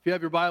If you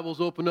have your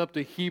Bibles, open up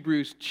to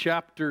Hebrews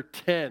chapter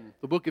 10.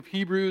 The book of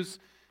Hebrews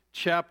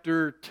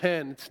chapter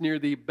 10. It's near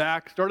the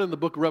back. Start in the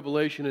book of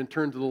Revelation and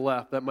turn to the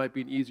left. That might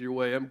be an easier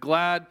way. I'm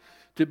glad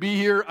to be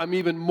here. I'm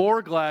even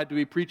more glad to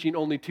be preaching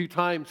only 2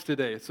 times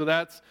today. So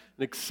that's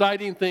an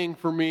exciting thing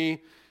for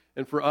me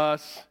and for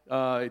us.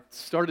 It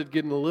started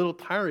getting a little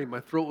tiring. My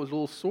throat was a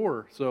little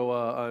sore. So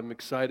I'm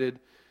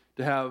excited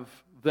to have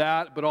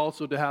that, but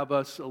also to have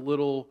us a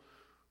little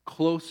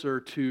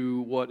closer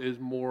to what is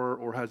more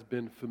or has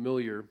been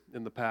familiar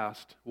in the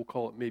past. We'll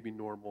call it maybe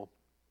normal.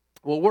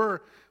 Well,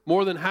 we're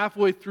more than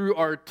halfway through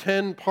our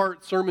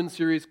 10-part sermon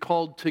series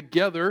called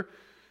Together.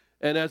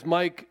 And as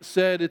Mike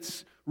said,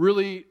 it's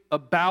really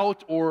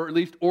about, or at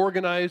least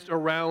organized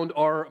around,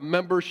 our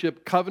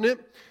membership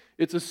covenant.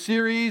 It's a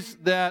series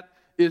that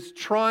is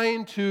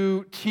trying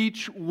to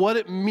teach what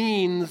it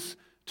means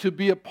to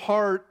be a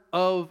part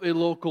of a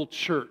local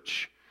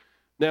church.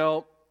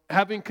 Now,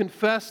 having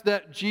confessed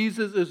that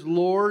Jesus is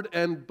Lord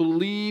and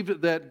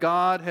believed that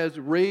God has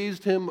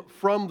raised him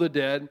from the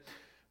dead,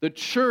 the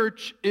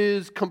church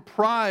is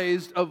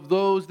comprised of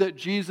those that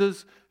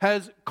Jesus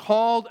has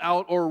called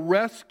out or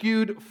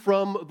rescued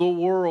from the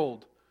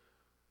world.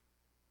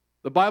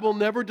 The Bible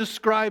never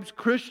describes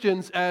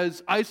Christians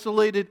as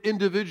isolated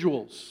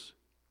individuals,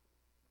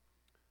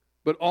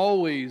 but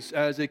always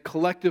as a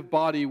collective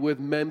body with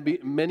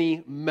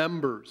many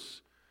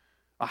members,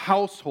 a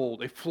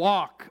household, a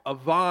flock, a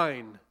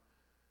vine,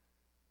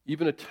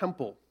 even a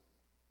temple.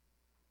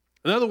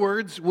 In other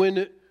words,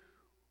 when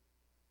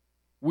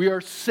we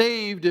are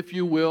saved, if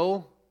you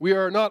will, we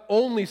are not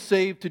only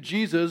saved to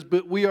Jesus,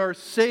 but we are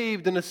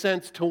saved in a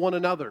sense to one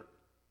another.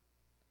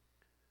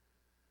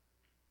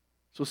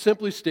 So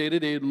simply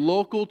stated, a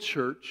local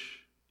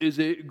church is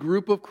a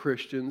group of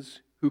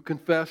Christians who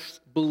confess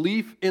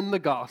belief in the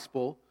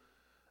gospel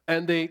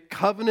and they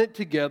covenant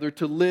together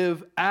to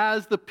live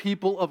as the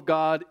people of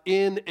God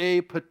in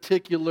a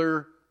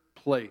particular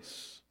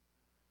place.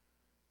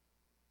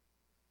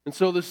 And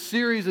so the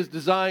series is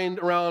designed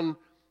around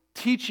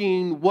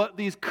teaching what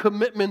these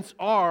commitments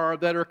are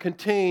that are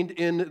contained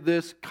in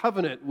this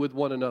covenant with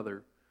one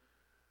another.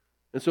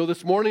 And so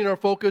this morning our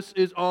focus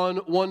is on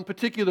one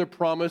particular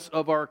promise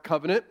of our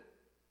covenant,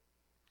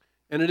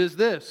 and it is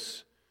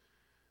this: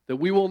 that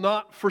we will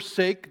not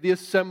forsake the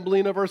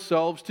assembling of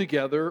ourselves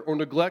together or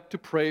neglect to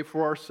pray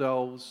for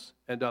ourselves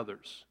and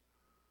others.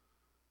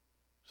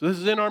 So this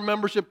is in our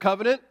membership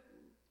covenant.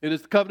 It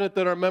is the covenant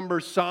that our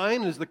members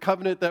sign. It is the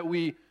covenant that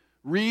we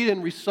read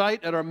and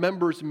recite at our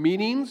members'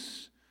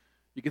 meetings.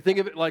 You can think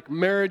of it like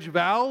marriage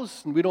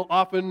vows, and we don't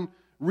often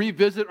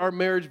revisit our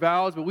marriage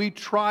vows, but we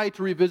try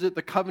to revisit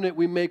the covenant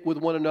we make with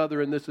one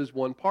another, and this is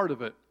one part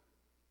of it.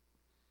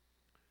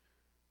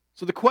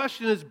 So the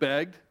question is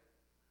begged,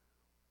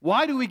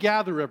 why do we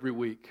gather every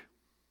week?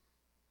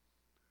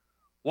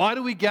 Why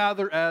do we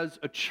gather as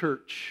a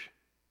church?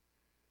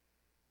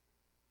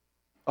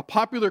 A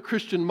popular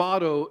Christian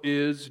motto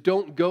is,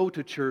 don't go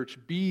to church,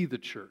 be the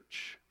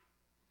church.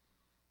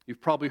 You've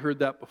probably heard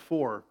that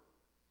before.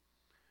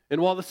 And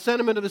while the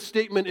sentiment of the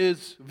statement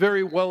is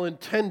very well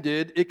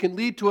intended, it can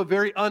lead to a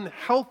very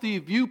unhealthy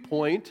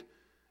viewpoint,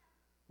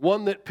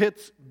 one that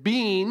pits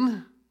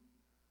being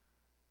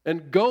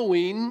and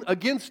going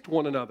against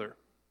one another.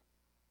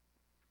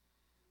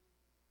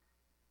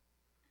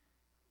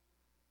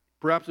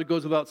 Perhaps it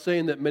goes without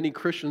saying that many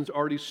Christians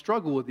already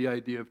struggle with the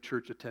idea of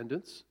church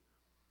attendance.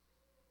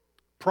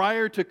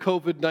 Prior to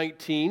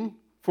COVID-19,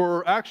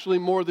 for actually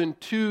more than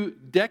 2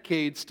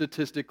 decades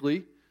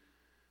statistically,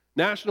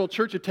 national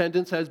church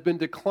attendance has been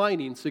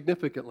declining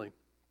significantly.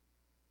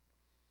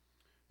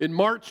 In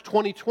March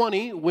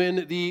 2020,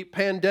 when the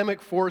pandemic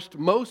forced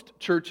most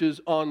churches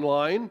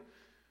online,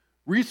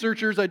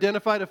 researchers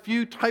identified a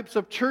few types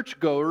of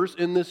churchgoers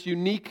in this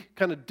unique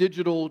kind of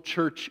digital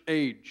church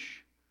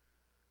age.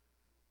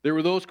 There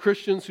were those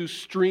Christians who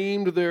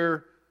streamed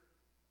their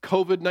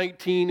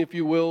COVID-19, if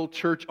you will,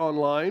 church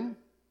online.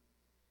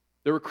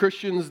 There were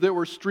Christians that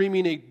were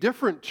streaming a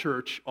different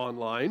church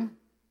online.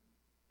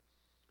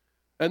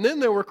 And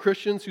then there were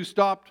Christians who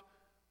stopped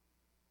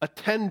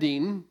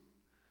attending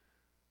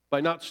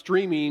by not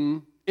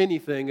streaming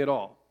anything at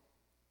all.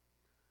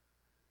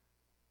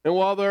 And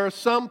while there are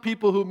some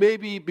people who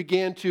maybe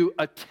began to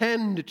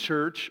attend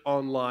church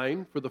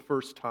online for the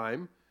first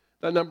time,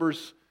 that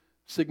number's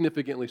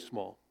significantly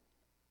small.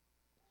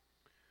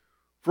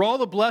 For all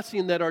the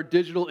blessing that our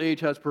digital age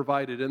has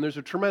provided, and there's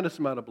a tremendous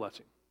amount of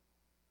blessing,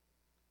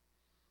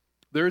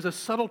 there is a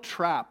subtle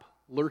trap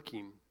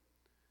lurking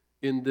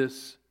in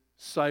this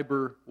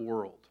cyber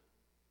world,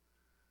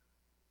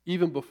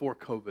 even before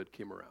COVID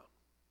came around.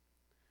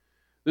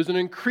 There's an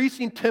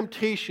increasing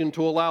temptation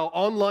to allow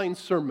online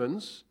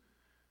sermons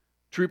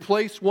to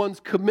replace one's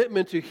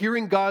commitment to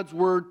hearing God's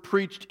word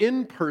preached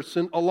in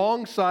person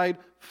alongside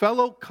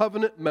fellow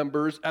covenant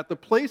members at the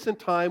place and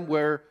time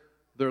where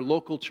their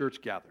local church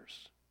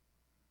gathers.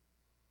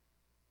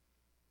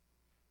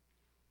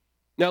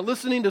 Now,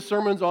 listening to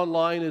sermons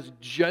online is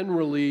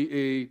generally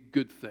a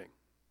good thing.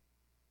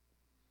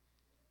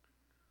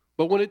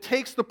 But when it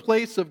takes the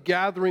place of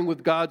gathering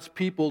with God's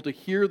people to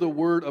hear the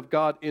word of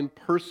God in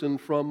person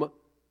from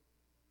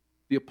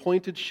the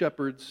appointed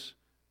shepherds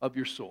of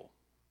your soul,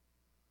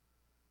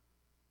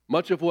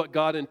 much of what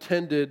God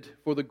intended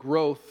for the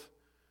growth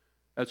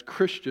as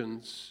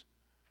Christians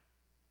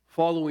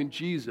following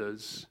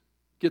Jesus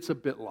gets a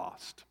bit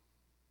lost.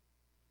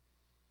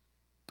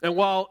 And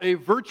while a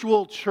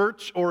virtual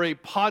church or a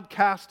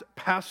podcast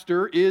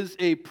pastor is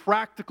a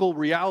practical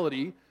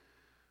reality,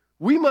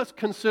 we must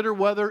consider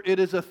whether it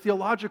is a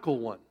theological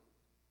one.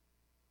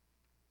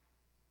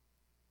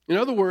 In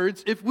other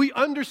words, if we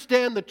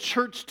understand the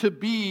church to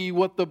be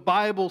what the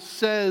Bible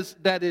says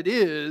that it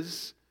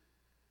is,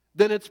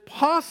 then it's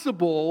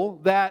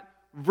possible that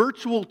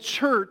virtual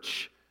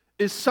church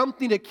is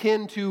something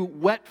akin to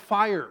wet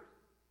fire.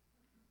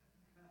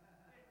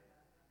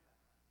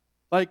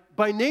 Like,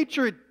 by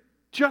nature, it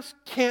just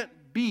can't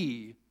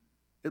be,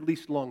 at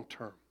least long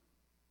term.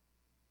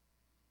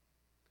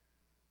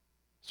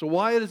 So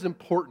why it is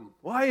important?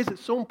 Why is it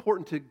so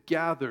important to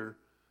gather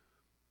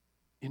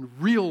in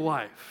real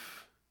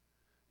life,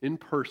 in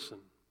person?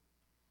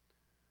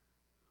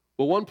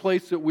 Well, one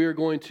place that we're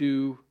going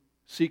to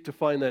seek to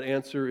find that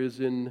answer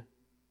is in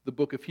the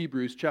book of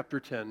Hebrews,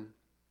 chapter 10,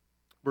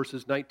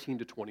 verses 19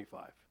 to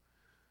 25.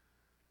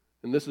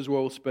 And this is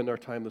where we'll spend our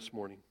time this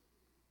morning.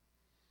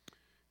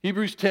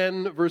 Hebrews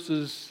 10,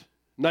 verses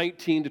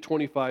 19 to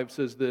 25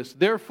 says this: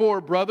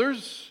 "Therefore,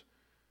 brothers,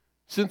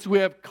 since we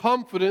have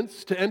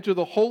confidence to enter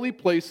the holy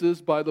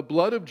places by the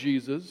blood of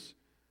Jesus,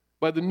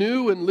 by the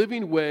new and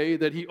living way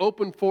that he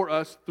opened for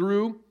us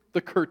through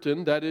the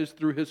curtain, that is,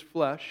 through his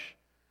flesh,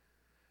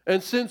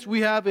 and since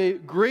we have a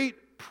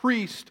great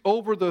priest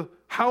over the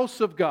house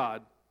of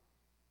God,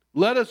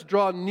 let us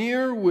draw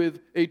near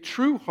with a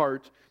true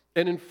heart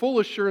and in full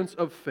assurance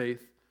of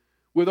faith,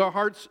 with our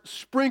hearts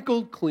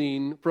sprinkled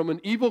clean from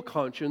an evil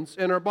conscience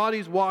and our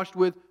bodies washed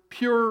with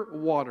pure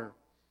water.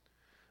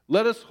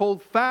 Let us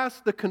hold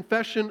fast the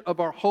confession of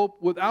our hope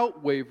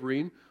without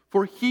wavering,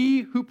 for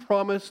he who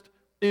promised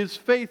is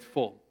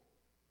faithful.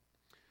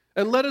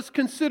 And let us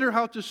consider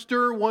how to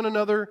stir one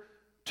another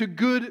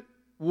to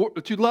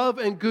love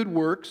and good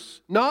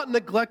works, not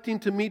neglecting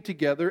to meet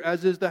together,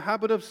 as is the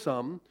habit of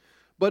some,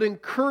 but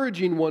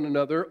encouraging one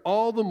another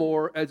all the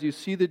more as you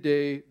see the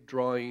day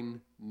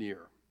drawing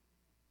near."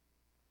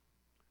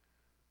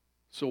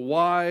 So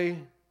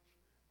why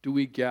do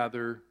we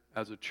gather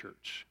as a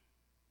church?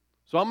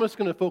 So I'm just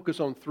going to focus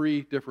on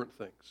three different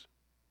things.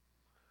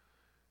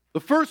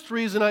 The first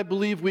reason I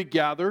believe we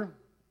gather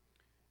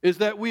is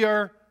that we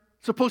are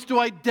supposed to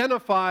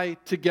identify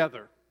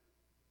together.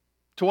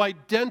 To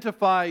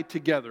identify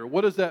together.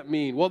 What does that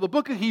mean? Well, the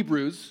book of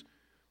Hebrews,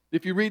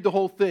 if you read the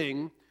whole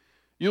thing,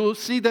 you'll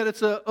see that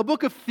it's a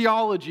book of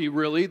theology,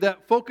 really,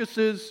 that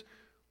focuses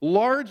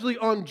largely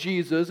on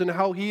Jesus and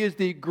how he is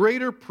the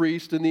greater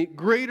priest and the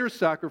greater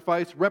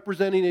sacrifice,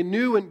 representing a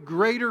new and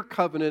greater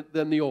covenant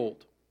than the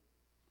old.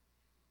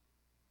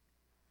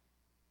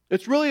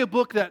 It's really a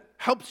book that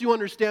helps you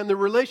understand the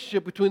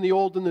relationship between the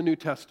Old and the New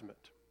Testament.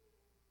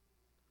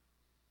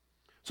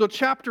 So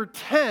chapter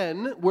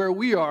 10, where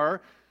we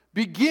are,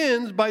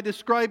 begins by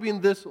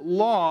describing this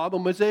law, the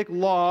Mosaic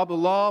law, the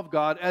law of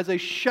God, as a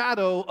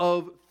shadow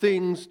of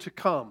things to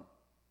come.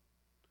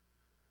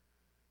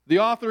 The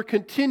author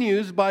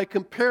continues by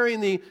comparing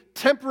the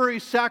temporary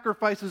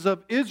sacrifices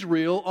of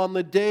Israel on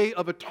the Day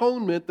of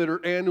Atonement that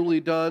are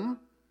annually done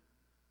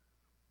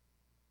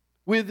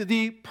with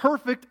the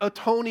perfect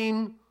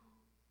atoning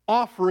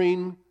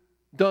offering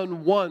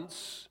done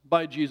once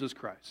by Jesus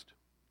Christ.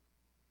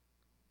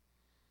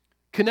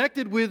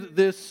 Connected with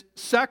this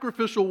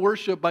sacrificial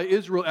worship by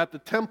Israel at the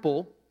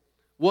temple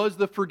was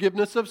the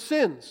forgiveness of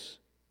sins.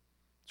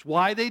 It's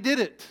why they did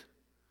it.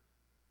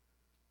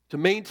 To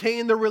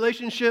maintain their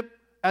relationship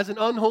as an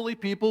unholy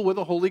people with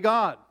a holy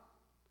God.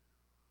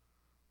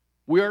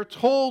 We are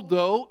told,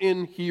 though,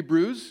 in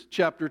Hebrews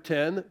chapter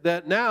 10,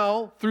 that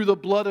now, through the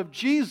blood of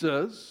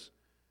Jesus,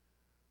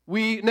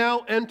 we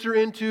now enter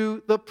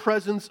into the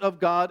presence of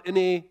God in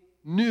a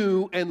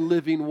new and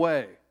living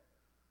way.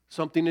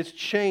 Something has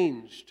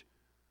changed.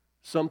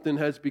 Something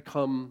has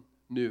become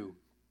new.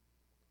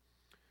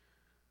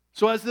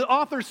 So as the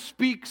author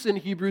speaks in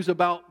Hebrews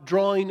about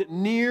drawing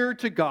near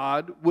to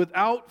God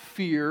without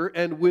fear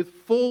and with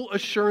full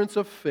assurance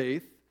of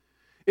faith,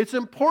 it's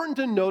important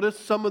to notice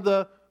some of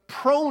the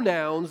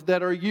pronouns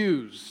that are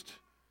used,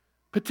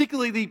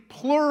 particularly the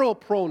plural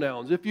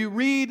pronouns. If you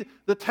read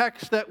the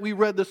text that we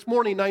read this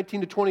morning, 19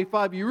 to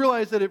 25, you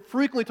realize that it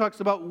frequently talks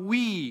about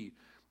we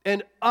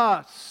and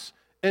us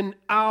and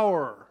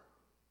our.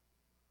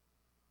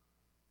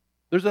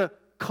 There's a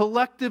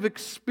collective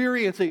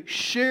experience, a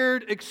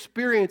shared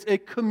experience, a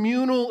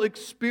communal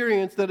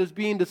experience that is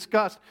being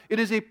discussed. It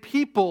is a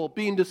people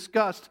being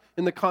discussed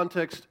in the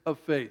context of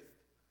faith.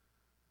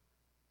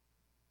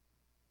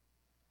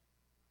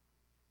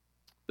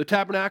 The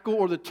tabernacle,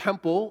 or the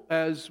temple,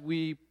 as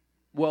we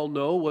well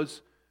know,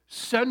 was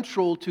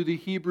central to the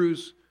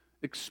Hebrews'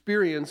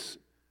 experience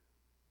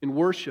in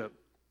worship.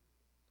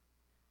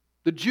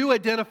 The Jew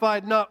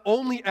identified not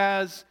only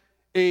as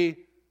a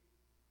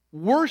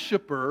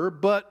worshiper,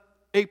 but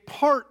a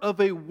part of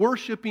a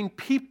worshiping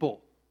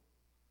people.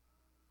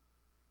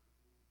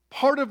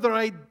 Part of their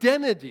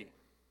identity.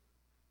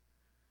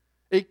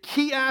 A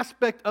key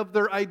aspect of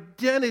their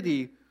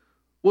identity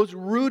was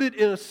rooted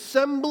in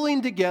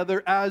assembling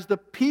together as the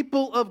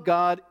people of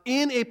God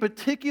in a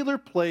particular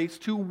place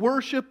to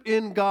worship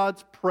in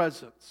God's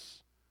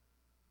presence.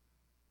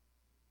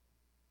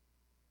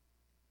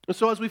 And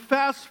so as we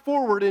fast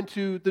forward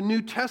into the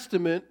New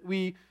Testament,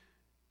 we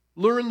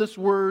learn this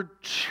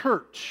word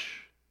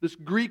church, this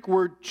Greek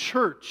word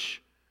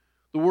church.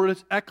 The word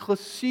is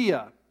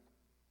ekklesia.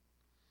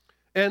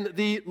 And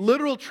the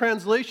literal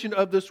translation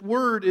of this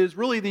word is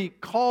really the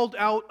called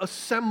out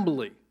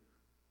assembly.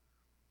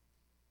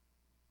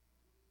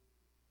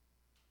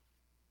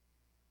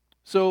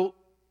 So,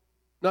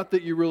 not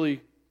that you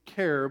really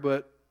care,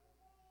 but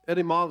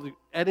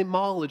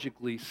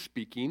etymologically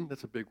speaking,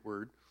 that's a big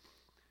word,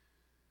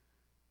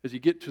 as you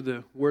get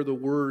to where the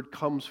word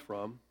comes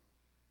from,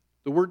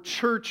 the word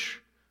church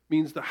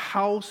means the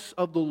house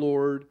of the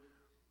Lord.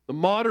 The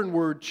modern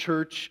word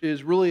church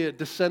is really a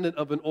descendant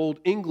of an Old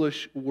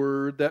English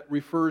word that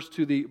refers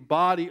to the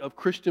body of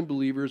Christian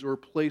believers or a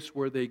place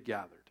where they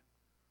gathered.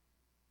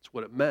 That's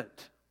what it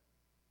meant.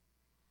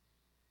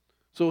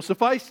 So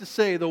suffice to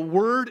say, the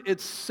word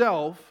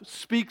itself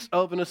speaks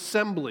of an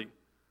assembly,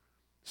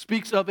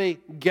 speaks of a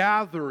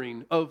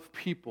gathering of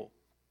people.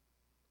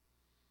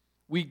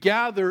 We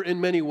gather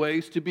in many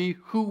ways to be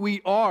who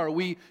we are.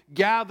 We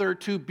gather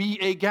to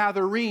be a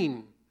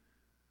gathering.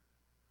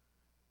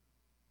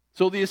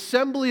 So the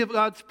assembly of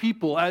God's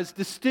people, as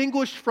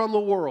distinguished from the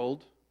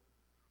world,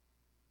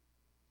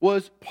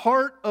 was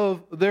part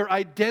of their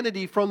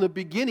identity from the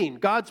beginning.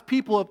 God's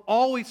people have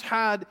always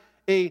had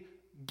a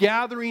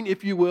gathering,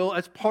 if you will,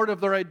 as part of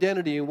their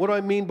identity. And what do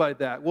I mean by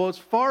that? Well, as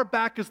far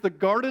back as the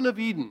Garden of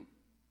Eden,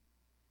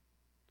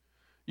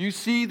 you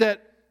see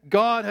that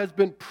God has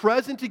been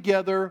present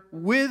together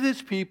with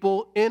His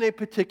people in a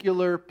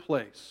particular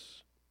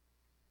place.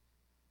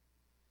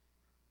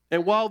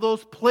 And while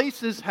those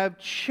places have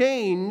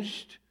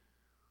changed,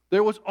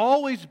 there was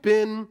always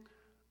been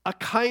a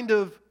kind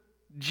of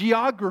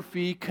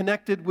geography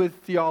connected with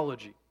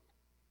theology.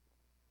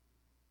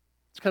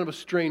 It's kind of a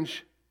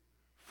strange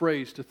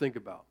phrase to think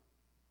about.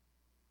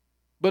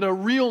 But a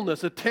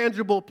realness, a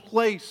tangible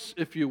place,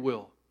 if you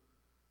will.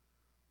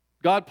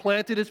 God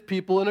planted His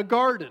people in a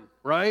garden,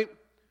 right?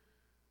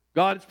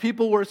 God's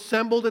people were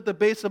assembled at the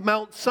base of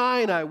Mount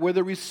Sinai, where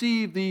they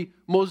received the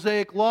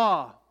Mosaic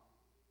Law,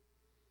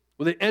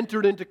 where they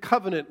entered into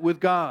covenant with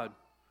God.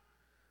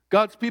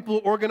 God's people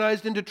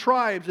organized into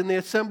tribes, and they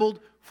assembled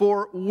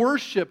for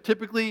worship,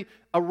 typically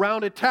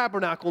around a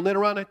tabernacle and then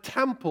around a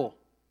temple.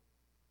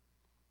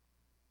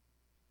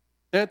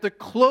 And at the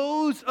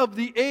close of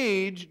the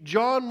age,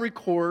 John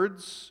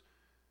records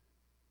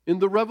in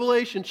the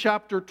Revelation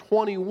chapter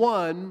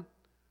 21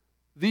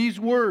 these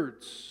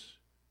words.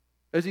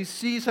 As he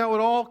sees how it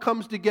all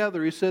comes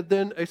together, he said,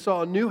 "Then I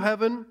saw a new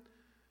heaven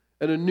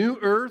and a new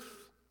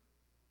earth.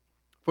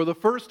 For the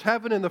first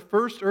heaven and the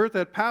first earth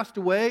had passed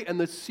away, and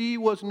the sea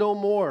was no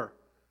more.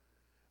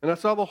 And I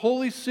saw the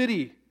holy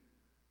city,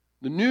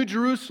 the new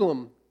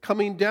Jerusalem,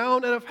 coming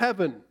down out of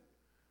heaven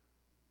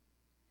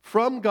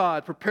from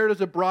God, prepared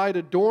as a bride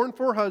adorned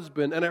for her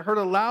husband. And I heard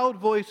a loud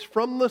voice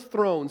from the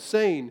throne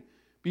saying,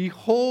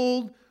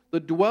 'Behold, the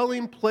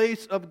dwelling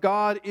place of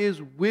God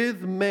is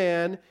with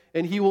man,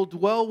 and He will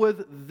dwell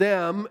with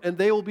them, and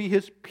they will be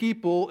His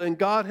people, and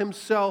God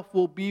Himself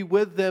will be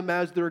with them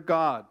as their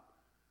God.'"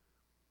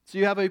 So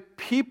you have a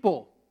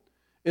people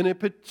in a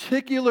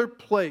particular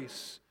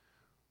place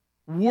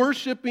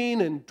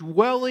worshiping and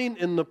dwelling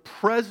in the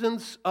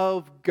presence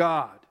of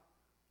God.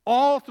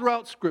 All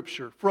throughout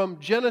Scripture, from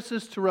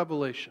Genesis to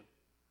Revelation.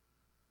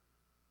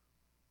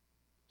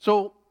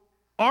 So,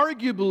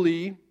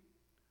 arguably,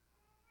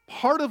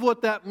 part of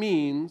what that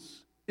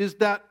means is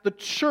that the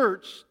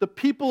church, the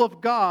people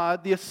of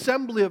God, the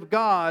assembly of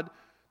God,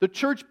 the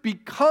church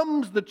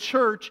becomes the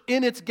church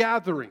in its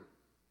gathering.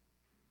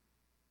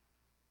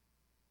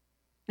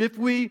 If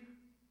we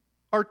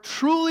are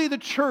truly the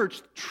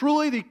church,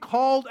 truly the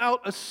called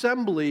out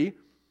assembly,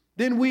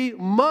 then we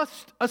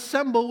must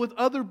assemble with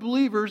other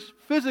believers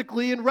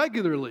physically and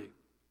regularly.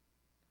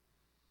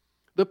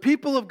 The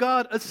people of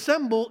God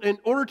assemble in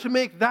order to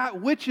make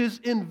that which is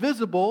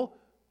invisible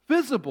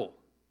visible.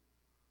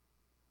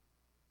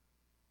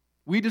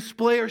 We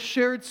display our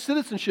shared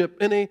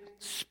citizenship in a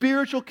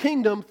spiritual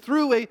kingdom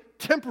through a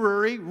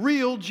temporary,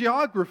 real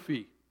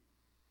geography.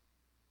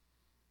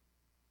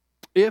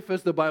 If,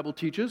 as the Bible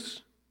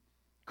teaches,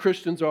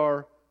 Christians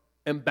are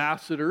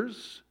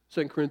ambassadors,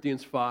 2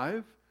 Corinthians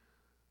 5,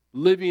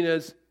 living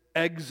as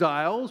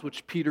exiles,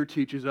 which Peter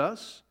teaches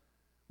us,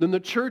 then the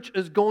church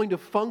is going to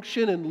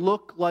function and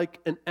look like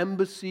an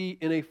embassy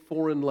in a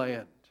foreign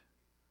land.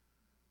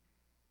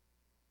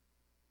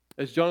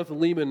 As Jonathan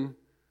Leeman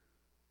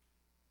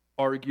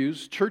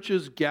argues,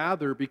 churches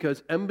gather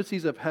because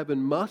embassies of heaven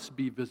must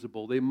be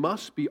visible, they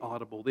must be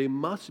audible, they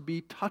must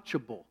be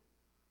touchable.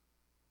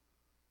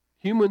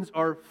 Humans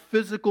are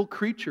physical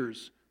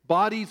creatures,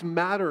 Bodies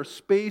matter,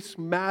 space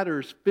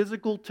matters,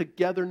 physical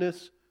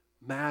togetherness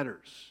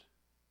matters.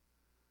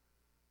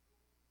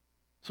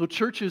 So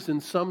churches in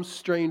some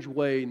strange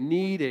way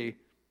need a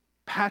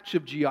patch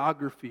of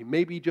geography,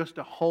 maybe just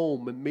a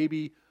home and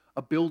maybe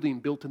a building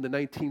built in the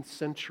 19th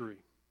century.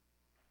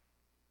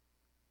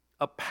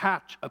 A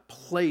patch, a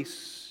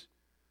place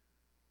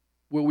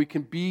where we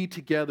can be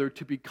together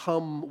to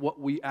become what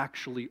we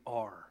actually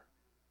are.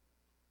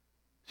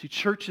 See,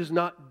 church is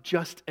not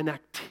just an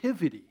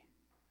activity.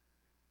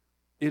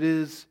 It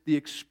is the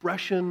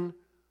expression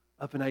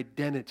of an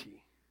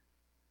identity.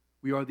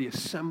 We are the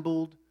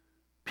assembled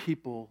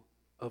people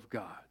of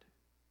God.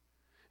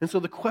 And so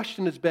the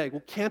question is begged,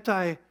 well, can't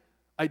I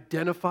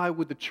identify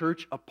with the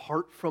church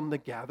apart from the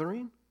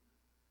gathering?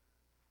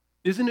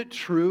 Isn't it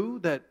true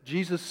that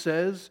Jesus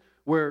says,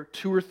 where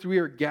 2 or 3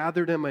 are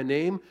gathered in my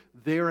name,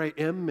 there I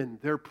am in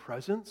their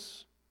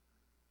presence?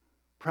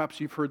 Perhaps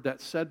you've heard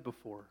that said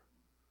before.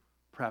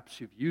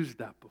 Perhaps you've used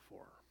that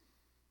before.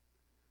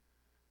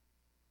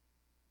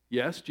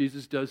 Yes,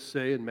 Jesus does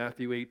say in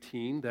Matthew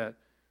 18 that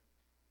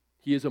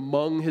he is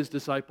among his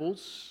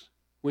disciples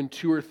when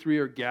 2 or 3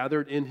 are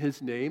gathered in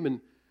his name. And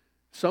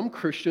some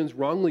Christians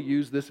wrongly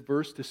use this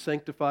verse to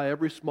sanctify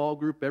every small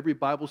group, every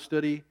Bible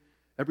study,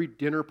 every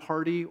dinner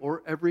party,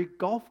 or every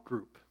golf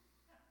group.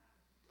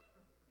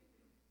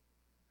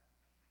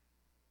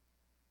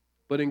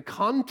 But in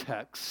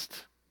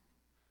context,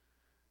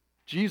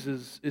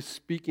 Jesus is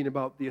speaking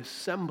about the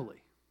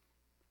assembly.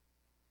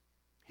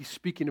 He's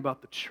speaking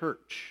about the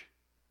church.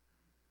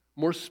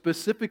 More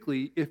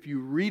specifically, if you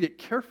read it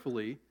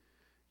carefully,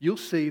 you'll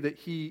see that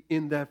he,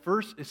 in that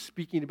verse, is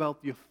speaking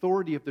about the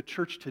authority of the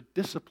church to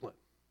discipline.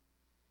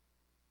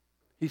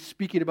 He's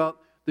speaking about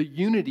the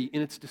unity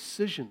in its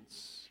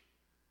decisions.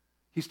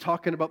 He's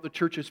talking about the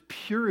church's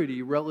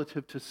purity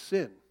relative to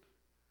sin.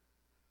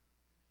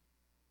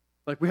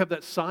 Like we have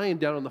that sign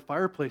down on the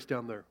fireplace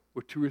down there,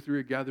 where 2 or 3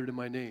 are gathered in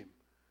my name.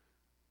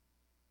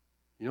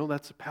 You know,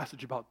 that's a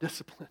passage about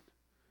discipline.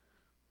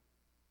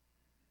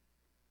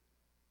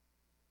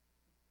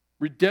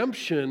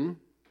 Redemption,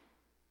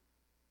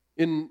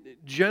 in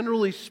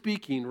generally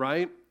speaking,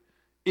 right,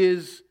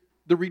 is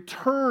the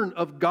return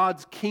of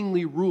God's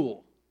kingly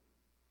rule.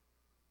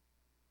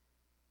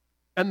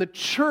 And the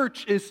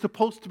church is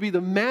supposed to be the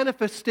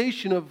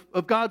manifestation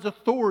of God's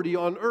authority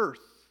on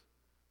earth.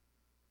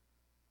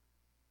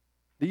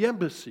 The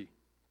embassy.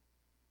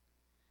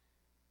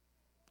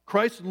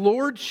 Christ's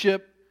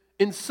lordship,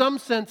 in some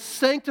sense,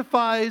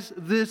 sanctifies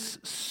this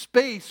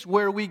space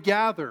where we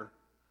gather.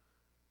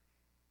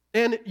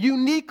 And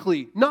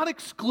uniquely, not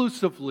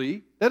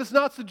exclusively, that does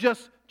not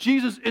suggest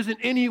Jesus isn't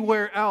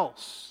anywhere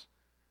else.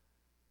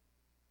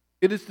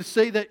 It is to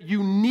say that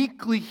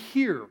uniquely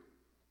here,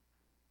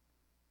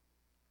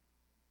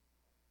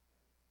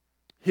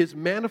 His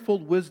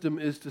manifold wisdom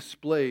is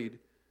displayed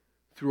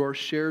through our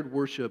shared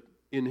worship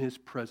in His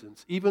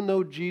presence. Even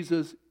though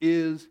Jesus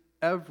is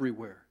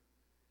everywhere,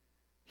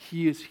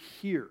 He is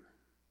here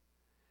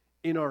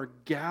in our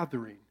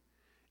gathering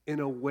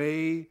in a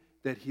way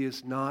that He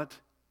is not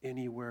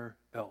anywhere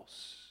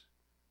else.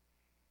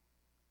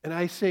 And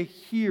I say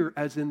here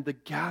as in the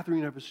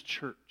gathering of His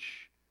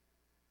church.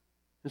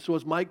 And so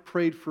as Mike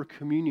prayed for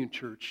Communion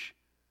Church,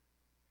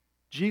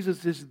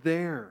 Jesus is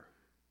there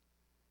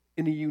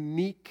in a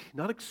unique,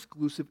 not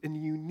exclusive, in a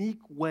unique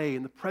way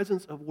in the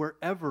presence of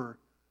wherever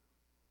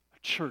a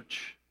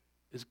church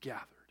is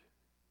gathered.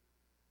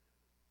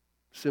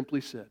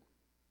 Simply said,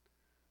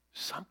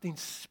 something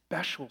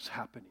special is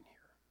happening here.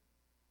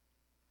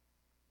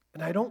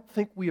 And I don't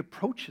think we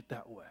approach it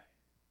that way,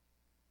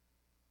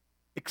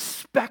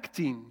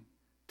 expecting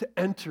to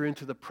enter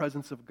into the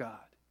presence of God.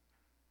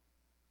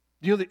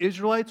 Do you know the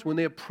Israelites, when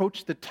they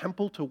approached the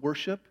temple to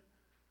worship,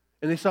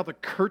 and they saw the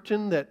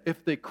curtain that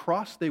if they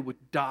crossed, they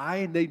would die,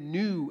 and they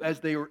knew as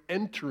they were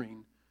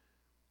entering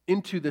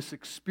into this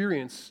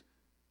experience,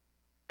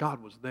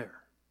 God was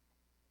there.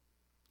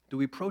 Do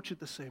we approach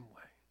it the same way?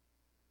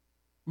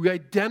 We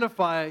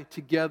identify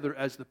together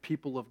as the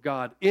people of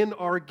God in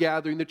our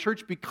gathering. The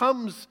church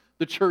becomes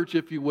the church,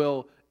 if you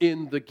will,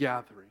 in the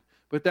gathering.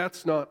 But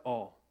that's not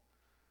all.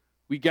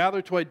 We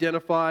gather to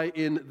identify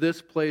in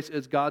this place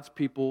as God's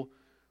people,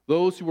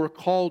 those who were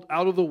called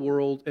out of the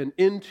world and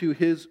into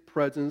His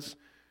presence.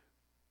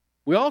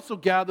 We also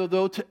gather,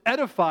 though, to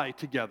edify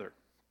together,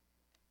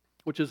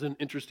 which is an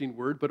interesting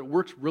word, but it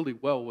works really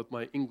well with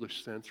my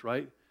English sense,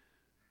 right?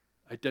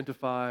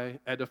 Identify,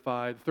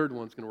 edify. The third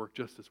one's going to work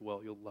just as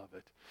well. You'll love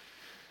it.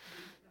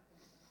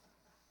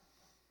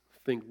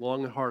 Think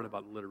long and hard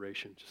about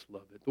alliteration. Just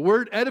love it. The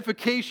word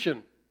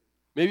edification.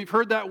 Maybe you've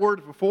heard that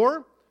word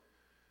before.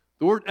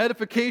 The word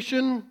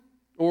edification,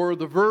 or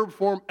the verb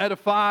form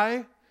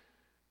edify,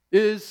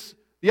 is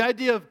the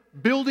idea of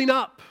building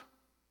up.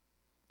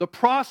 The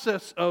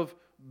process of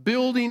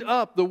building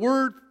up. The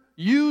word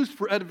used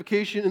for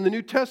edification in the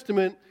New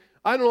Testament,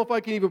 I don't know if I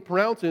can even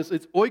pronounce this.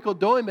 It's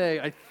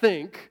oikodoime, I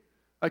think.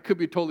 I could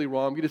be totally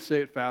wrong. You just say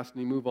it fast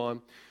and you move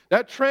on.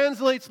 That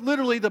translates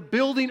literally the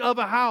building of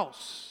a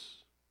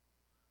house.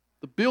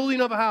 The building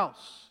of a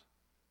house.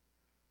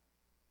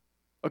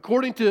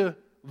 According to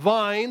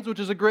Vines, which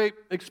is a great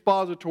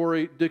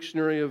expository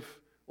dictionary of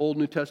Old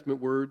New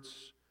Testament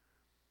words,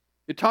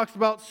 it talks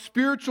about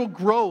spiritual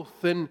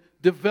growth and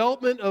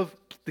development of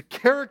the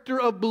character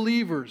of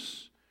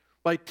believers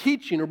by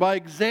teaching or by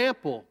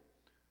example.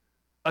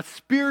 A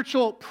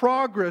spiritual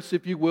progress,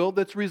 if you will,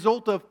 that's a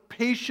result of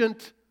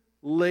patient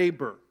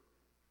labor.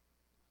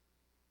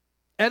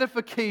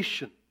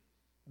 Edification,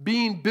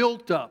 being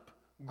built up,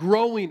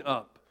 growing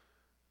up.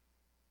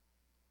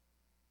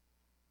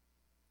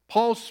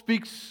 Paul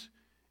speaks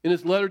in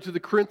his letter to the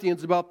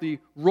Corinthians about the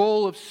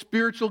role of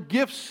spiritual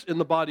gifts in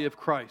the body of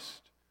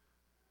Christ.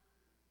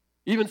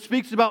 Even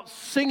speaks about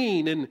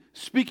singing and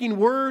speaking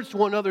words to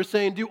one another,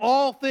 saying, do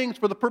all things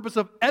for the purpose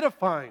of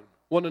edifying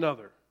one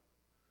another,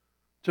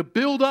 to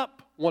build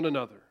up one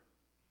another.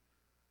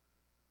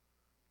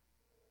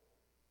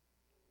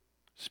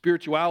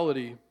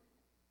 Spirituality,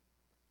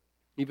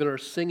 even our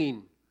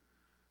singing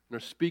and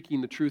our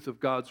speaking the truth of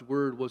God's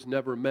word, was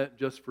never meant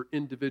just for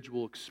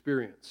individual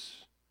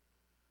experience.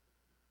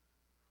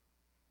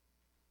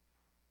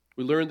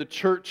 We learned the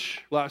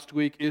church last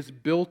week is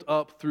built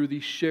up through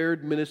the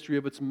shared ministry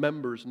of its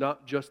members,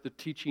 not just the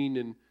teaching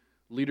and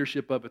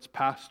leadership of its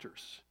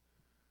pastors,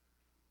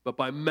 but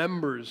by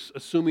members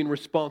assuming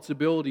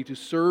responsibility to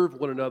serve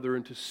one another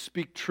and to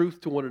speak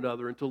truth to one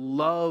another and to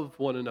love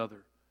one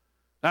another.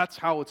 That's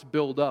how it's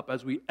built up,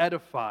 as we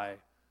edify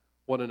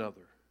one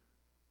another.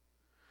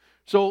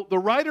 So the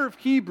writer of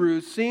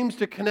Hebrews seems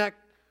to connect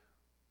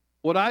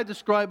what I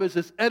describe as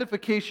this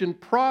edification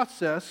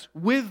process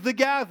with the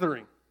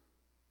gathering.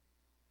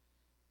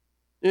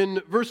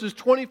 In verses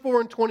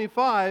 24 and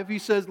 25, he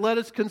says, let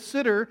us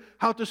consider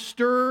how to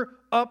stir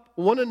up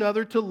one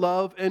another to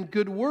love and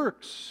good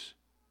works,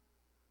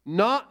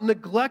 not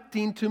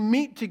neglecting to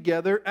meet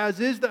together, as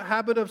is the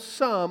habit of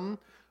some,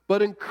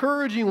 but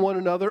encouraging one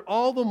another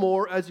all the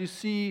more as you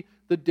see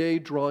the day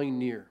drawing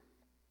near.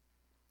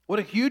 What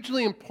a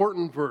hugely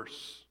important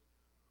verse,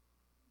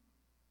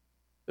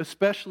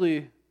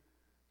 especially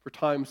for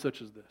times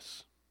such as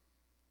this.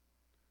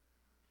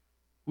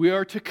 We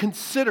are to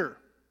consider,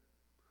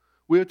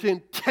 we are to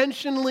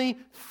intentionally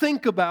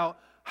think about,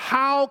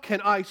 how can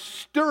I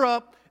stir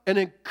up and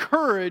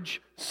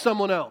encourage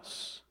someone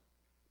else?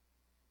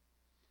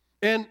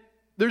 And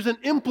there's an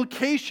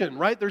implication,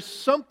 right? There's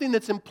something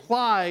that's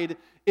implied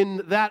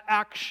in that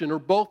action, or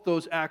both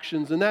those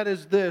actions, and that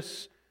is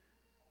this.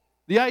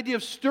 The idea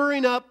of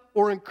stirring up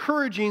or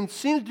encouraging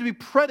seems to be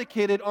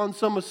predicated on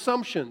some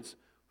assumptions.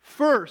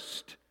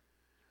 First,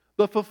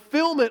 the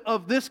fulfillment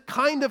of this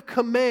kind of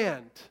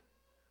command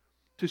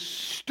to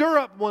stir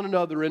up one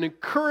another and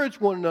encourage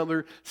one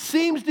another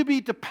seems to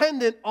be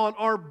dependent on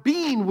our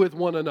being with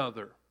one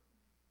another.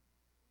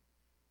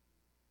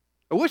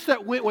 I wish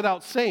that went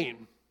without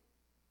saying.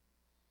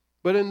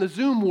 But in the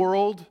Zoom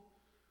world,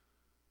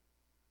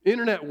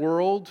 internet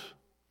world,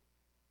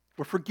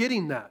 we're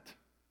forgetting that.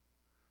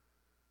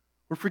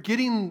 We're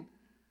forgetting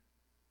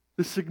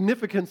the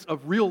significance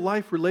of real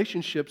life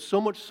relationships,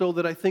 so much so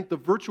that I think the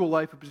virtual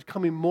life is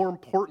becoming more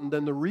important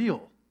than the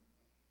real.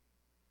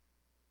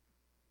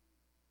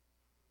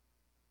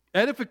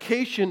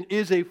 Edification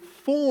is a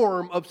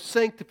form of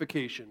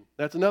sanctification.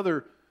 That's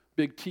another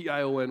big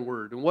T-I-O-N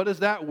word. And what is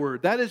that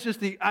word? That is just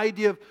the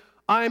idea of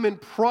I'm in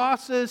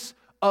process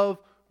of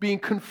being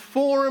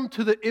conformed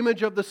to the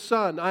image of the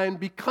Son. I am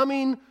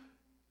becoming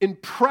in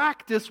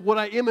practice what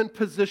I am in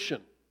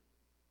position.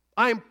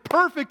 I am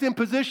perfect in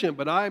position,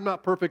 but I am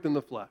not perfect in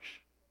the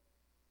flesh.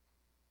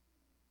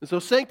 And so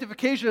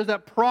sanctification is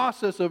that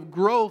process of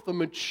growth and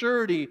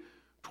maturity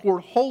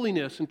toward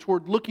holiness and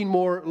toward looking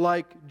more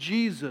like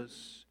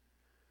Jesus.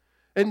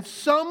 And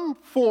some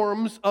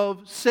forms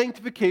of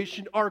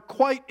sanctification are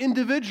quite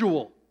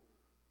individual.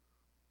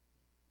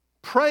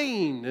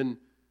 Praying and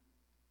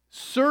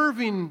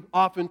serving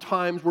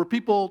oftentimes where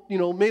people,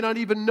 may not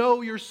even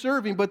know you're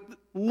serving, but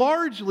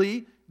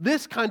largely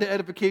this kind of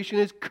edification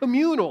is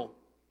communal.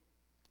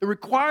 It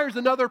requires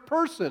another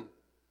person.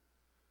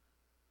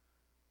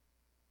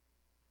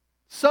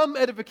 Some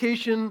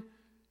edification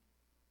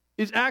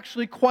is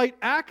actually quite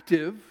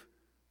active.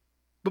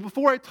 But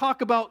before I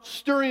talk about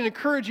stirring and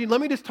encouraging,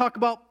 let me just talk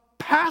about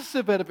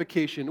passive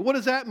edification. What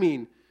does that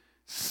mean?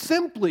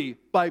 Simply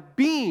by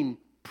being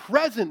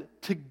present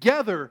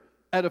together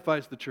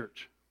edifies the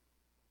church.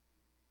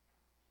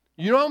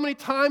 You know how many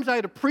times I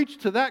had to preach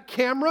to that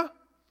camera?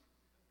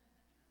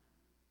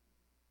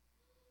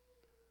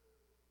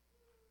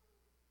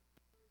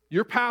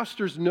 Your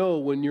pastors know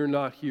when you're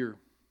not here.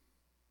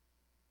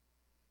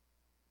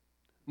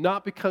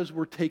 Not because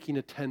we're taking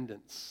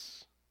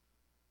attendance,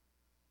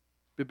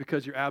 but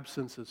because your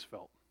absence is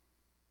felt.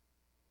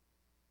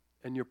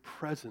 And your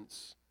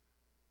presence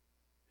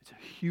is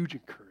a huge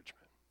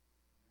encouragement.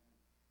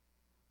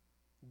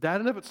 That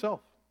in of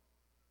itself,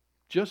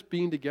 just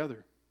being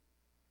together.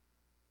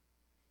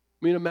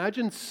 I mean,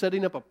 imagine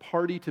setting up a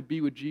party to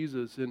be with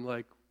Jesus and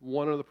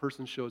one other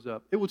person shows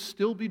up. It would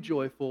still be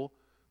joyful,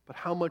 but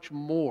how much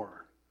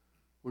more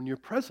when you're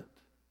present?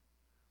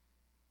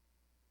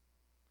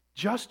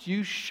 Just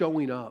you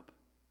showing up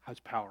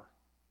has power.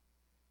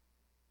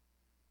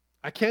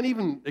 I can't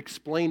even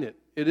explain it.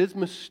 It is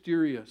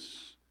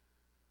mysterious.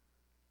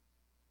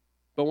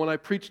 But when I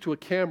preached to a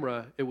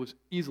camera, it was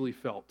easily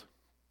felt.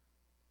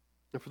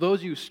 And for those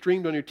of you who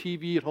streamed on your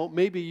TV at home,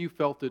 maybe you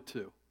felt it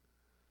too.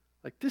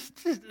 Like, this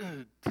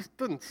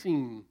doesn't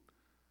seem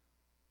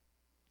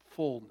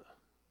full,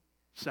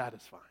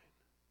 satisfying.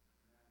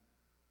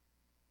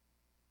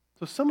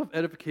 So some of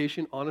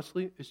edification,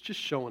 honestly, is just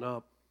showing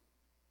up.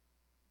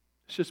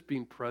 It's just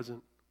being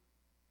present.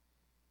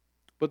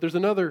 But there's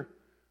another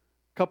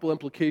couple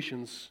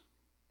implications.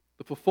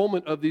 The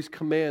fulfillment of these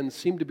commands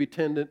seem to be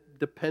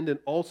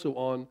dependent also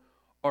on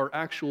our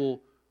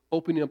actual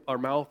opening up our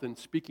mouth and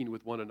speaking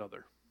with one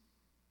another.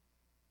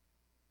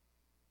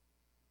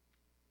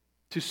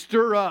 To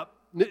stir up,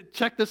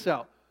 check this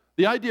out.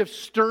 The idea of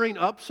stirring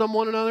up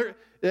someone another,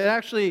 it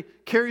actually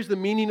carries the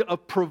meaning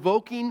of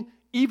provoking,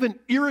 even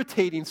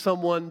irritating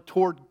someone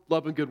toward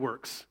love and good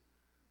works.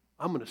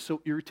 I'm going to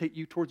so irritate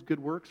you towards good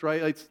works,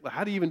 right?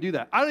 How do you even do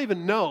that? I don't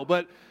even know,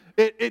 but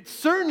it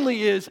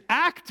certainly is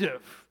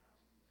active.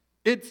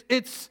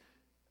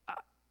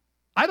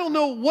 I don't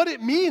know what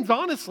it means,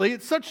 honestly.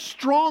 It's such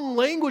strong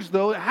language,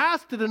 though. It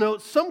has to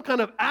denote some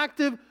kind of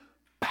active,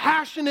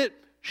 passionate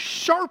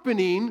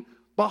sharpening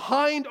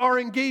behind our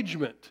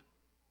engagement.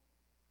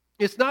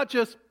 It's not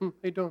just,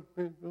 hey, don't.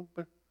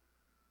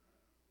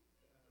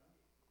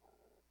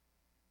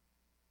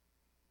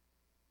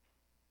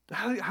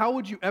 How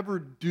would you ever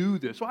do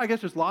this? Well, I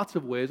guess there's lots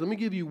of ways. Let me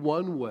give you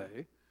one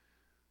way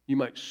you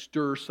might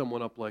stir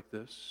someone up like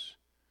this.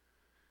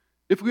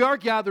 If we are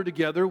gathered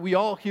together, we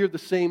all hear the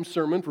same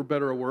sermon, for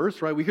better or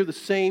worse, right? We hear the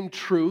same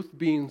truth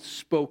being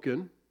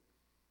spoken.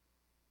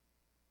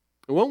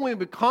 And one way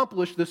to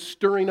accomplish this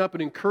stirring up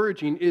and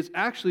encouraging is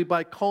actually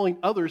by calling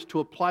others to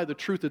apply the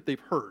truth that they've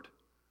heard.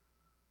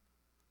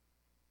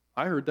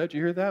 I heard that. Did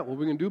you hear that? What are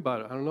we going to do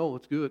about it? I don't know.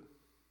 Let's do it.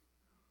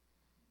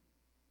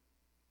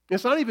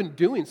 It's not even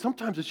doing.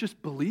 Sometimes it's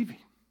just believing.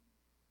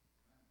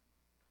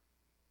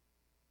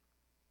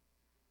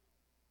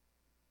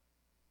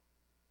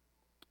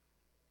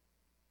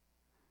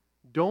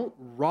 Don't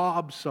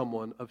rob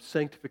someone of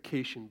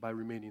sanctification by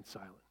remaining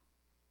silent.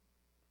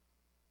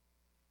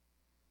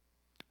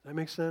 Does that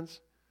make sense?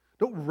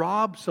 Don't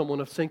rob someone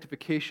of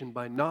sanctification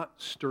by not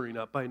stirring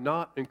up, by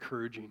not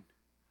encouraging.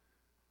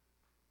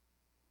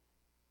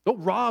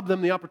 Don't rob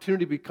them the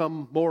opportunity to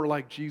become more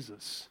like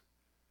Jesus.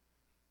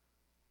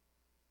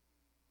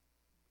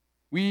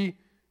 We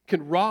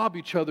can rob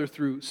each other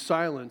through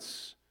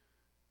silence.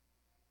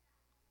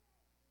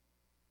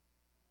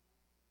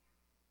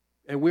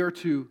 And we are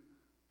to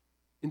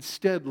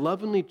instead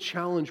lovingly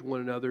challenge one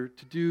another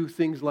to do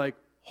things like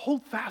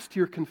hold fast to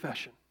your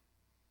confession.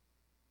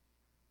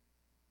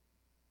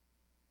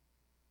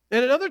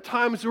 And at other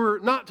times, we're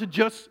not to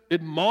just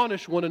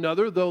admonish one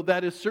another, though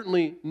that is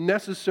certainly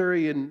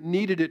necessary and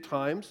needed at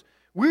times.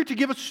 We're to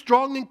give a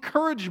strong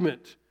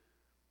encouragement.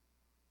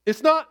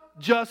 It's not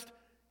just,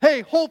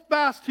 hey, hold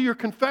fast to your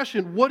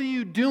confession. What are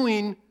you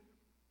doing?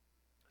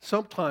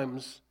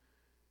 Sometimes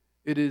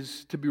it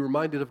is to be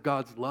reminded of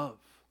God's love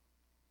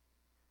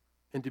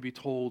and to be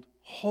told,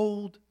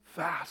 hold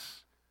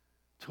fast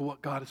to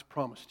what God has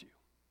promised you.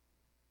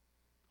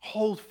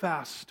 Hold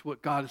fast to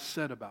what God has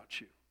said about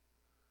you.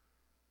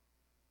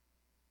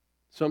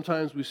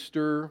 Sometimes we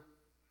stir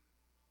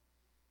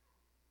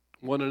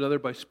one another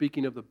by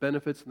speaking of the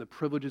benefits and the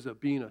privileges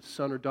of being a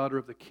son or daughter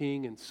of the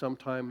King, and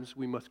sometimes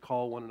we must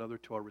call one another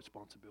to our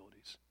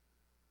responsibilities.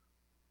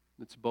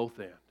 It's both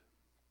and.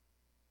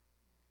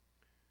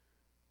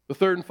 The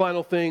third and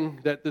final thing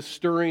that this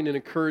stirring and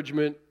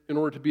encouragement, in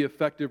order to be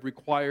effective,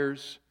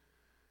 requires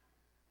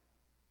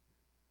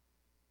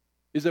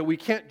is that we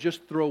can't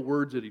just throw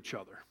words at each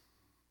other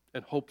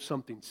and hope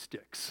something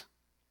sticks.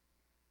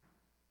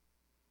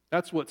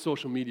 That's what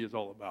social media is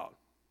all about.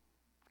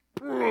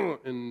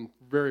 And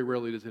very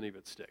rarely does any of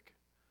it stick.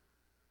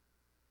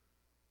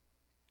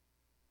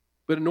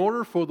 But in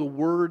order for the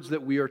words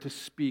that we are to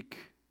speak,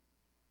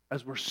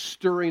 as we're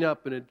stirring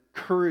up and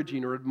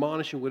encouraging or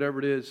admonishing, whatever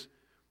it is,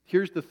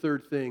 here's the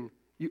third thing.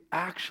 You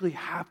actually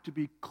have to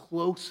be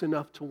close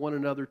enough to one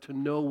another to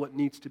know what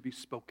needs to be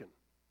spoken.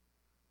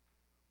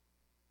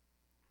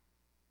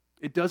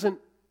 It doesn't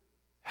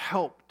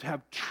help to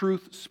have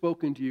truth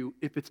spoken to you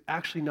if it's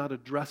actually not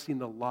addressing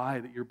the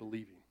lie that you're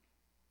believing.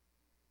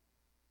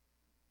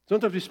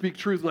 Sometimes we speak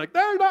truth like,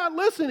 they're not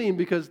listening,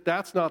 because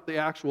that's not the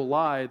actual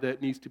lie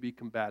that needs to be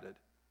combated.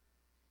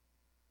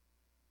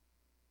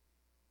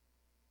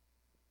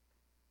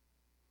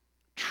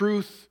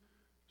 Truth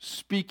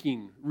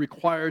speaking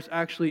requires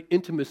actually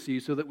intimacy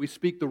so that we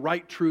speak the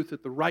right truth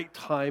at the right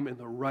time in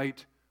the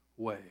right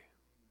way.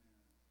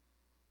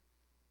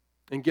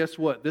 And guess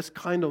what? This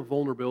kind of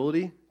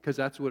vulnerability, because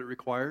that's what it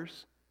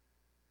requires,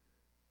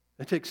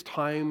 it takes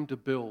time to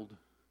build,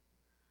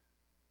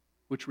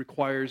 which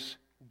requires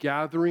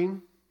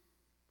gathering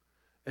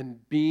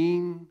and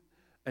being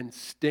and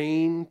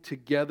staying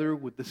together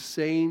with the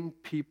same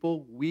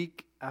people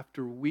week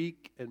after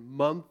week and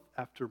month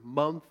after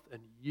month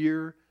and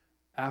year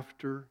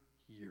after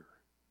year.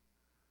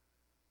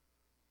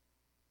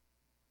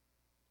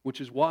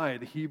 which is why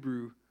the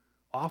Hebrew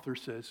author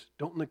says,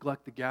 don't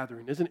neglect the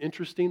gathering. Isn't it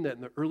interesting that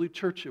in the early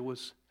church it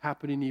was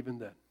happening even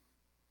then?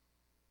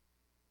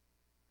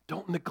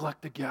 Don't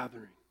neglect the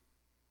gathering.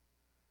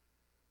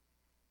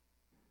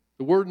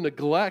 The word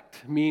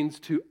neglect means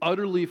to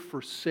utterly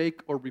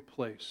forsake or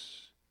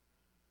replace.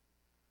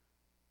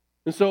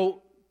 And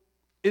so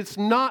it's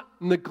not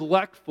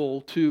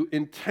neglectful to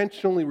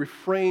intentionally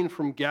refrain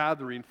from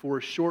gathering for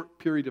a short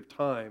period of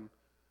time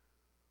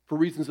for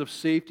reasons of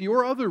safety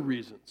or other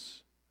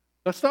reasons.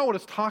 That's not what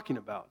it's talking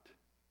about.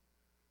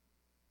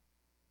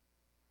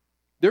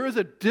 There is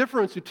a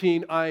difference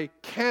between I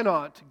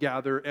cannot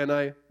gather and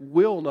I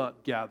will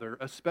not gather,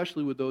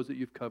 especially with those that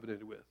you've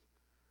covenanted with.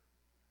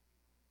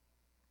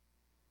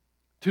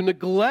 To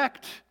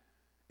neglect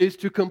is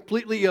to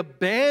completely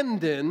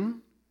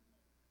abandon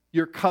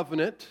your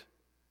covenant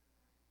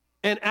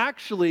and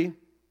actually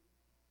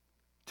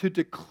to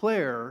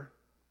declare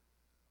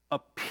a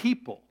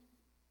people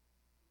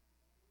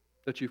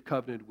that you've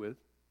covenanted with,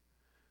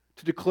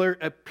 to declare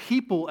a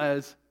people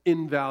as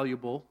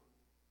invaluable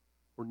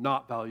or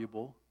not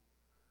valuable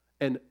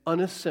and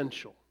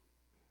unessential,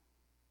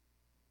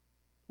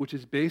 which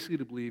is basically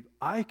to believe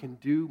I can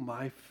do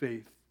my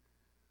faith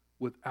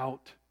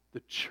without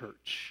the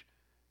church.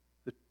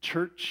 The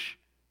church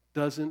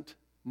doesn't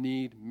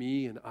need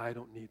me and I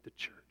don't need the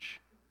church.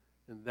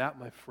 And that,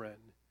 my friend,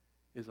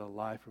 is a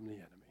lie from the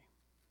enemy.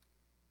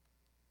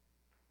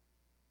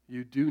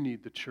 You do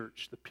need the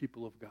church, the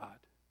people of God.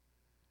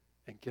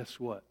 And guess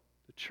what?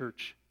 The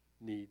church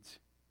needs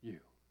you.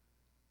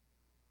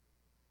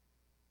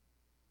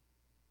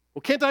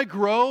 Well, can't I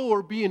grow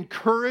or be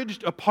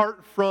encouraged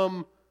apart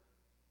from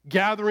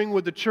gathering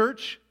with the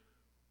church?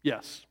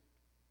 Yes.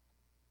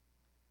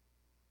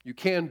 You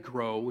can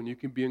grow and you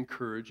can be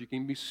encouraged, you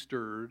can be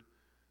stirred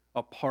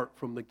apart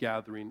from the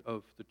gathering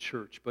of the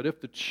church. But if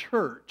the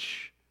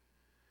church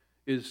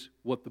is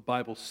what the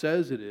Bible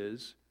says it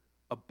is,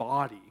 a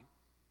body,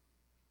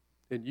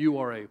 and you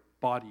are a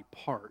body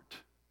part,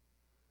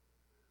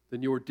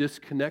 then your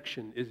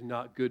disconnection is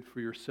not good for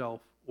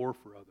yourself or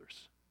for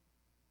others.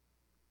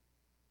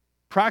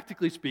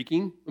 Practically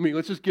speaking,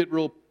 let's just get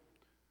real,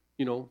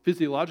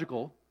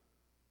 physiological.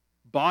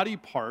 Body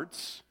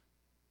parts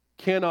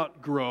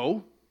cannot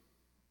grow.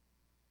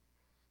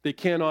 They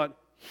cannot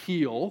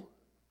heal.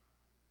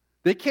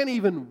 They can't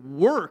even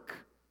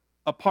work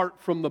apart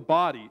from the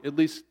body, at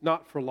least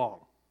not for long.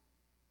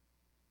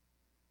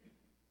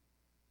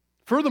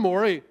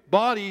 Furthermore, a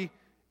body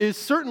is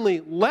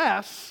certainly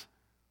less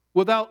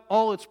without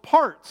all its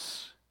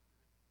parts.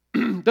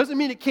 Doesn't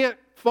mean it can't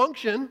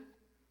function,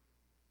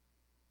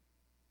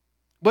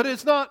 but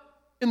it's not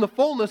in the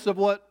fullness of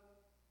what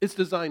it's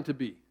designed to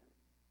be.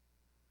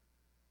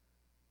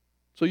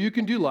 So you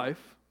can do life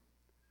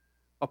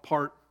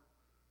apart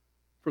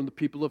from the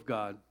people of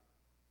God,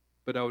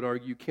 but I would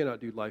argue you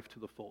cannot do life to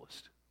the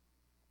fullest.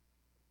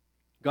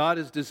 God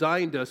has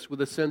designed us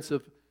with a sense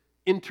of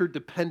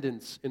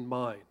interdependence in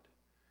mind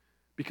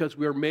because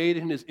we are made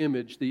in His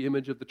image, the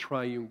image of the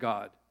triune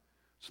God.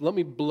 So let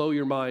me blow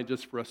your mind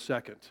just for a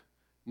second.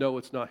 No,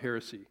 it's not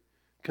heresy.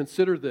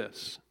 Consider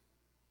this.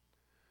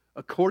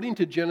 According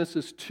to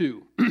Genesis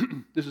 2,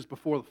 this is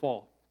before the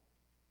fall.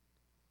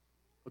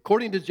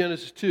 According to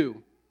Genesis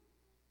 2,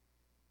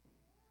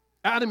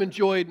 Adam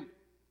enjoyed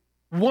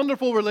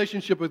wonderful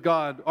relationship with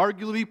God,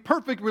 arguably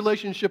perfect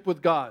relationship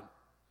with God.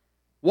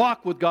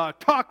 Walked with God,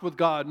 talked with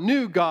God,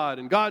 knew God,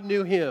 and God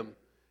knew him.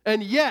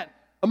 And yet,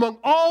 among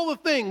all the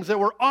things that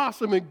were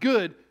awesome and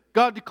good,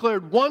 God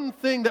declared one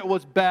thing that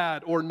was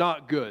bad or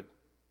not good.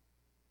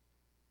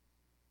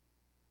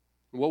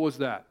 What was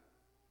that?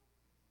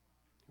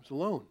 He was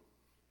alone.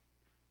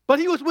 But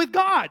he was with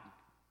God.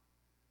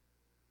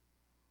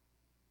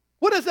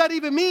 What does that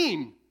even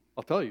mean?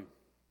 I'll tell you.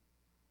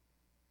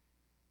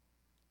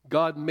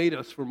 God made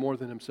us for more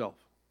than himself.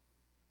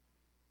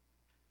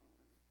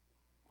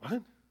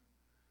 What?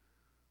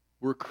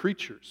 We're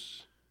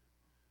creatures.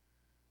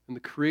 And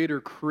the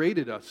Creator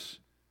created us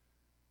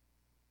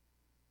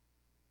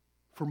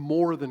for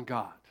more than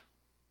God.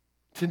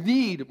 To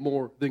need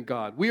more than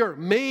God. We are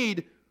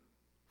made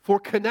for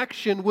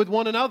connection with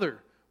one another.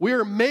 We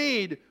are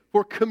made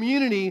for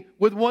community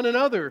with one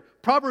another.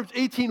 Proverbs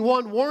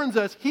 18:1 warns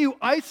us, he who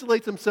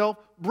isolates himself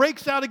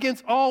breaks out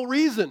against all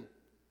reason.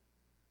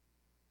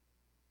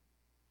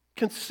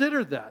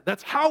 Consider that.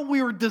 That's how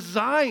we were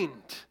designed.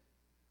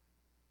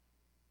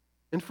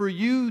 And for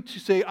you to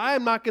say, I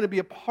am not going to be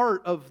a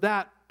part of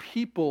that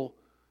people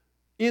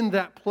in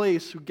that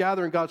place who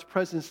gather in God's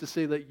presence, to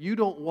say that you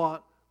don't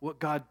want what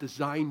God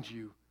designed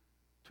you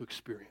to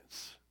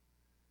experience.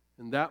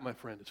 And that, my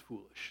friend, is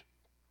foolish.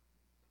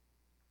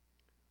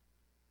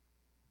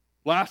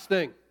 Last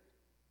thing.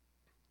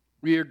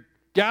 We are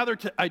gathered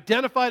to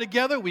identify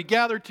together, we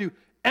gather to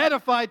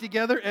edify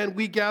together, and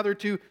we gather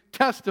to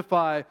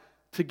testify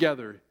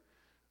together.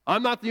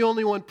 I'm not the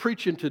only one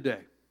preaching today.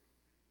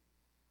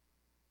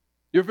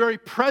 Your very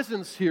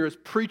presence here is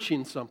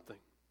preaching something.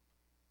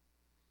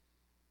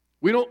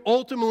 We don't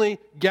ultimately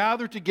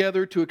gather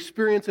together to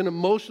experience an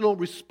emotional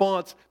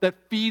response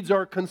that feeds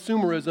our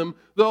consumerism,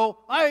 though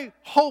I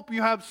hope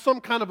you have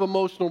some kind of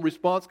emotional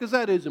response because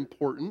that is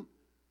important.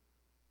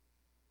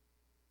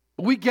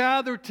 We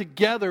gather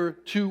together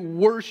to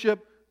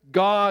worship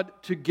God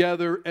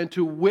together and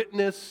to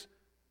witness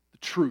the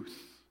truth,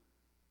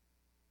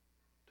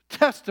 to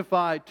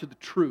testify to the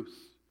truth.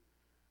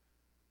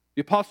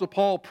 The Apostle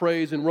Paul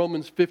prays in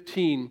Romans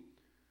 15,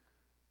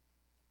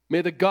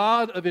 "May the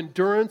God of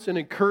endurance and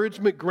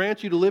encouragement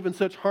grant you to live in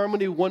such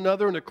harmony with one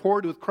another in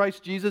accord with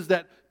Christ Jesus,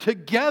 that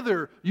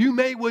together you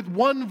may with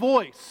one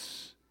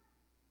voice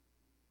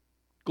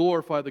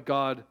glorify the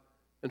God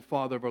and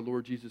Father of our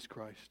Lord Jesus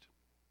Christ.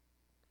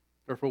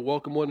 Therefore,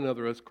 welcome one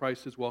another as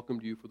Christ has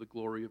welcomed you for the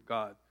glory of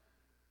God."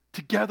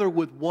 Together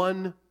with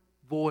one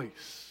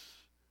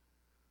voice.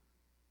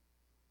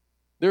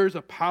 There is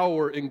a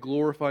power in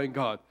glorifying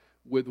God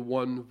with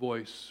one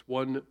voice,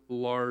 one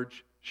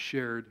large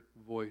shared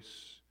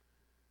voice.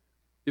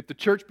 If the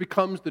church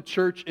becomes the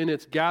church in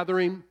its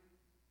gathering,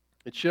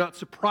 it should not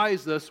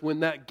surprise us when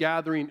that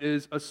gathering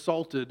is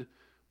assaulted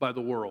by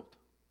the world.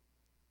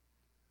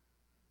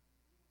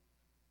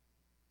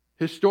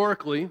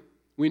 Historically,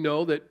 we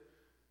know that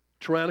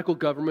tyrannical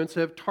governments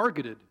have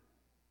targeted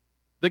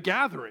the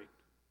gathering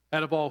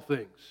out of all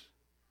things.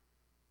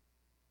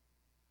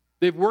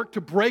 They've worked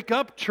to break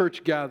up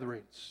church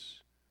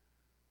gatherings,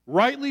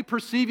 rightly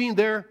perceiving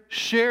their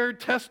shared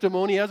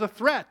testimony as a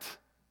threat.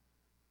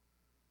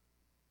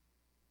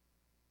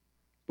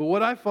 But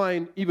what I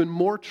find even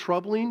more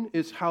troubling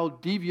is how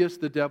devious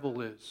the devil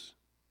is.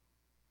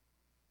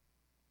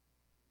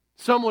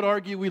 Some would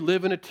argue we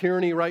live in a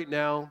tyranny right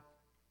now.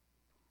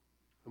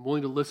 I'm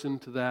willing to listen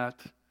to that,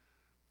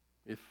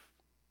 if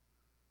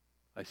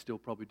I still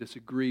probably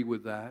disagree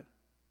with that.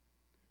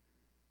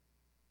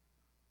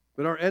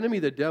 But our enemy,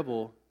 the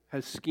devil,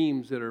 has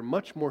schemes that are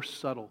much more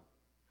subtle.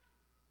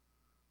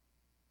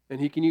 And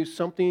he can use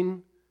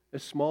something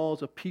as small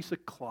as a piece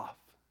of cloth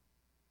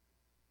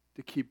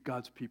to keep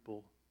God's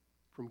people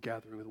from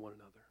gathering with one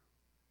another.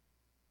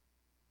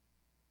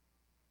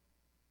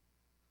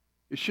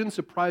 It shouldn't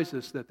surprise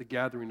us that the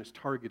gathering is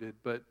targeted,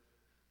 but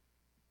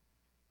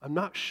I'm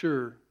not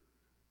sure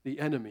the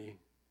enemy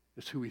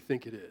is who we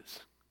think it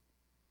is.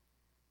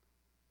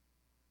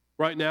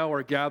 Right now,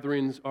 our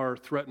gatherings are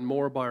threatened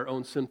more by our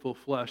own sinful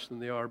flesh than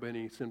they are by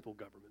any sinful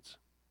governments.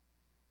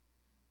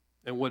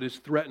 And what is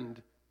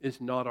threatened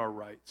is not our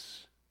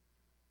rights.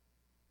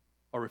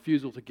 Our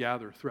refusal to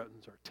gather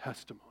threatens our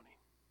testimony.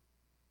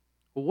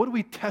 Well, what are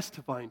we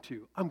testifying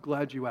to? I'm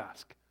glad you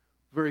asked.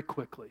 Very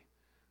quickly.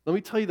 Let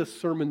me tell you the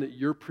sermon that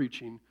you're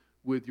preaching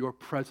with your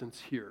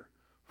presence here.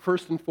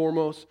 First and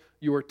foremost,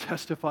 you are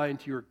testifying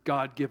to your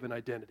God-given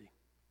identity.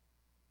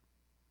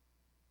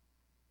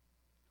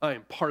 I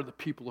am part of the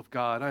people of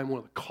God. I am one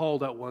of the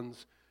called out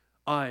ones.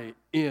 I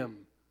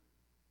am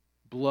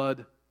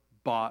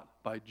blood-bought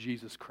by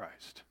Jesus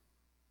Christ.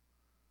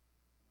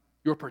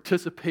 Your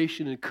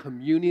participation in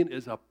communion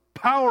is a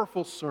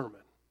powerful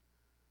sermon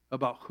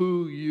about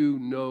who you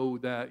know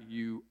that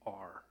you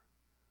are.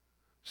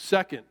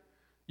 Second,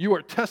 you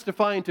are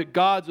testifying to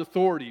God's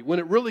authority. When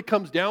it really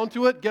comes down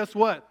to it, guess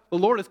what? The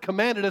Lord has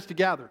commanded us to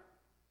gather.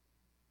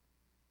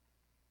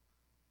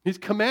 He's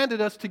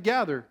commanded us to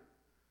gather.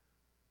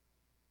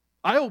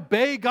 I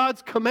obey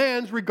God's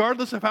commands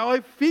regardless of how I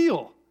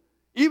feel,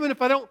 even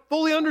if I don't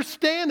fully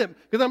understand Him,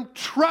 because I'm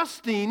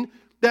trusting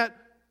that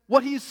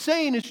what He's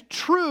saying is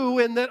true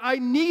and that I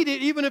need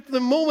it, even if in the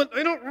moment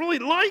I don't really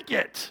like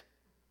it.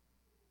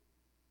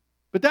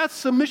 But that's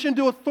submission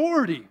to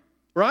authority,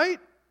 right?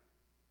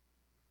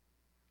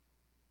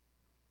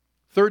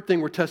 Third thing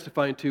we're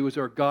testifying to is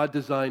our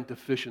God-designed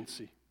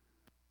deficiency.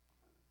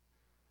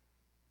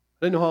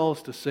 I don't know how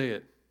else to say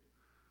it,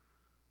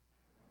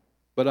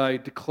 but I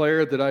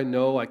declare that I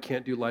know I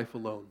can't do life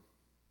alone,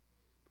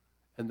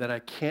 and that I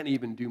can't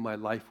even do my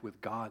life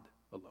with God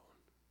alone.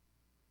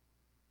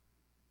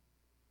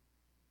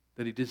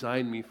 That He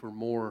designed me for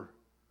more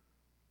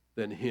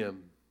than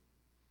Him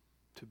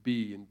to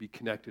be and be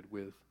connected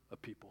with a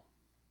people.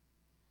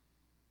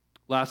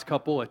 Last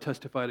couple, I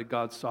testify to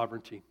God's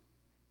sovereignty.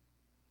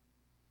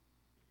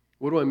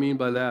 What do I mean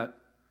by that?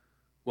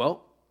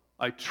 Well,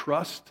 I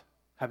trust,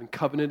 having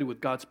covenanted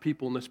with God's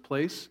people in this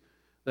place,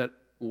 that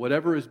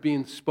whatever is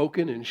being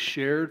spoken and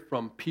shared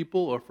from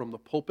people or from the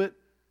pulpit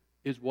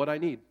is what I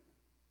need.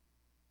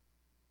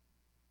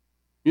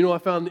 You know, I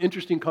found an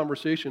interesting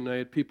conversation. I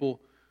had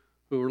people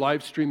who were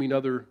live streaming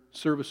other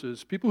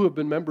services, people who have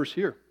been members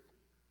here.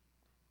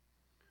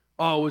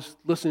 I was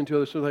listening to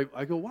others, so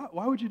I go,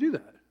 why would you do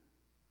that?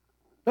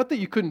 Not that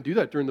you couldn't do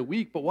that during the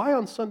week, but why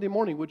on Sunday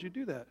morning would you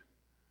do that?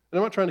 And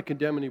I'm not trying to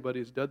condemn anybody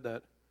who's done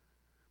that.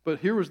 But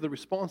here was the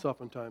response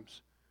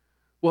oftentimes.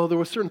 Well, there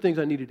were certain things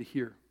I needed to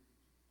hear.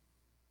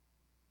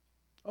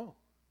 Oh,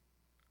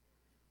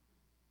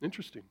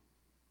 interesting.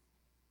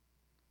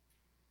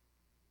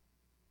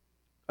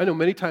 I know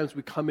many times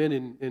we come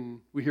in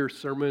and we hear a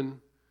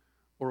sermon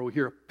or we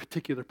hear a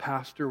particular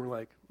pastor and we're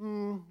like,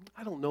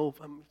 I don't know if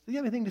does he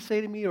have anything to say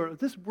to me, or is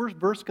this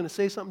verse going to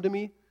say something to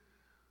me?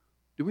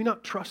 Do we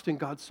not trust in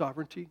God's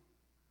sovereignty?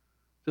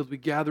 As we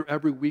gather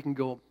every week and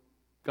go,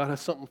 God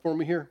has something for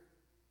me here.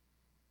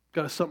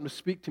 God has something to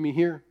speak to me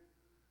here.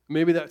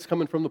 Maybe that's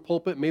coming from the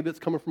pulpit. Maybe it's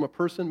coming from a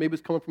person. Maybe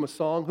it's coming from a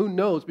song. Who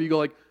knows? But you go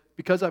like,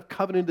 because I've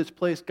covenanted this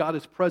place, God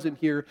is present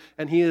here,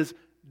 and He is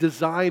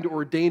designed or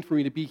ordained for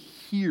me to be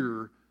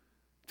here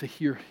to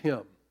hear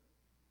Him.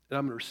 And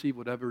I'm going to receive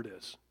whatever it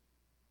is.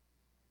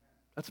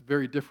 That's a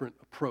very different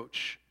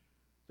approach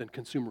than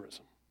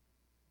consumerism.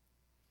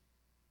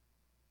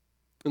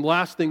 And the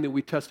last thing that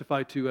we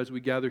testify to as we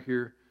gather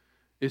here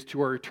is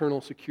to our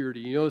eternal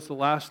security. You notice the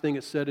last thing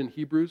it said in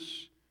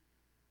Hebrews?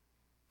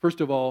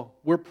 First of all,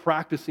 we're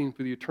practicing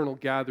for the eternal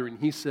gathering.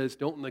 He says,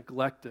 don't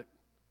neglect it,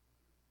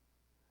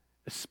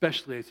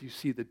 especially as you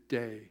see the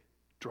day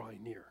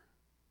drawing near.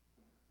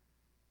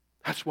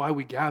 That's why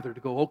we gather,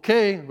 to go,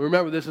 okay,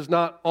 remember, this is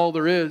not all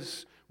there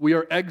is. We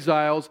are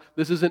exiles.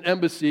 This is an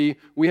embassy.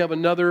 We have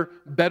another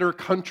better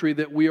country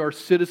that we are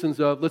citizens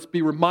of. Let's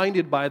be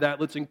reminded by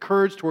that. Let's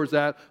encourage towards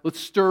that. Let's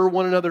stir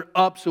one another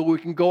up so we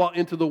can go out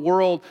into the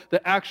world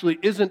that actually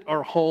isn't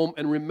our home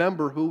and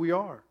remember who we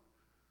are.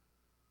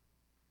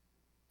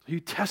 So you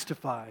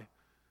testify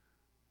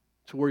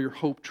to where your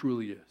hope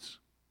truly is.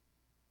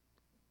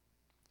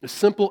 A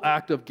simple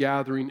act of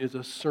gathering is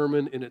a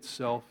sermon in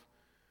itself,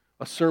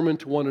 a sermon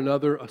to one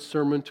another, a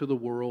sermon to the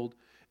world.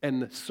 And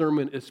the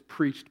sermon is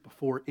preached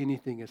before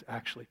anything is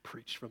actually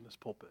preached from this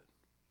pulpit,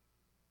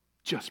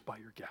 just by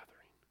your gathering.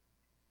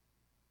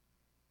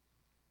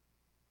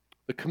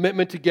 The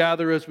commitment to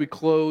gather as we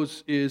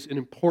close is an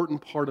important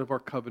part of our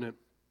covenant.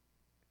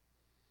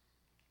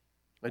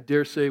 I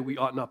dare say we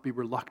ought not be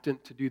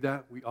reluctant to do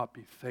that. We ought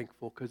be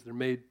thankful, because there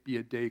may be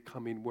a day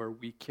coming where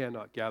we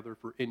cannot gather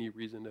for any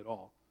reason at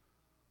all.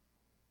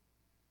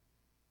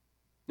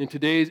 In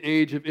today's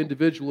age of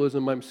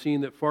individualism, I'm seeing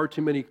that far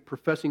too many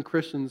professing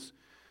Christians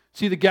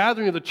see the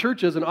gathering of the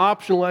church as an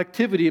optional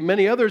activity, and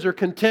many others are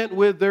content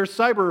with their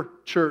cyber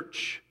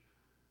church.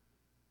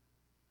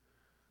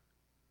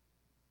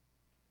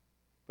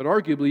 But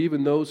arguably,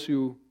 even those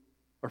who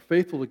are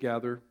faithful to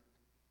gather,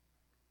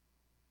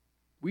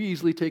 we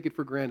easily take it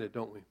for granted,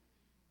 don't we?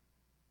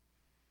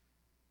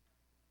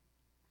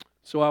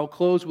 So I'll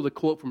close with a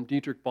quote from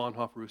Dietrich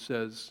Bonhoeffer, who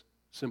says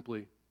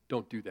simply,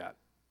 don't do that.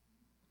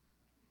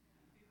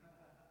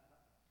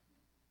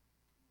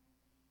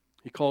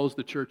 He calls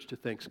the church to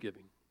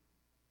thanksgiving.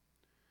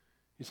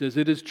 He says,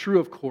 it is true,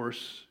 of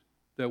course,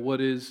 that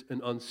what is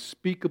an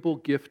unspeakable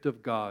gift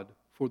of God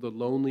for the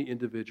lonely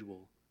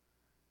individual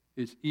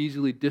is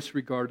easily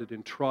disregarded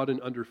and trodden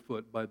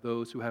underfoot by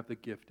those who have the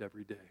gift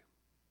every day.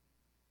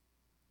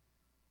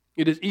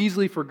 It is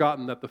easily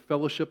forgotten that the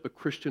fellowship of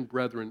Christian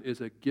brethren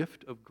is a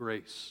gift of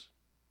grace,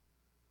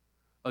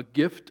 a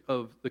gift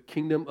of the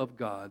kingdom of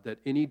God that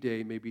any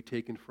day may be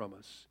taken from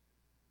us,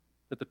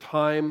 that the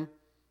time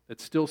that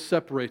still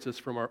separates us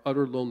from our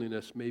utter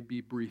loneliness may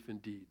be brief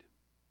indeed.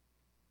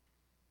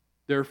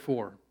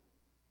 Therefore,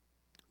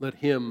 let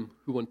him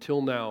who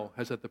until now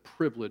has had the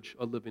privilege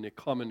of living a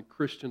common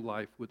Christian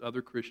life with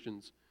other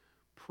Christians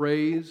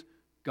praise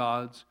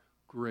God's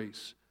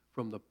grace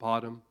from the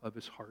bottom of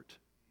his heart.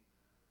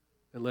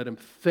 And let him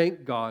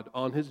thank God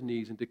on his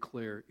knees and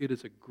declare, it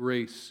is a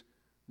grace,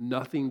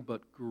 nothing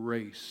but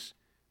grace,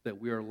 that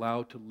we are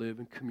allowed to live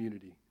in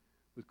community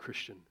with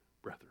Christian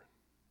brethren.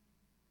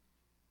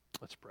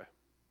 Let's pray.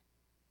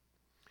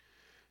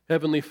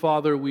 Heavenly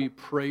Father, we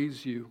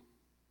praise you.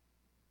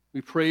 We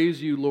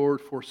praise you,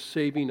 Lord, for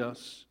saving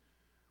us.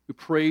 We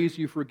praise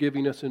you for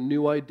giving us a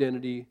new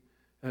identity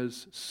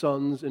as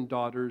sons and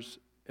daughters,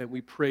 and we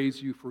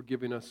praise you for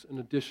giving us an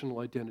additional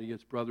identity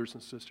as brothers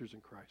and sisters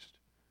in Christ.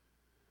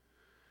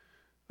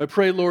 I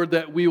pray, Lord,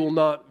 that we will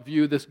not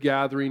view this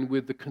gathering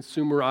with the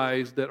consumer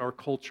eyes that our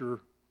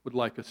culture would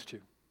like us to.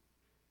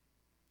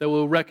 That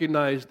we'll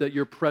recognize that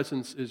your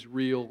presence is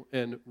real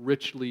and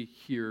richly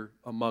here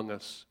among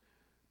us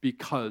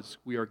because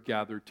we are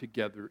gathered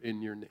together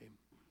in your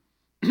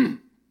name.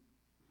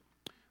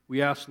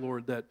 We ask,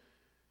 Lord, that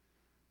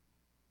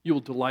you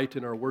will delight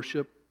in our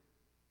worship.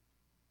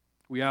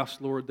 We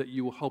ask, Lord, that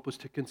you will help us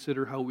to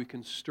consider how we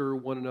can stir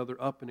one another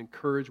up and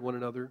encourage one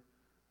another.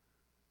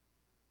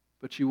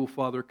 But you will,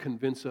 Father,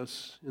 convince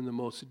us in the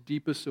most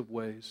deepest of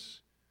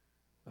ways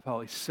of how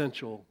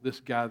essential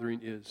this gathering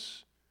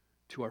is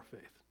to our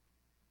faith.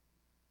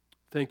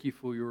 Thank you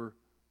for your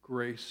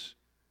grace.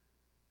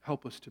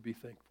 Help us to be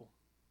thankful.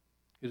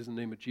 It is in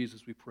the name of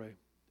Jesus we pray.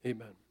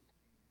 Amen.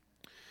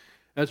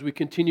 As we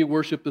continue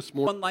worship this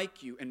morning, one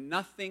like you, and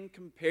nothing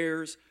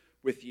compares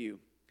with you.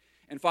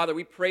 And Father,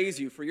 we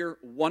praise you for your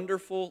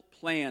wonderful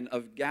plan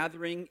of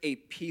gathering a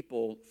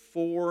people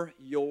for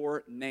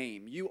your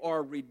name. You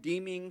are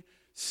redeeming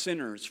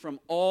sinners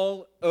from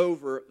all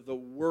over the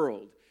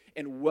world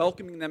and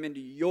welcoming them into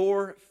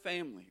your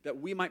family, that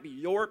we might be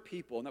your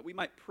people and that we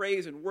might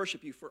praise and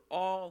worship you for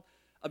all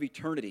of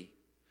eternity.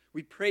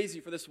 We praise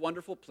you for this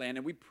wonderful plan,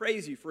 and we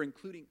praise you for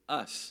including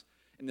us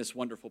in this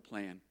wonderful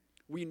plan.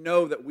 We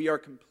know that we are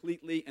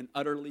completely and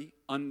utterly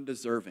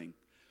undeserving.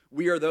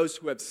 We are those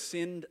who have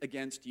sinned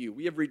against you.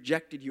 We have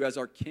rejected you as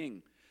our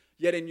King.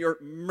 Yet in your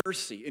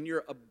mercy, in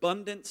your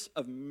abundance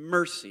of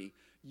mercy,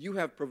 you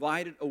have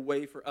provided a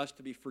way for us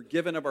to be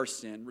forgiven of our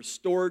sin,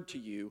 restored to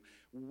you,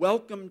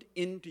 welcomed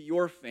into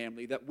your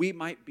family, that we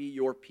might be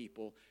your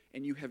people,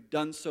 and you have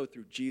done so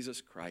through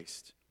Jesus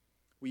Christ.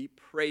 We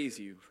praise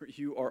you, for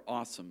you are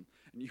awesome,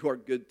 and you are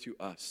good to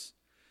us.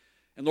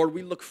 And Lord,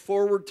 we look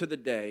forward to the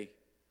day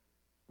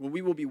when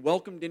we will be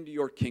welcomed into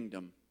your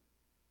kingdom,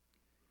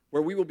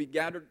 where we will be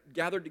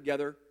gathered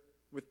together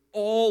with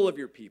all of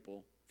your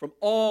people from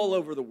all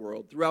over the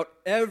world, throughout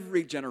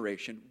every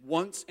generation,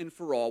 once and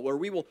for all, where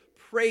we will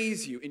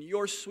praise you in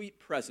your sweet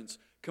presence,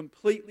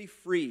 completely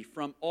free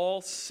from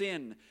all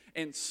sin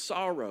and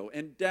sorrow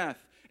and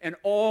death and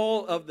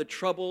all of the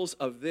troubles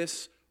of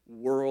this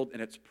world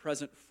in its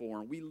present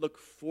form. We look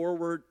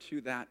forward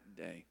to that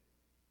day.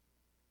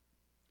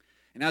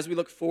 And as we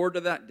look forward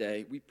to that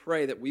day, we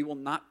pray that we will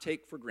not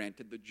take for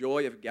granted the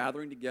joy of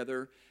gathering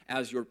together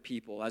as your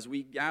people. As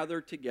we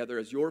gather together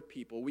as your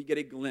people, we get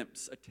a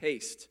glimpse, a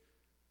taste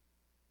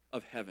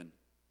of heaven,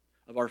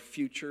 of our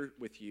future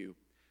with you.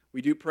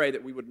 We do pray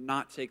that we would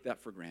not take that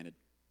for granted.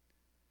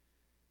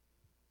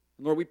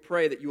 And Lord, we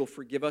pray that you will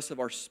forgive us of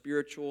our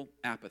spiritual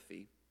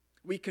apathy.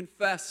 We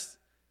confess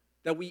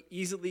that we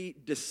easily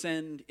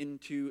descend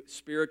into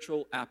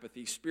spiritual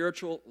apathy,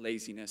 spiritual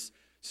laziness,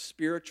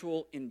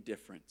 spiritual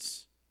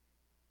indifference.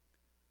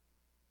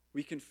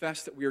 We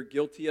confess that we are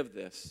guilty of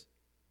this.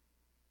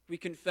 We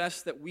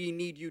confess that we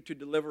need you to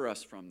deliver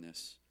us from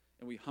this,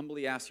 and we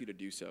humbly ask you to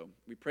do so.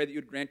 We pray that you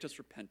would grant us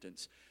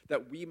repentance,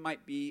 that we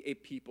might be a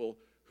people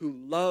who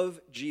love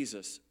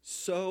Jesus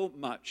so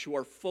much, who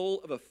are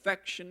full of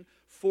affection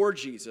for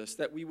Jesus,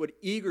 that we would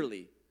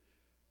eagerly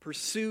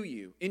pursue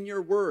you in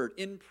your word,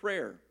 in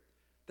prayer,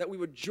 that we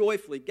would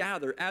joyfully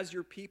gather as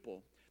your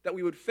people, that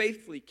we would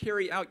faithfully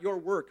carry out your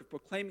work of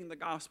proclaiming the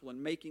gospel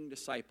and making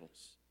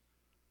disciples.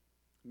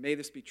 May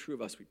this be true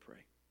of us, we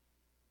pray.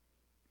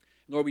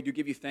 Lord, we do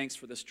give you thanks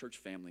for this church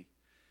family.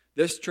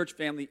 This church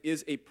family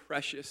is a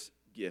precious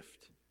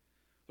gift.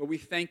 Lord, we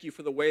thank you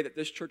for the way that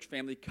this church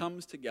family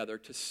comes together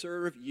to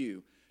serve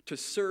you, to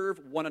serve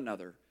one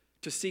another,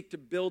 to seek to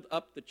build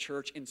up the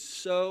church in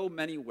so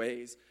many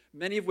ways,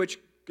 many of which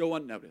go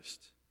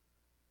unnoticed.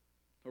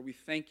 Lord, we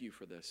thank you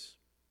for this.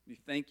 We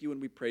thank you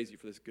and we praise you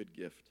for this good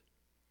gift.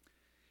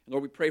 And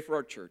Lord, we pray for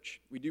our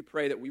church. We do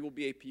pray that we will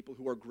be a people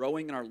who are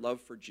growing in our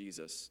love for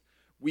Jesus.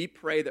 We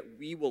pray that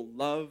we will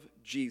love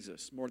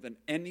Jesus more than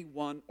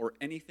anyone or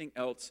anything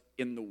else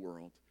in the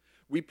world.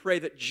 We pray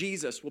that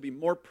Jesus will be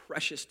more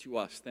precious to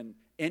us than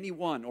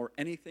anyone or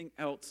anything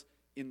else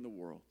in the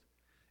world.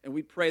 And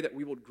we pray that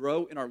we will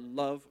grow in our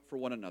love for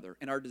one another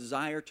and our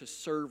desire to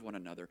serve one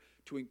another,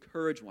 to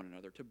encourage one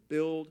another, to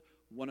build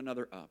one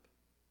another up.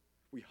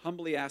 We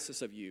humbly ask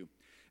this of you.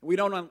 And we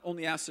don't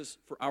only ask this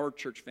for our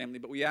church family,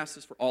 but we ask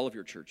this for all of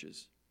your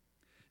churches.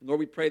 And Lord,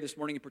 we pray this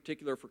morning in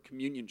particular for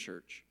Communion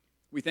Church.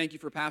 We thank you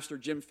for Pastor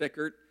Jim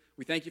Fickert.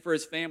 We thank you for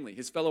his family,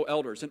 his fellow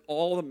elders, and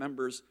all the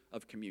members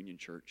of Communion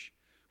Church.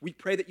 We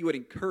pray that you would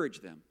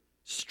encourage them,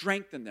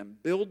 strengthen them,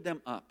 build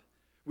them up.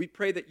 We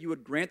pray that you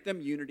would grant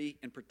them unity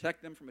and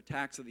protect them from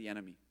attacks of the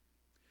enemy.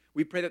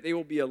 We pray that they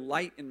will be a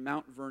light in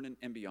Mount Vernon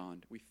and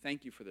beyond. We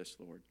thank you for this,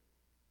 Lord.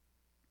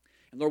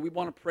 And Lord, we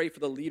want to pray for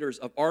the leaders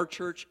of our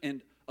church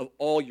and of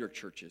all your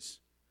churches.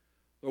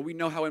 Lord, we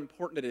know how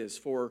important it is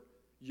for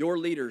your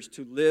leaders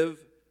to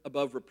live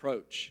above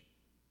reproach.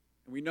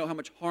 And we know how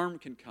much harm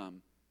can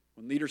come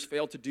when leaders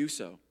fail to do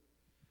so.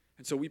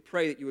 And so we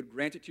pray that you would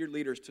grant it to your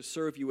leaders to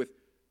serve you with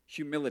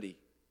humility,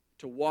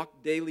 to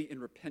walk daily in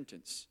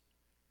repentance,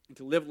 and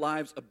to live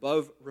lives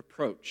above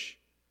reproach.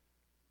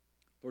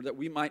 Lord, that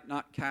we might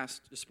not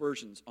cast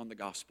aspersions on the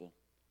gospel.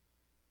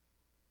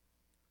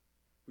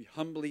 We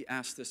humbly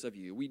ask this of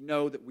you. We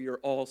know that we are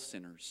all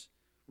sinners.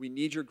 We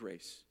need your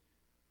grace.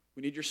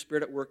 We need your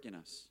Spirit at work in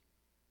us.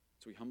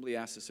 So we humbly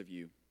ask this of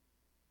you.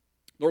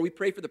 Lord, we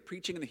pray for the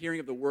preaching and the hearing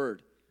of the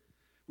word.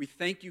 We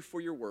thank you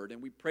for your word,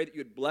 and we pray that you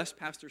would bless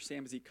Pastor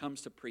Sam as he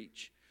comes to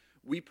preach.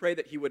 We pray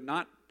that he would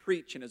not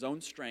preach in his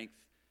own strength,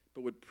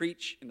 but would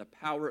preach in the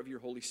power of your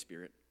Holy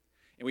Spirit.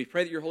 And we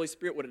pray that your Holy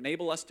Spirit would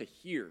enable us to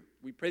hear.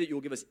 We pray that you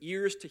will give us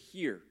ears to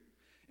hear.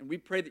 And we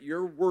pray that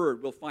your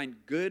word will find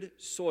good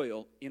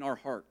soil in our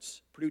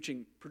hearts,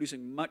 producing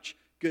much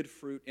good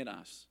fruit in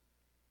us.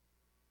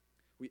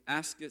 We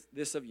ask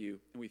this of you,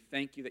 and we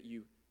thank you that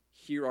you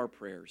hear our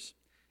prayers.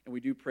 And we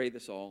do pray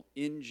this all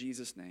in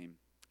Jesus' name.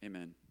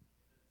 Amen.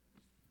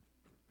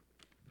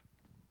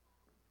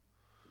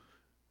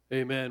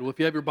 Amen. Well, if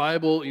you have your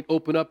Bible, you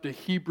open up to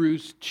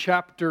Hebrews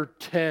chapter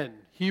 10.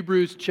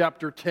 Hebrews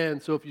chapter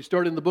 10. So if you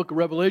start in the book of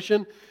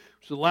Revelation,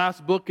 which is the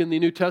last book in the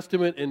New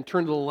Testament, and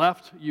turn to the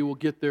left, you will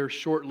get there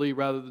shortly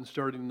rather than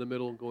starting in the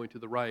middle and going to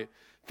the right.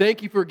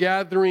 Thank you for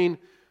gathering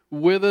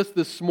with us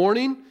this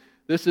morning.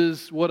 This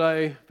is what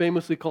I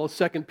famously call a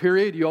second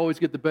period. You always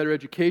get the better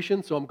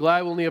education, so I'm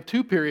glad we only have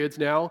 2 periods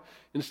now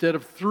instead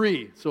of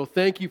 3. So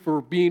thank you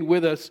for being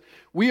with us.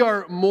 We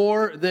are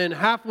more than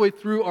halfway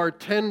through our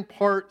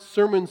 10-part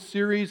sermon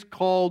series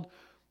called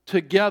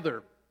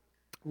Together.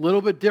 A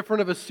little bit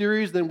different of a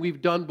series than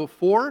we've done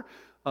before.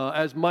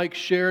 As Mike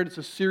shared, it's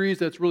a series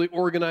that's really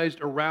organized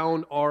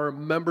around our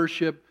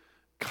membership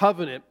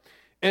covenant.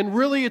 And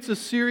really, it's a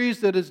series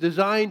that is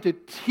designed to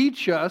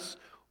teach us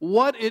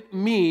what it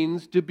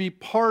means to be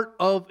part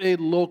of a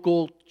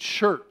local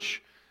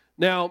church.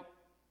 Now,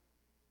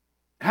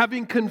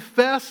 having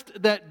confessed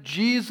that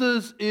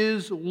Jesus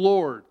is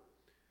Lord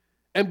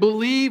and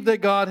believe that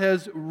God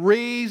has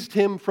raised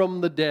him from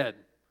the dead,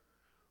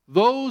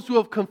 those who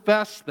have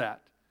confessed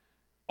that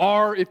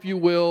are, if you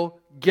will,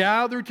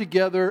 gathered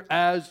together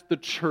as the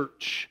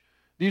church.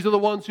 These are the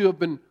ones who have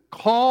been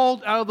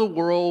called out of the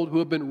world, who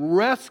have been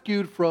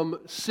rescued from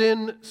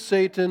sin,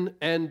 Satan,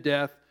 and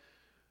death.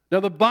 Now,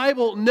 the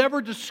Bible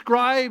never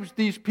describes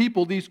these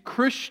people, these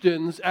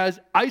Christians, as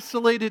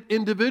isolated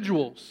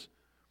individuals.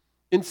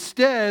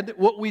 Instead,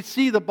 what we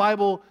see the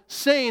Bible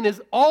saying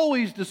is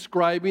always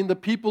describing the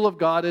people of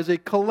God as a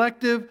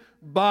collective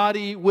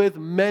body with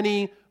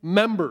many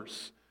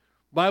members.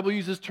 The Bible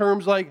uses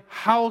terms like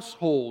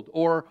household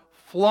or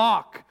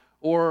flock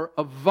or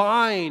a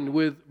vine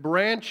with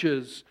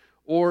branches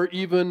or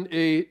even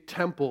a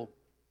temple.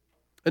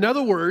 In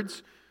other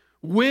words,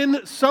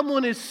 when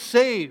someone is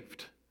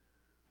saved,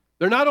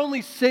 they're not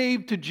only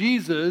saved to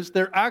Jesus,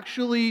 they're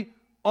actually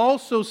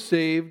also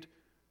saved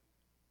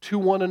to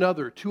one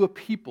another, to a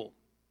people.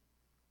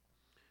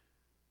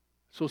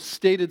 So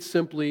stated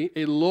simply,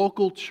 a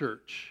local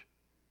church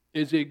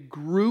is a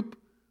group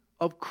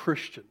of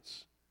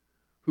Christians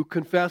who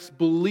confess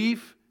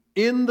belief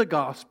in the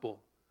gospel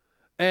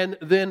and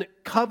then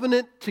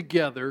covenant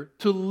together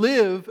to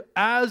live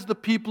as the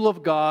people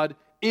of God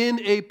in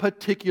a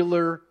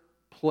particular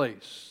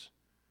place.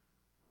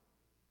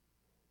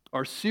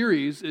 Our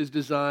series is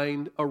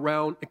designed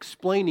around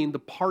explaining the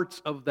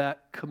parts of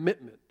that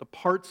commitment, the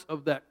parts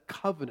of that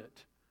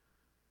covenant.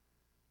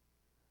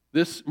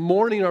 This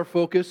morning, our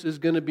focus is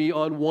going to be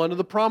on one of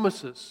the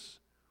promises.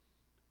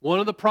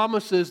 One of the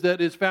promises that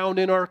is found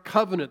in our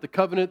covenant, the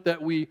covenant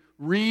that we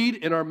read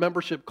in our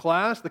membership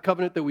class, the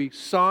covenant that we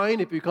sign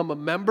if you become a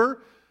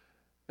member,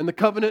 and the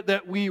covenant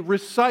that we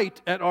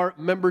recite at our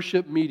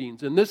membership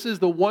meetings. And this is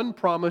the one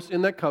promise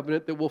in that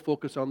covenant that we'll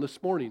focus on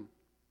this morning.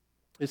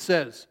 It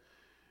says,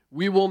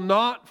 "We will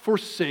not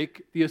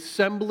forsake the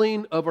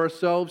assembling of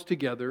ourselves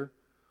together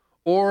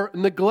or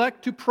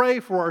neglect to pray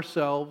for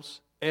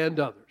ourselves and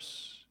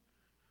others."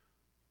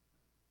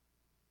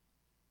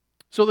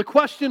 So the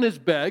question is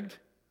begged,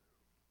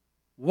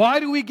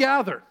 why do we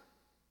gather?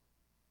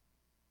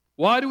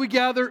 Why do we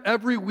gather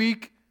every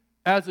week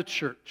as a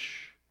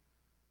church?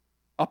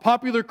 A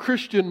popular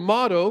Christian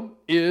motto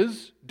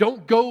is,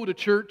 don't go to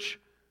church,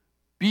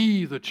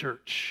 be the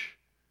church.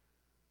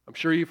 I'm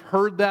sure you've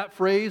heard that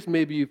phrase,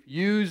 maybe you've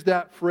used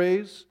that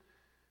phrase.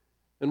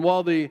 And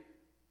while the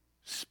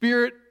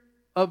spirit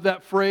of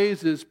that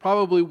phrase is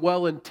probably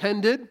well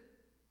intended,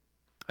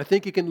 I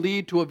think it can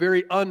lead to a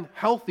very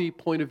unhealthy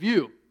point of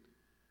view,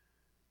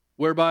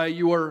 whereby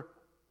you are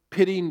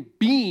pitting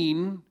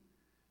being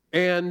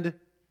and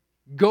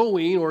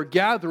going or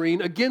gathering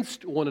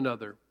against one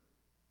another.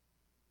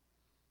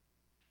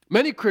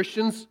 Many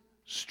Christians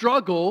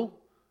struggle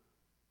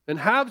and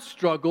have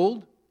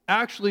struggled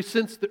actually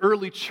since the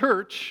early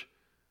church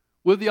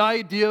with the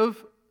idea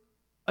of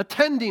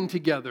attending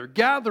together,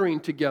 gathering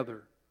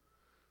together.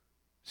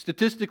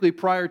 Statistically,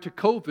 prior to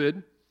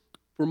COVID,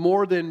 for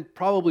more than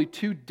probably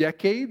 2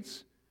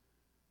 decades,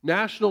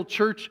 national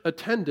church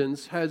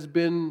attendance has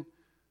been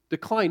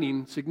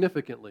declining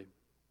significantly.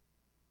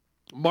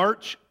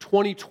 March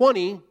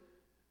 2020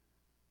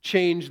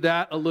 changed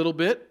that a little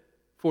bit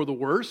for the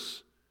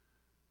worse.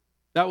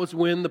 That was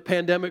when the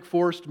pandemic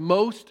forced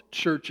most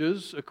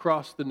churches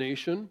across the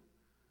nation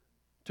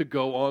to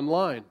go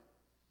online.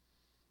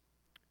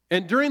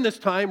 And during this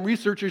time,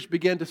 researchers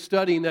began to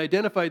study and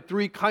identified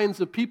 3 kinds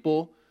of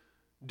people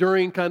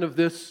during kind of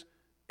this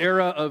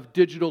era of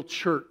digital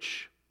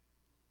church.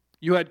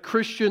 You had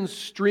Christians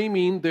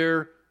streaming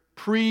their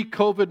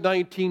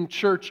pre-COVID-19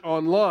 church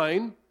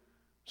online.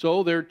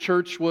 So their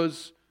church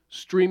was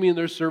streaming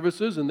their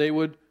services and they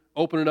would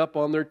open it up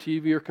on their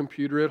TV or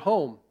computer at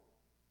home.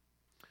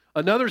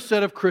 Another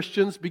set of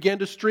Christians began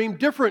to stream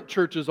different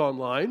churches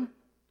online.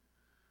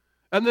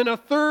 And then a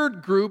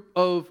third group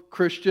of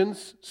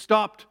Christians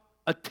stopped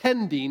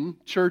attending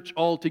church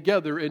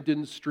altogether and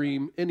didn't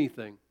stream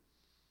anything.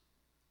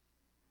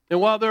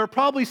 And while there are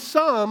probably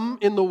some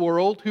in the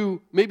world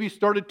who maybe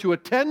started to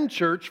attend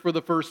church for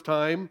the first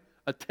time,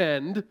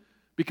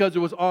 because it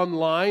was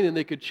online and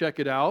they could check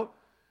it out,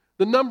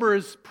 the number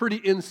is pretty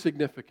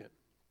insignificant.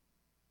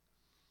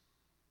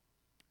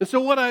 And so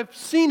what I've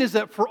seen is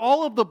that for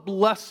all of the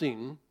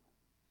blessing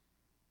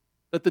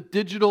that the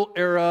digital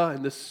era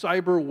and the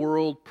cyber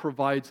world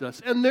provides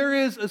us, and there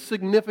is a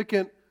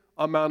significant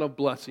amount of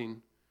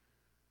blessing,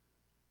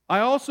 I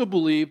also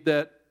believe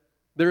that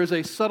there is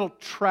a subtle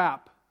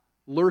trap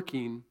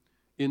lurking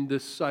in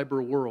this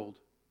cyber world.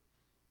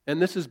 And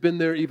this has been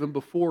there even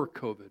before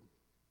COVID.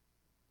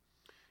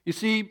 You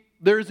see,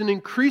 there is an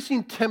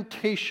increasing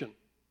temptation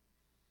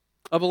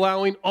of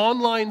allowing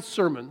online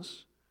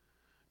sermons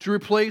to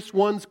replace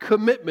one's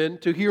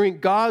commitment to hearing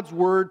God's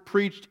word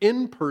preached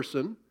in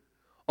person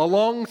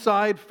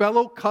alongside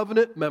fellow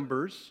covenant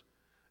members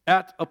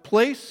at a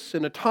place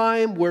and a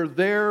time where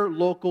their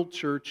local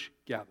church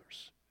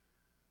gathers.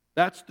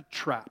 That's the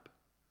trap.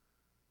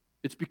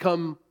 It's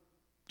become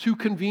too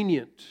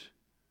convenient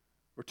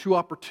or too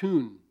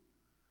opportune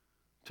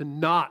to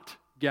not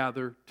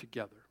gather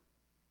together.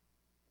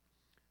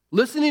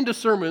 Listening to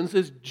sermons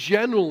is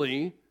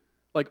generally,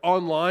 like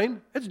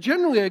online, it's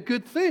generally a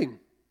good thing.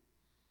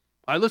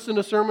 I listen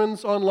to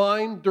sermons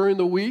online during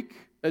the week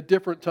at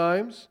different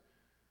times.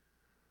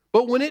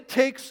 But when it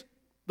takes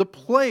the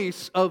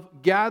place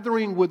of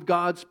gathering with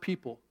God's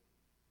people,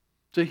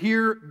 to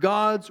hear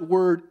God's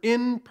word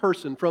in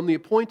person from the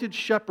appointed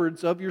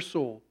shepherds of your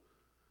soul,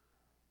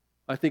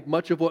 I think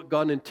much of what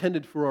God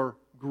intended for our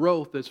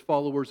growth as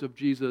followers of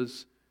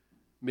Jesus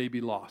may be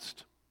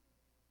lost.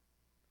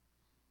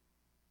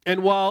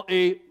 And while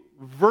a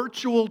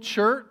virtual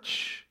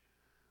church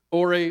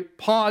or a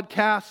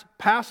podcast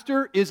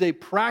pastor is a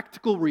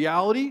practical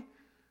reality,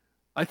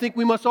 I think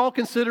we must all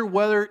consider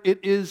whether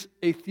it is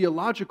a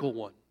theological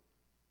one.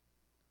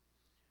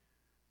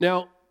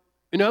 Now,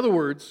 in other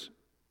words,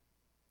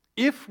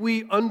 if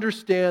we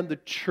understand the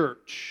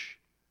church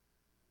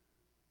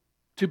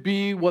to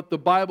be what the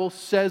Bible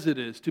says it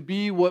is, to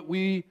be what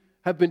we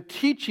have been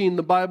teaching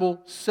the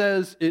Bible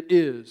says it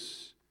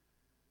is,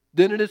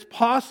 then it is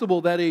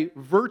possible that a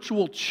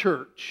virtual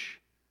church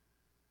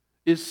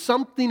is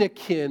something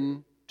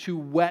akin to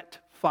wet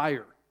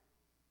fire.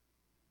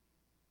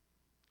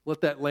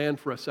 Let that land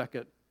for a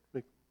second.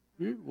 Like,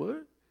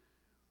 what?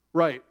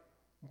 Right.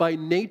 By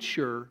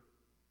nature,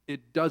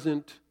 it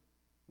doesn't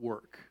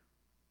work.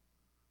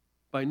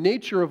 By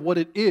nature of what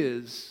it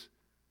is,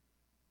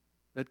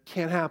 that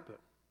can't happen.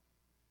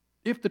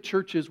 If the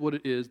church is what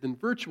it is, then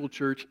virtual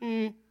church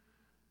may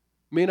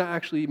not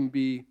actually even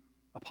be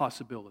a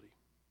possibility.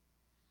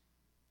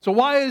 So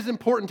why is it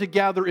important to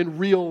gather in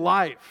real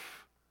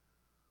life?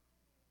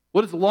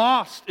 What is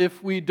lost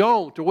if we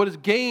don't? Or what is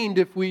gained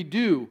if we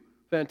do?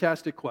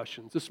 Fantastic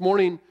questions. This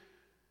morning,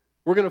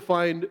 we're going to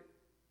find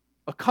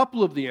a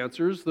couple of the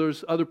answers.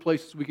 There's other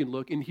places we can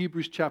look in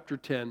Hebrews chapter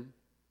 10,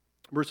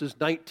 verses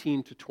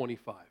 19 to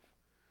 25.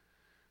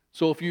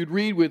 So if you'd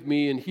read with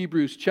me in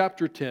Hebrews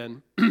chapter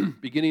 10,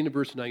 beginning in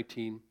verse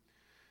 19,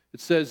 it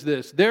says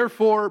this: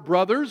 "Therefore,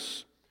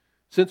 brothers,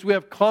 since we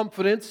have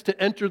confidence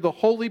to enter the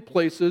holy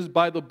places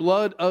by the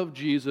blood of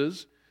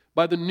Jesus,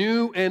 by the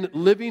new and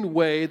living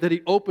way that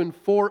He opened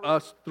for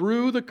us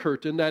through the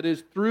curtain, that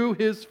is, through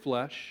His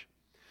flesh,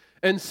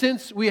 and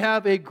since we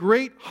have a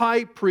great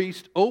high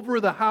priest over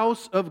the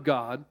house of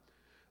God,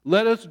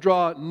 let us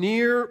draw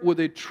near with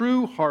a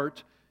true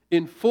heart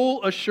in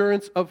full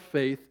assurance of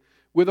faith,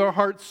 with our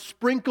hearts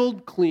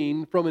sprinkled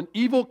clean from an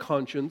evil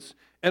conscience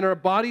and our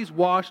bodies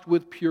washed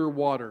with pure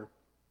water.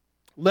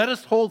 Let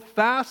us hold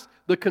fast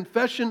the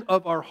confession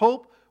of our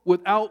hope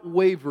without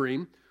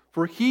wavering,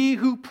 for He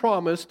who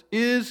promised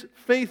is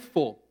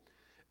faithful.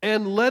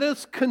 And let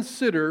us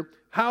consider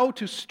how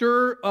to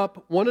stir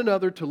up one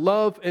another to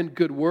love and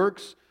good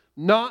works,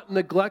 not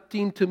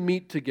neglecting to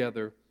meet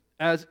together,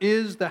 as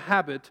is the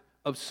habit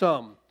of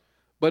some,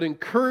 but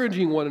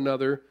encouraging one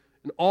another,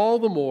 and all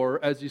the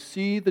more as you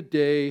see the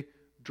day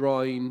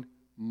drawing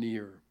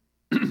near."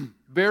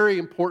 Very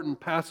important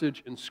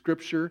passage in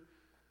Scripture.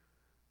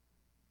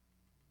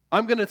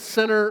 I'm going to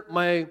center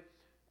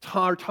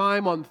our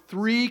time on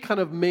three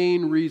kind of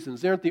main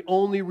reasons. They aren't the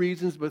only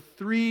reasons, but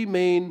three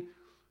main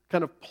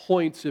kind of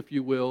points, if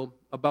you will,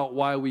 about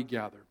why we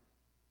gather.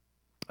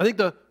 I think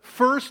the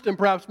first and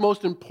perhaps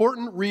most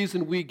important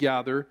reason we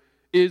gather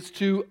is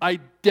to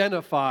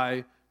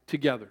identify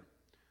together.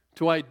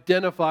 To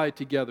identify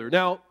together.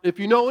 Now, if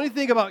you know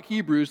anything about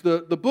Hebrews,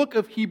 the book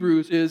of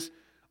Hebrews is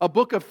a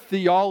book of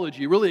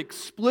theology, really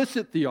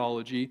explicit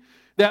theology,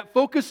 that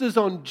focuses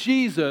on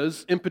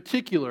Jesus in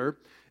particular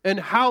and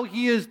how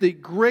He is the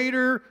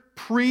greater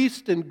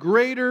priest and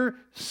greater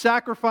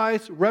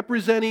sacrifice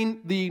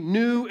representing the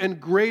new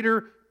and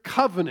greater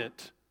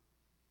covenant,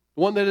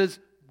 one that is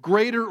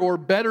greater or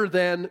better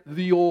than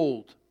the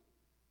old.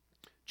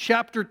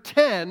 Chapter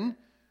 10,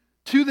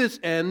 to this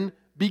end,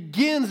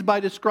 begins by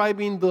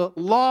describing the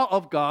law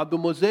of God, the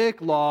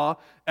Mosaic law,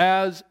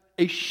 as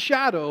a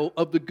shadow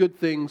of the good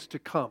things to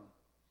come.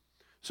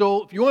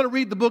 So if you want to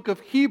read the book of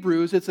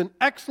Hebrews, it's an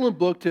excellent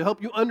book to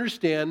help you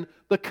understand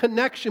the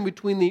connection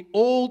between the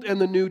Old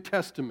and the New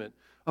Testament,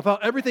 of how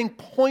everything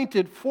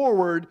pointed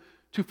forward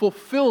to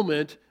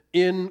fulfillment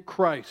in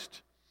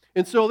Christ.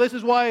 And so this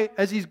is why,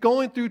 as he's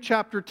going through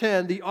chapter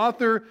 10, the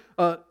author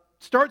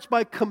starts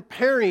by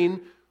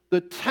comparing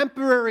the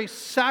temporary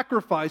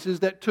sacrifices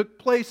that took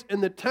place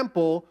in the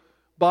temple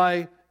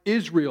by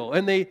Israel.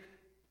 And they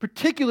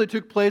particularly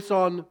took place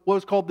on what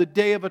was called the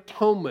Day of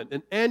Atonement,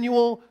 an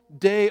annual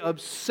day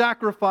of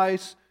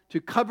sacrifice to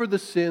cover the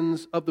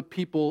sins of the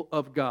people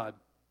of God.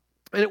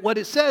 And what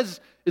it says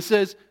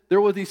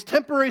there were these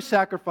temporary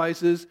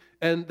sacrifices,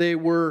 and they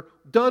were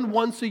done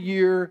once a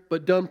year,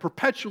 but done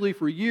perpetually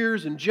for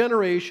years and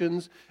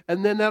generations.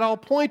 And then that all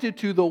pointed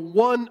to the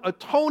one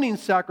atoning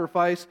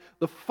sacrifice,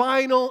 the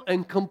final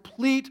and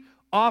complete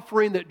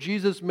offering that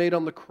Jesus made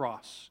on the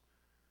cross.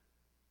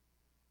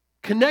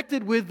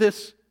 Connected with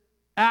this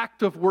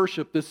act of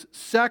worship, this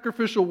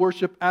sacrificial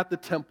worship at the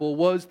temple,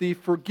 was the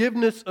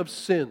forgiveness of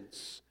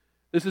sins.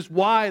 This is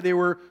why they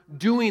were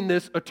doing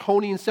this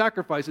atoning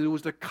sacrifice. It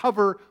was to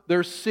cover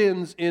their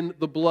sins in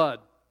the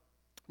blood.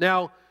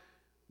 Now,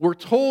 we're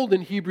told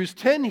in Hebrews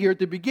 10 here at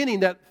the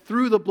beginning that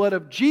through the blood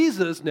of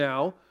Jesus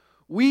now,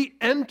 we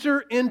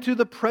enter into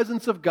the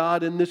presence of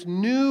God in this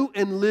new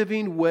and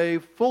living way,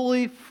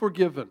 fully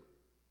forgiven.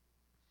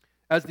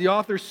 As the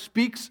author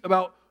speaks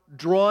about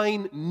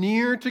drawing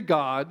near to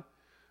God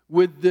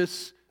with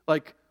this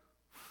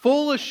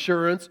full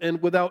assurance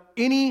and without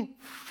any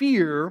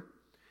fear,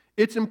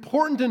 it's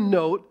important to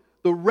note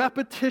the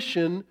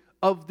repetition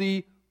of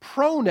the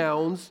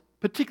pronouns,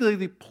 particularly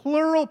the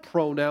plural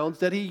pronouns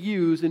that he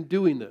used in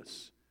doing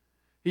this.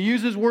 He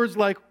uses words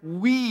like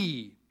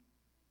we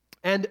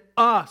and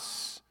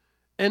us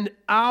and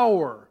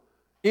our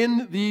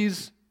in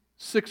these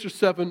 6 or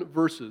 7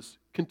 verses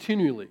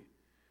continually.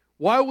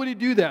 Why would he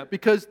do that?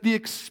 Because the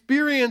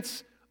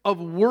experience of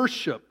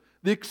worship,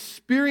 the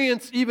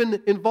experience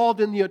even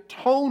involved in the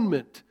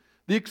atonement,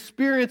 the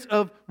experience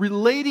of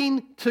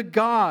relating to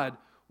God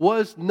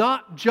was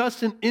not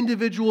just an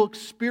individual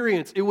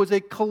experience. It was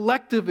a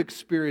collective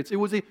experience. It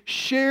was a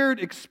shared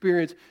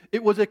experience.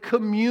 It was a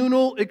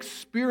communal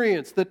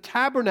experience. The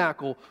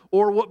tabernacle,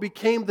 or what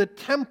became the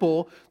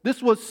temple,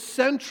 this was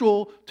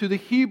central to the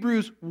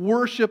Hebrews'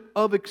 worship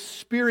of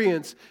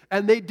experience.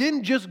 And they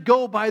didn't just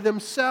go by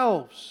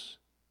themselves.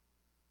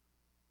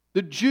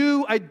 The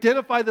Jew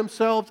identified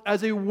themselves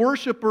as a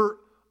worshiper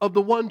of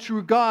the one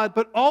true God,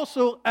 but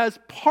also as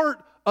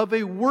part of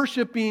a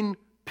worshiping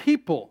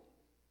people.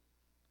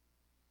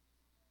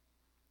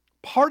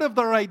 Part of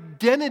their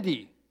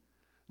identity,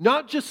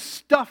 not just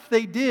stuff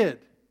they did.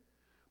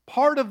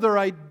 Part of their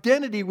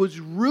identity was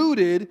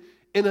rooted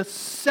in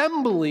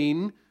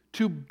assembling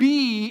to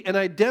be and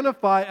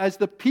identify as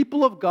the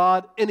people of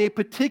God in a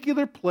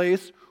particular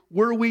place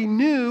where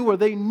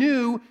they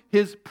knew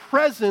His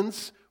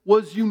presence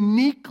was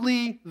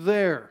uniquely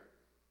there.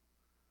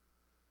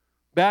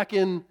 Back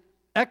in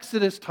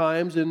Exodus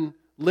times and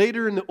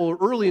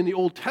early in the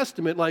Old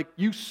Testament,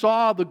 you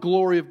saw the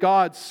glory of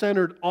God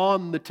centered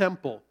on the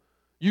temple.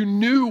 You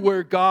knew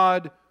where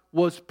God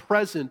was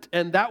present,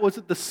 and that was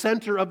at the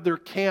center of their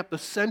camp, the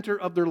center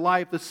of their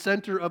life, the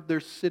center of their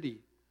city.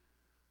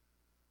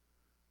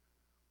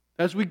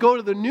 As we go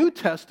to the New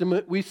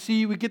Testament, we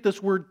get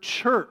this word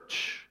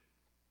church.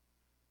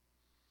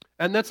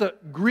 And that's a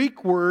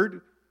Greek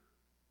word,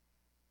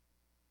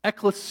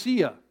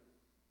 ecclesia.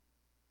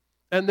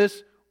 And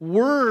this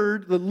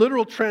word, the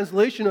literal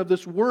translation of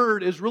this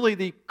word, is really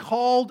the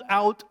called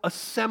out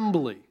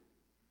assembly,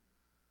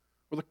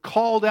 or the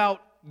called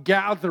out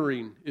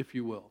gathering, if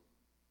you will.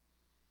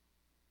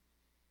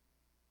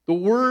 The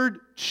word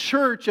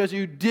church, as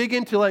you dig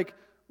into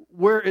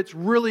where it's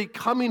really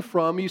coming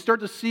from, you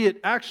start to see it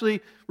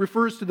actually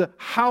refers to the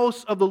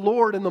house of the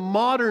Lord. And the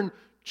modern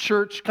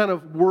church kind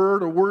of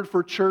word, or word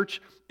for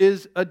church,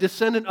 is a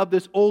descendant of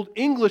this Old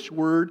English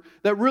word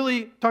that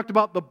really talked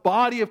about the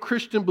body of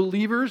Christian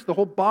believers, the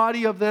whole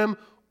body of them,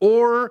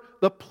 or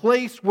the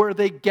place where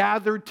they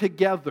gathered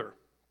together.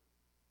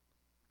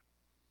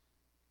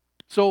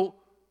 So,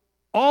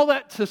 all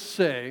that to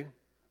say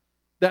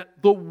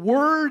that the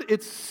word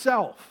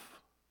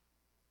itself,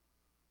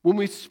 when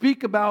we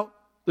speak about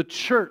the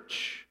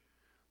church,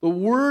 the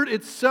word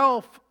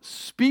itself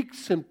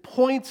speaks and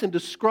points and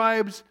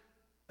describes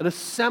an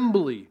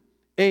assembly,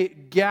 a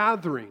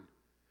gathering.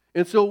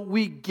 And so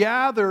we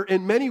gather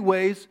in many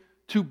ways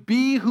to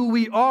be who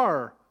we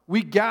are.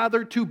 We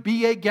gather to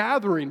be a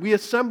gathering. We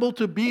assemble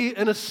to be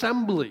an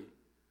assembly.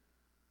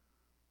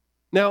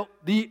 Now,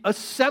 the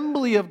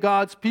assembly of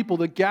God's people,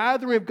 the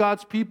gathering of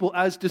God's people,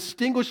 as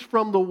distinguished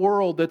from the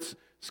world that's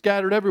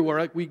scattered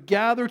everywhere, we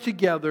gather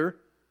together.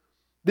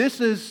 This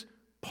is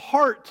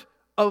part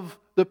of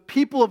the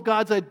people of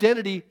God's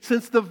identity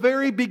since the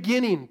very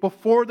beginning,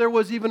 before there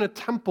was even a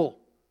temple.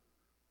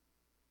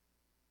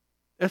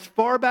 As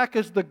far back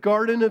as the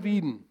Garden of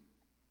Eden,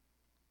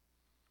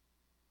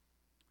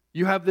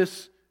 you have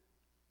this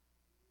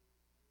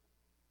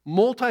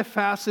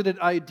multifaceted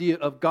idea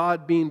of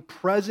God being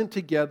present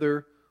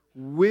together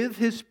with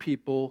His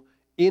people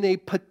in a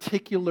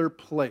particular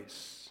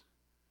place.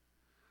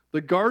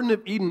 The Garden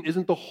of Eden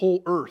isn't the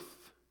whole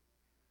earth.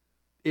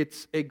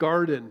 It's a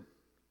garden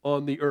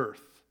on the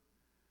earth.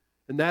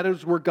 And that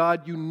is where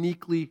God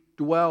uniquely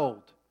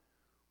dwelled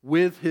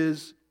with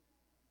His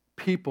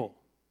people.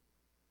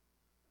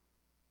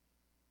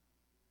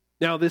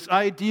 Now, this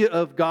idea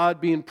of God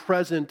being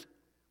present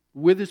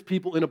with His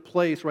people in a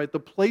place, the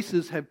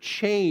places have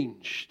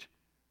changed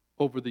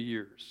over the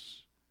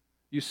years.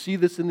 You see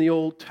this in the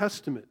Old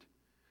Testament.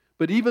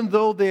 But even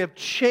though they have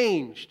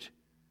changed,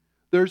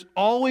 there's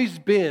always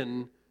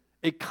been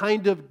a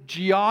kind of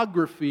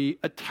geography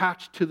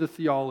attached to the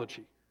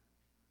theology,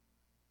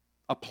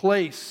 a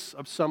place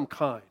of some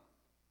kind.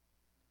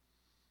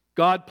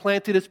 God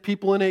planted his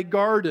people in a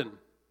garden.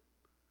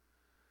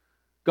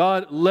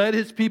 God led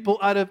his people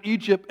out of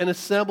Egypt and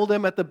assembled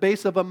them at the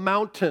base of a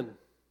mountain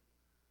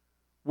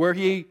where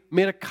he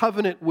made a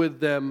covenant with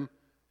them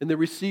and they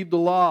received the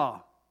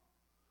law.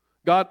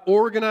 God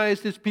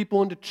organized his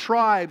people into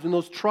tribes, and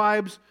those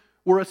tribes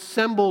were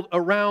assembled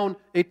around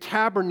a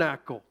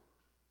tabernacle.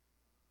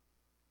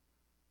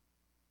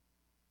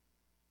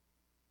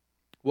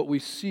 What we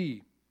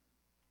see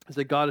is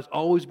that God has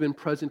always been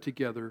present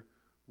together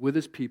with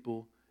his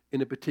people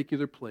in a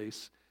particular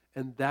place,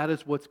 and that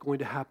is what's going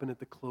to happen at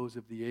the close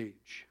of the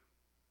age.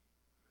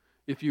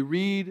 If you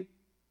read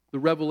the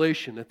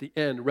Revelation at the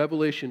end,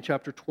 Revelation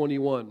chapter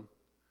 21,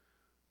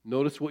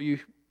 notice what you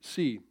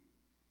see.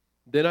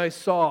 Then I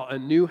saw a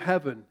new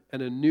heaven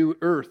and a new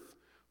earth,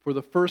 for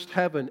the first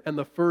heaven and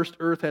the first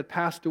earth had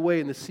passed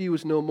away, and the sea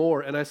was no more.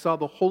 And I saw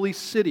the holy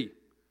city,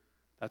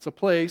 that's a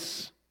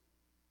place,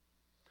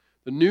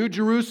 the new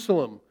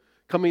Jerusalem,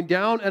 coming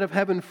down out of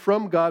heaven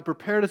from God,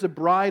 prepared as a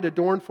bride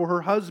adorned for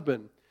her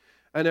husband.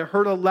 And I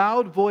heard a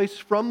loud voice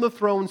from the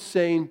throne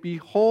saying,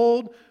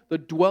 Behold, the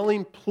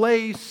dwelling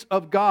place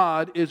of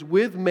God is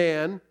with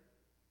man.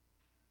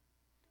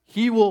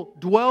 He will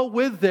dwell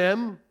with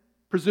them,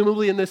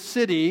 presumably in this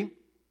city.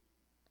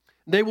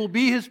 They will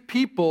be his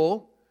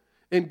people,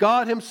 and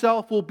God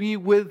himself will be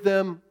with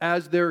them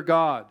as their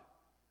God.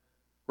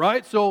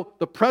 Right? So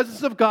the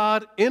presence of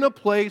God in a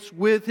place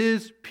with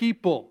his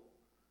people.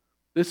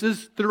 This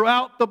is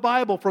throughout the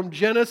Bible, from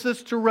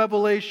Genesis to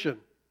Revelation.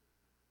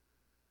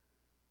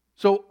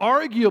 So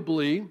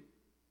arguably,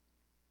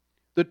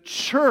 the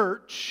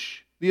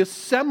church, the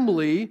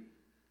assembly,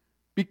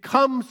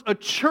 becomes a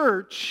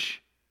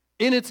church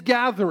in its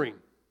gathering.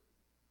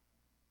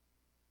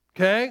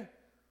 Okay?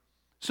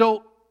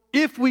 So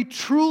if we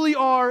truly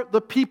are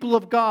the people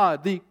of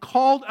God, the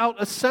called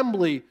out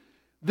assembly,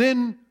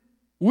 then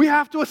we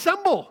have to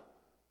assemble.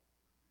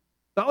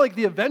 Not like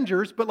the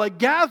Avengers, but like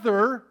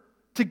gather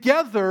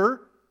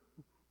together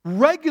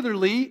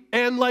regularly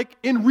and like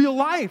in real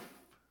life.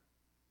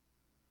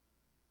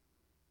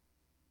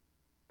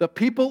 The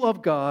people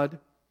of God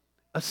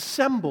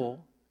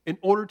assemble in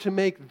order to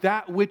make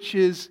that which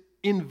is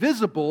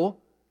invisible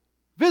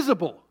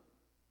visible.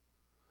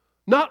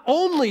 Not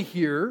only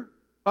here,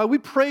 we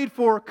prayed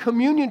for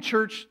Communion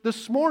Church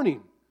this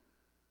morning.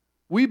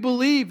 We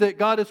believe that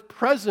God is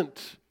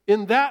present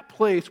in that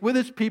place with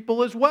his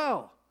people as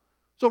well.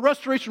 So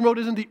Restoration Road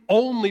isn't the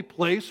only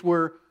place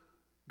where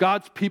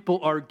God's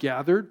people are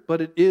gathered, but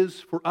it is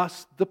for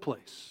us the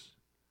place.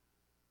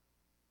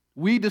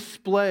 We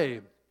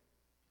display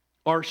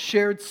our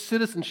shared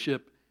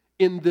citizenship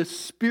in this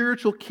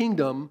spiritual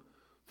kingdom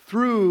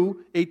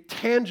through a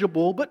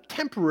tangible but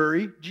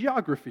temporary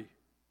geography.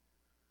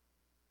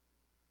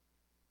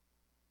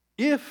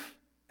 If,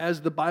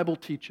 as the Bible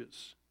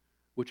teaches,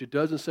 which it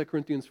does in 2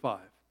 Corinthians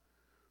 5,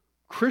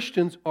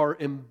 Christians are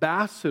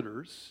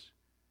ambassadors,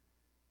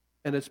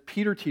 and as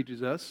Peter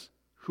teaches us,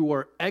 who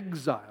are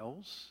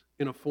exiles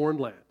in a foreign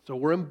land. So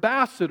we're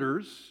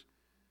ambassadors,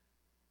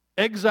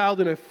 exiled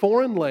in a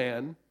foreign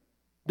land,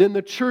 then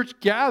the church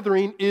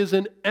gathering is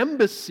an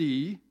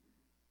embassy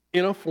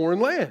in a foreign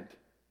land.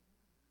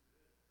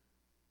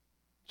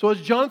 So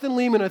as Jonathan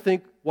Leeman, I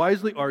think,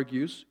 wisely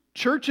argues,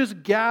 churches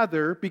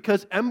gather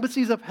because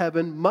embassies of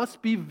heaven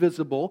must be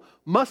visible,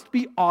 must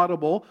be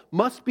audible,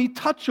 must be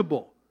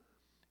touchable.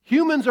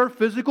 Humans are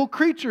physical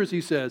creatures,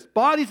 he says.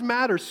 Bodies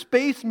matter,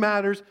 space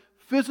matters,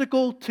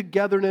 physical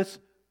togetherness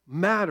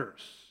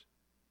matters.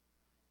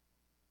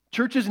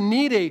 Churches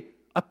need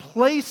a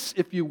place,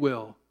 if you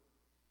will,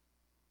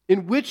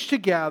 in which to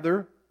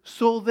gather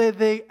so that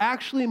they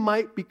actually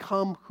might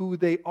become who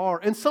they are.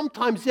 And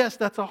sometimes, yes,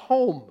 that's a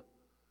home.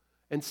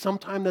 And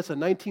sometimes that's a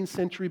 19th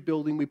century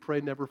building we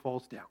pray never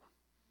falls down.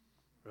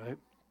 Right?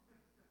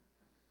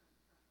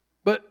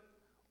 But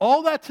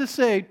all that to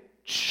say,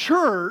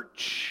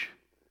 church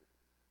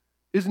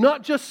is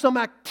not just some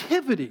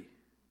activity.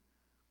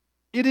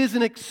 It is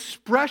an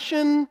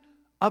expression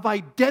of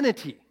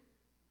identity.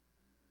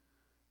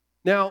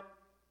 Now,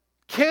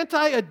 can't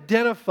I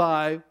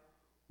identify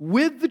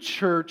with the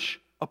church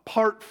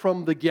apart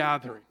from the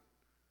gathering?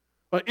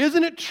 But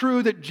isn't it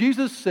true that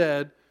Jesus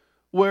said,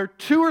 where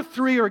two or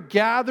three are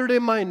gathered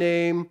in my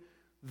name,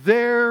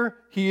 there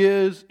he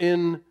is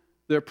in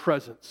their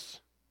presence?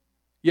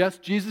 Yes,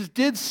 Jesus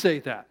did say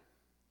that.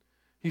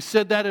 He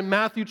said that in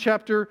Matthew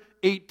chapter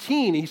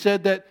 18. He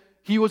said that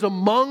he was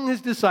among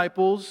his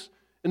disciples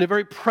in a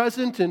very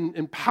present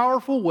and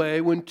powerful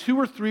way when two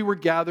or three were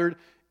gathered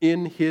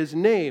in his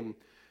name.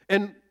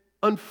 And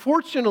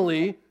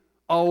unfortunately,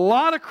 a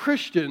lot of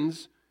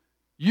Christians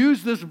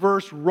use this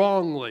verse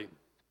wrongly.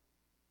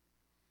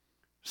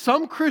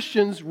 Some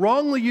Christians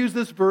wrongly use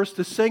this verse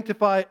to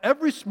sanctify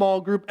every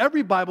small group,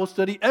 every Bible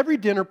study, every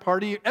dinner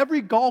party,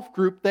 every golf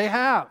group they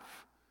have.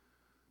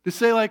 To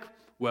say like,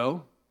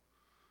 well,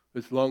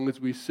 as long as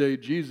we say,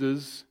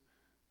 Jesus,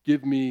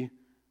 give me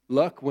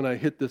luck when I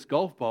hit this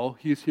golf ball.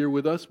 He's here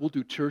with us. We'll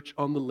do church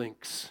on the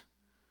links.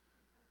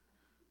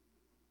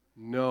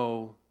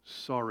 No,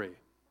 sorry.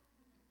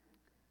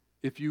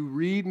 If you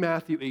read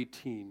Matthew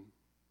 18,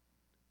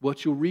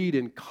 what you'll read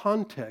in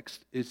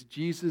context is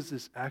Jesus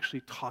is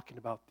actually talking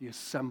about the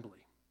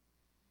assembly.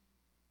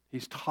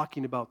 He's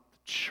talking about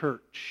the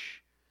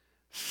church.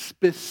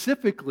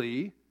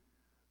 Specifically,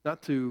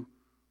 not to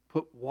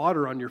put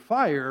water on your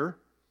fire,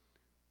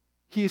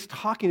 he is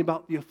talking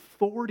about the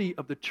authority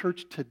of the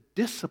church to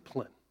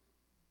discipline.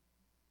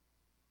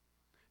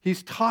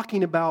 He's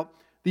talking about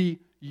the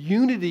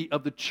unity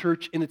of the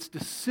church in its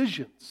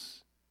decisions.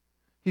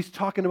 He's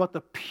talking about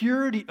the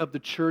purity of the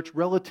church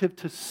relative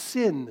to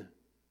sin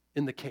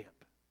in the camp.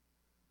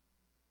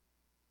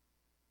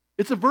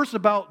 It's a verse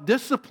about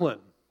discipline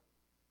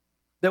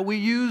that we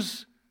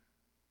use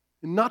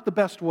in not the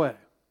best way.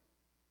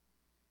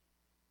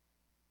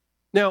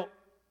 Now,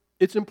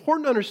 it's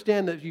important to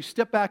understand that if you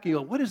step back and you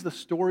go, what is the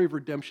story of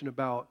redemption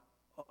about?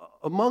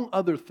 Among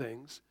other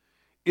things,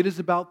 it is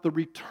about the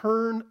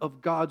return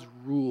of God's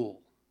rule.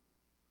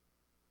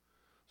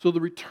 So the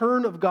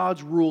return of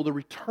God's rule, the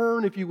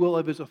return, if you will,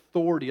 of his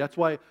authority. That's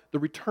why the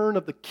return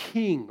of the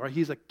king, right?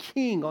 He's a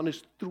king on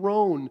his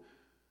throne.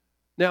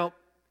 Now,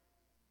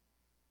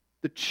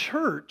 the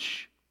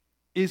church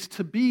is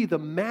to be the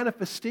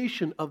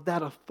manifestation of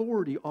that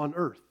authority on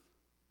earth.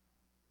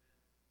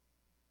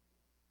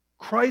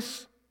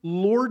 Christ's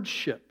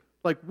lordship.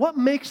 Like, what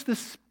makes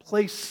this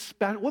place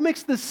special? What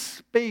makes this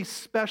space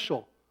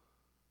special?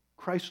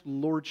 Christ's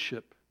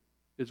lordship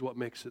is what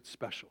makes it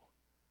special.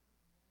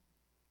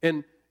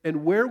 And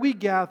where we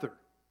gather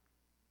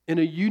in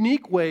a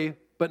unique way,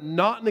 but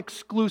not an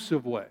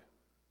exclusive way.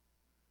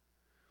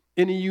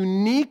 In a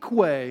unique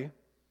way,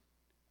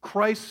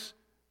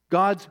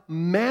 God's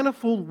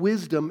manifold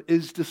wisdom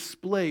is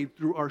displayed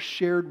through our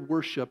shared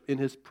worship in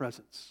his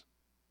presence.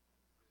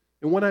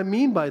 And what I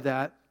mean by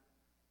that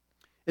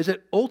is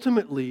that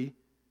ultimately,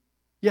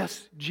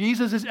 yes,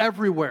 Jesus is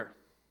everywhere.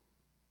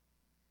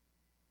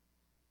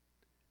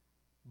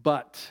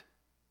 But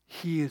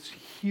he is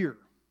here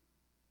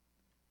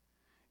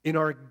in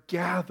our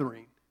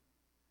gathering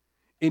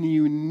in a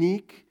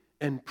unique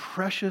and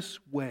precious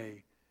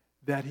way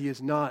that he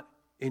is not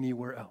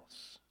anywhere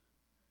else.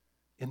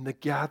 In the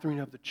gathering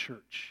of the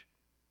church.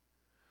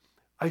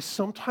 I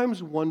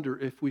sometimes wonder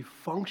if we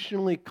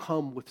functionally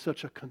come with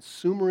such a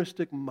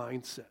consumeristic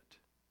mindset,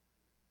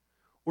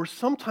 or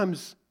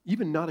sometimes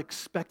even not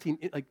expecting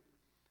it. Like,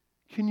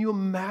 can you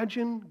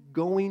imagine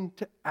going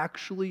to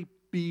actually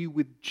be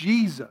with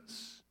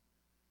Jesus?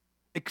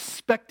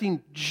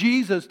 Expecting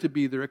Jesus to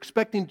be there,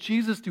 expecting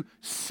Jesus to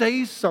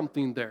say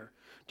something there.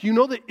 Do you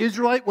know the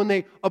Israelite, when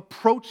they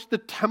approached the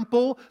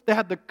temple, they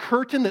had the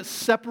curtain that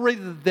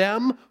separated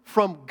them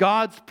from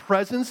God's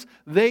presence?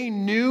 They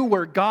knew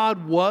where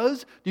God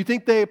was. Do you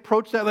think they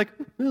approached that like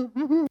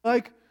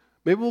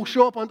maybe we'll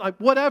show up on, like,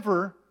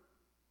 whatever?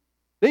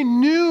 They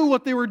knew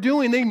what they were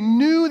doing. They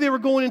knew they were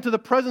going into the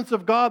presence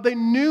of God. They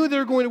knew they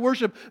were going to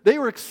worship. They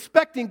were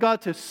expecting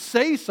God to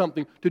say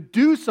something, to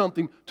do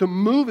something, to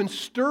move and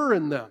stir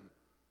in them.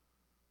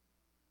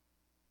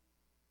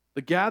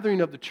 The gathering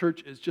of the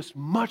church is just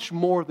much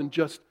more than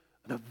just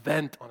an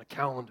event on a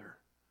calendar,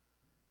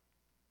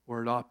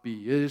 or it ought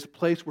be. It is a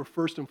place where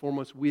first and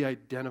foremost we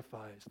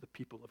identify as the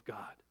people of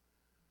God.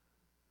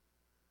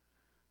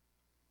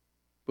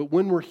 But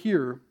when we're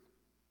here,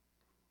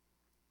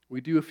 we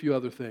do a few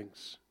other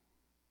things.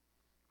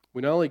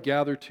 We not only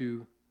gather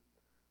to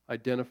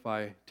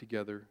identify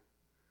together,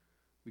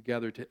 we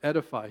gather to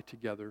edify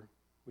together,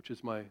 which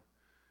is my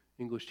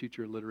English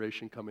teacher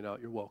alliteration coming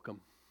out. You're welcome.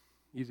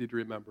 Easy to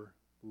remember.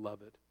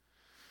 Love it.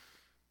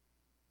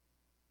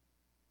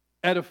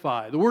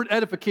 Edify. The word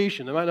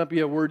edification, it might not be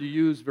a word you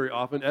use very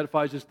often.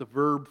 Edify is just the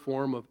verb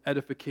form of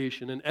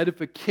edification. And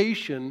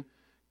edification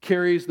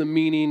carries the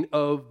meaning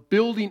of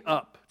building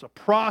up. It's a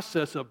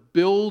process of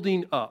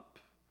building up.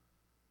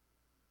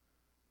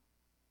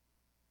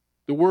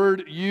 The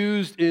word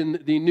used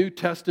in the New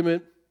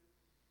Testament,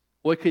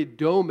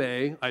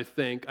 oikodome, I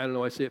think, I don't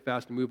know, I say it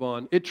fast and move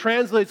on. It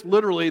translates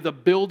literally the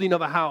building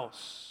of a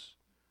house.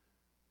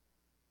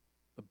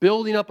 The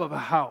building up of a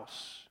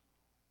house.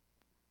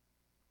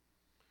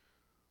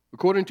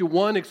 According to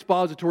one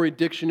expository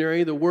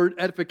dictionary, the word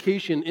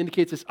edification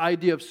indicates this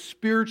idea of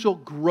spiritual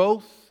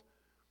growth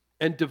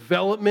and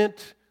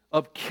development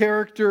of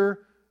character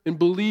in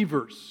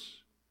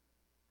believers.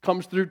 It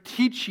comes through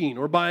teaching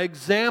or by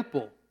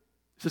example.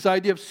 It's this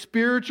idea of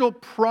spiritual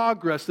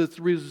progress that's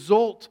the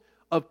result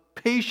of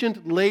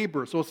patient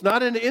labor. So it's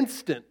not an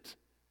instant.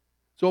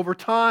 It's over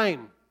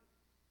time.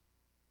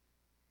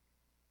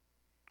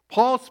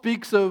 Paul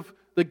speaks of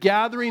the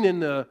gathering in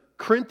the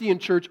Corinthian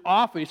church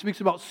often. He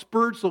speaks about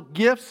spiritual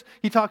gifts.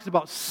 He talks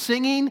about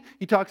singing.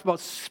 He talks about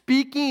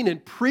speaking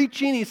and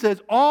preaching. He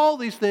says all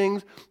these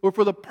things were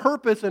for the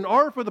purpose and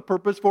are for the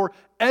purpose for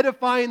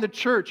edifying the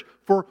church,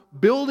 for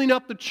building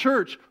up the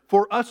church,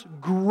 for us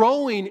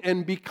growing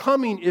and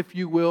becoming, if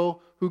you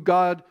will, who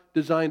God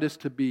designed us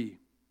to be.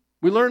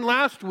 We learned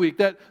last week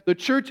that the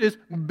church is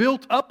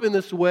built up in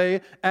this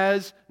way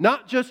as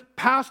not just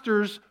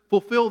pastors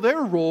fulfill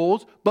their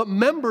roles, but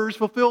members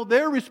fulfill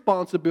their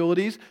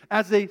responsibilities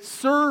as they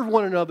serve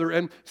one another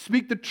and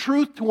speak the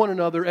truth to one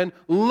another and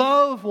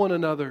love one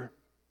another.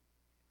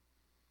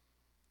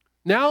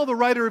 Now the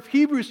writer of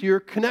Hebrews here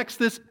connects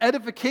this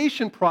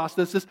edification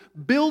process, this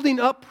building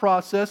up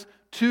process,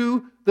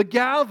 to the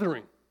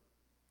gathering,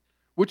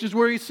 which is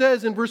where he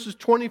says in verses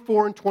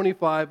 24 and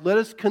 25, let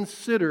us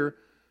consider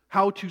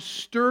how to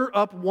stir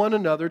up one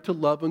another to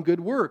love and good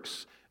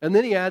works. And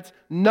then he adds,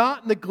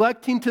 not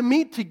neglecting to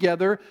meet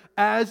together,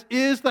 as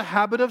is the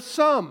habit of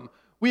some.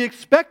 We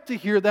expect to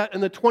hear that in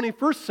the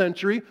 21st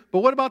century, but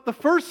what about the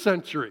first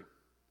century?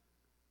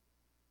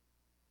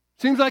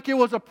 Seems like it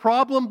was a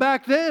problem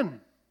back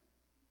then.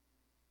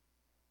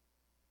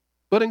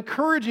 But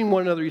encouraging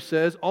one another, he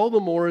says, all the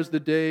more as the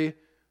day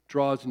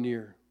draws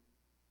near.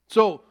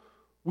 So,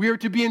 we are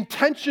to be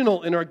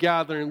intentional in our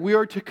gathering. We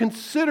are to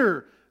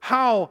consider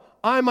how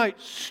I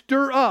might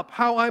stir up,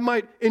 how I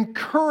might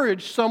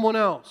encourage someone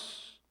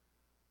else.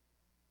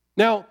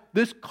 Now,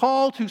 this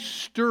call to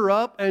stir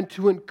up and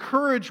to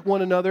encourage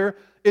one another,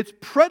 it's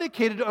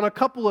predicated on a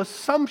couple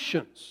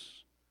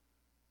assumptions.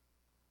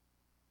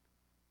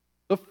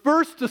 The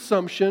first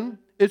assumption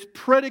is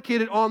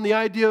predicated on the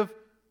idea of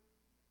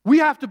we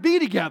have to be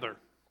together.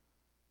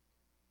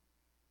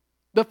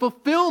 The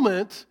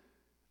fulfillment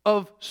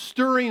of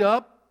stirring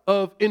up,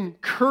 of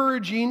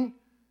encouraging,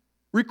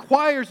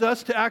 requires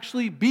us to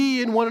actually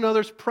be in one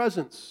another's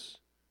presence.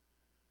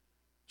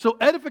 So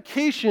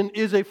edification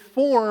is a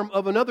form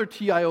of another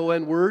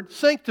T-I-O-N word,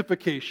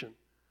 sanctification.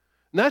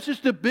 And that's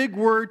just a big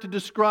word to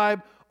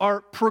describe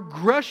our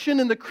progression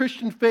in the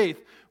Christian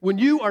faith. When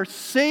you are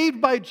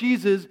saved by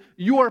Jesus,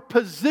 you are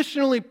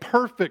positionally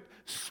perfect,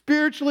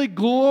 spiritually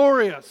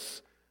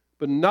glorious,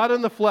 but not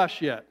in the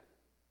flesh yet.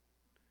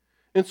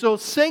 And so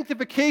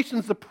sanctification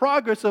is the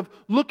progress of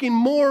looking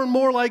more and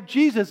more like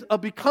Jesus,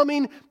 of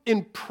becoming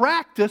in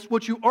practice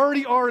what you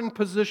already are in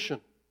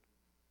position.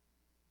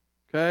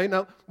 Okay,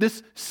 now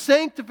this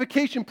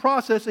sanctification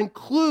process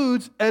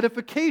includes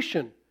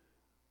edification.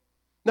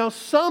 Now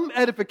some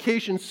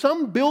edification,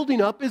 some building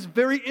up is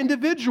very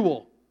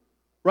individual,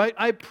 right?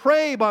 I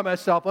pray by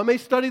myself. I may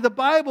study the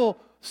Bible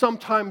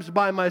sometimes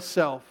by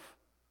myself.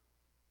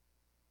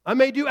 I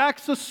may do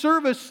acts of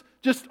service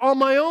just on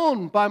my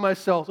own by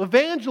myself.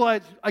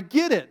 Evangelize, I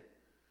get it.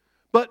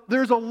 But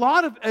there's a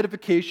lot of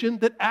edification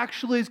that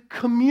actually is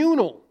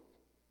communal.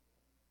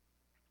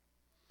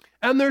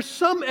 And there's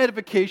some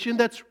edification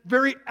that's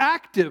very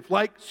active,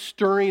 like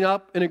stirring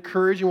up and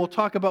encouraging. We'll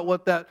talk about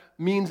what that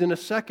means in a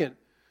second.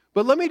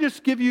 But let me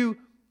just give you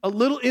a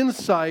little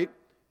insight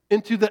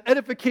into the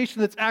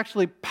edification that's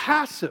actually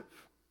passive.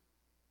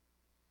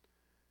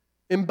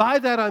 And by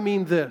that I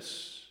mean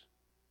this.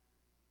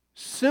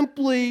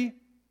 Simply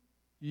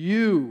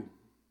you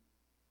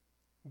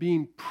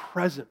being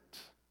present.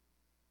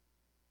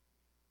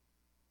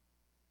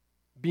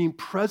 Being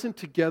present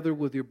together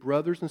with your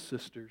brothers and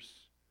sisters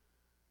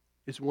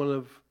is one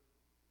of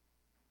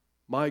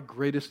my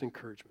greatest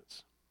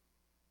encouragements.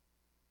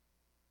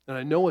 And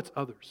I know it's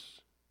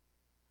others.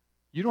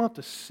 You don't have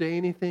to say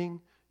anything.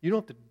 You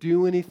don't have to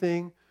do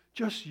anything.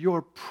 Just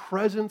your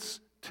presence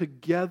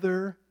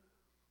together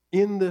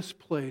in this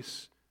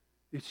place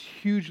is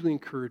hugely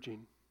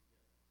encouraging.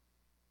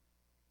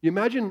 You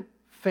imagine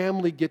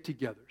family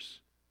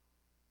get-togethers,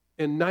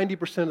 and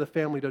 90% of the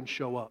family doesn't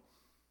show up.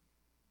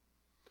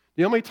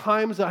 You know how many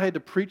times I had to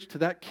preach to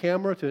that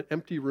camera to an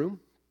empty room?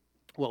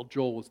 Well,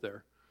 Joel was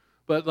there,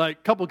 but like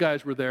a couple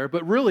guys were there.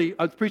 But really,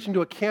 I was preaching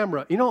to a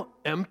camera. You know how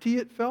empty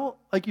it felt?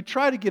 Like you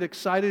try to get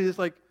excited, it's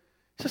like,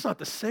 it's just not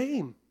the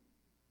same.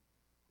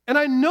 And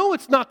I know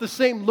it's not the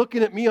same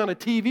looking at me on a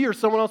TV or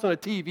someone else on a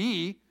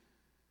TV.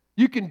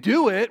 You can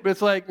do it, but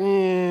it's like,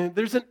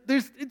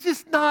 it's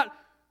just not,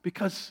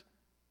 because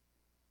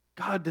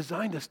God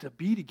designed us to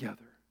be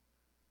together,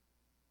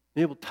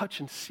 and able to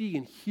touch and see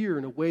and hear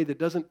in a way that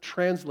doesn't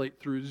translate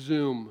through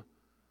Zoom.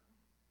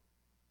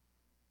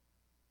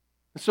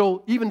 And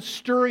so even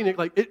stirring it,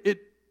 like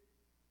it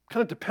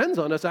kind of depends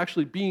on us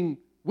actually being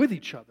with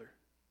each other.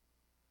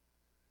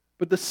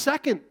 But the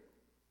second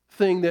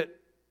thing that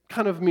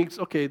kind of means,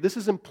 okay, this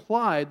is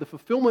implied, the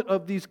fulfillment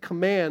of these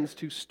commands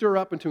to stir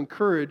up and to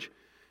encourage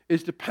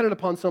is dependent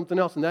upon something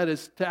else, and that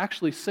is to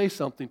actually say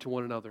something to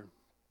one another.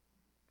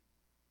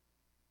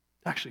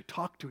 Actually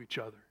talk to each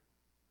other.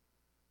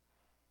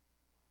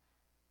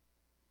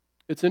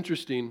 It's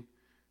interesting.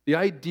 The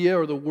idea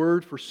or the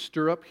word for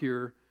stir up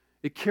here,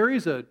 it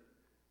carries an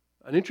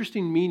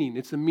interesting meaning.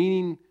 It's a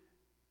meaning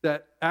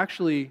that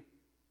actually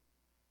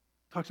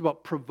talks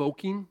about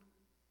provoking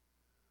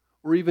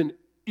or even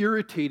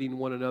irritating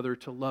one another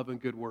to love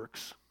and good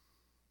works.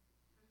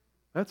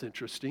 That's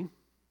interesting.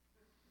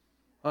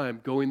 I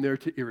am going there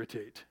to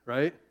irritate,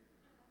 right?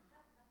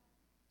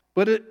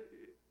 But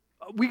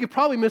we could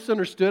probably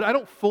misunderstood. I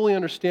don't fully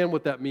understand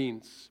what that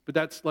means, but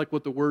that's like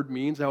what the word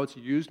means, how it's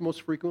used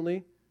most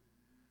frequently.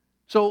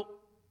 So,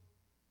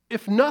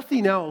 if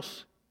nothing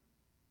else,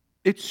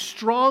 It's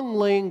strong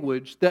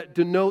language that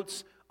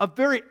denotes a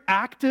very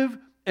active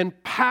and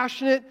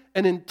passionate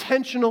and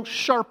intentional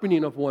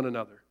sharpening of one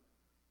another.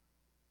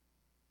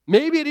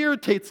 Maybe it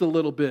irritates a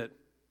little bit,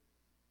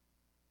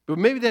 but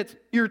maybe that's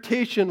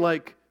irritation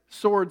like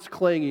swords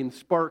clanging,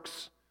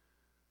 sparks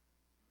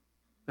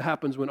that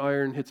happens when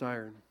iron hits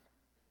iron.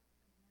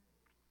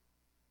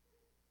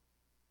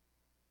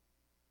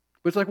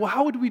 But it's like, well,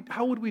 how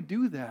would we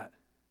do that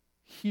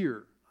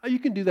here? You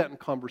can do that in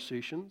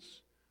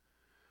conversations.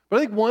 But I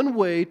think one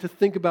way to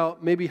think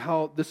about maybe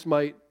how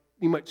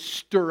you might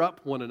stir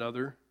up one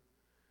another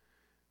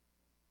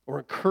or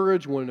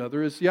encourage one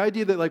another is the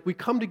idea that like we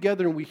come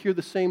together and we hear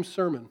the same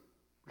sermon.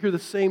 We hear the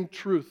same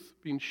truth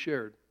being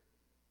shared.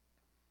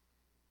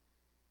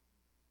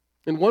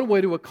 And one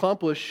way to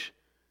accomplish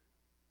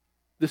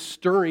this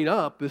stirring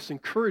up, this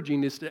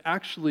encouraging, is to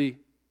actually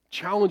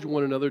challenge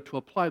one another to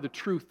apply the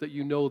truth that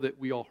you know that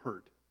we all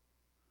heard.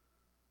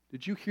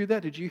 Did you hear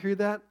that? Did you hear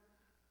that?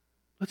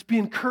 Let's be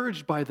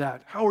encouraged by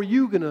that. How are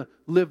you going to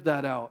live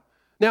that out?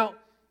 Now,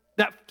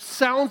 that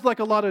sounds like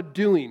a lot of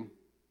doing,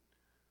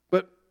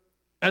 but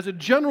as a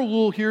general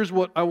rule, here's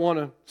what I want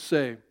to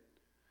say.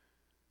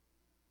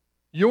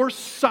 Your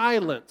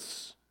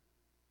silence,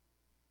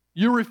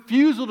 your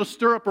refusal to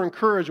stir up or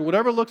encourage, and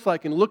whatever it looks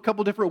like, and look a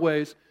couple different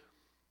ways,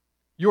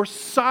 your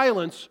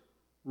silence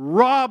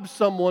robs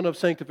someone of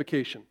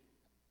sanctification.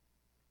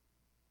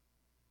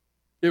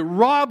 It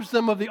robs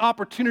them of the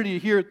opportunity to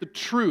hear the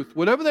truth,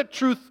 whatever that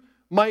truth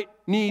might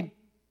need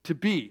to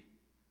be.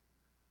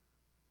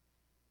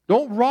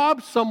 Don't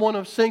rob someone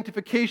of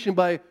sanctification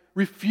by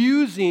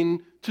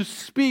refusing to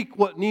speak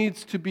what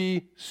needs to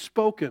be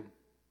spoken.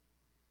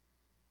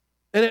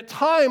 And at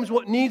times,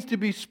 what needs to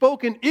be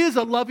spoken is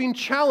a loving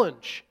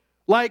challenge,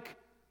 like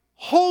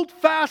hold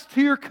fast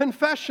to your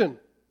confession.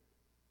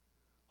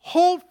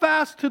 Hold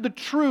fast to the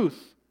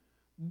truth.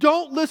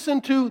 Don't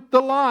listen to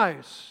the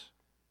lies.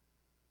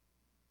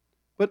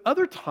 But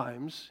other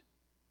times,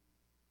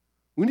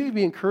 we need to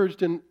be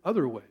encouraged in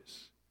other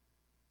ways.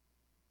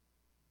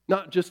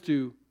 Not just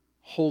to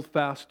hold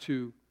fast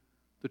to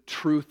the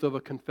truth of a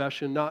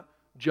confession, not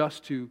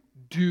just to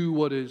do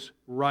what is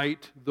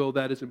right, though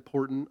that is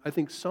important. I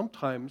think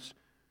sometimes,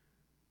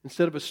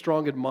 instead of a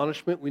strong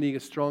admonishment, we need a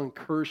strong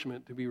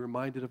encouragement to be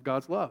reminded of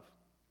God's love.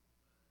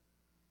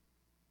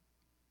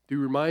 To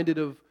be reminded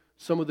of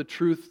some of the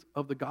truth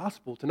of the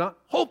gospel. To not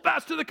hold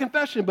fast to the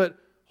confession, but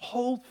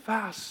hold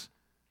fast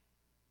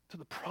to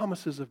the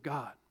promises of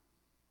God.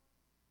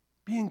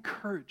 Be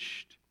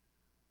encouraged,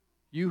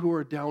 you who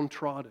are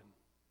downtrodden,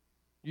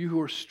 you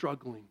who are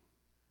struggling.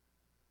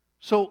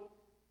 So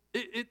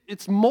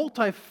it's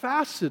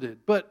multifaceted,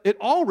 but it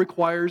all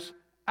requires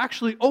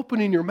actually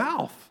opening your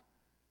mouth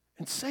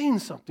and saying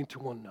something to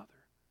one another.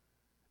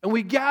 And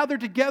we gather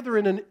together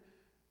in an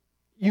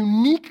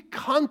unique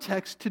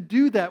context to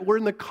do that. We're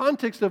in the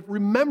context of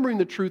remembering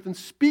the truth and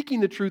speaking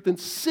the truth and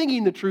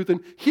singing the truth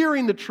and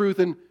hearing the truth,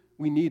 and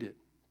we need it.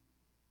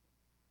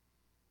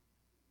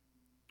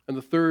 And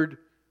the third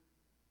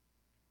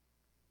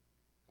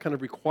kind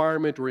of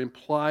requirement or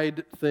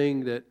implied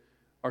thing that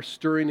our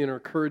stirring and our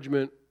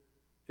encouragement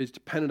is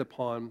dependent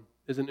upon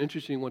is an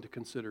interesting one to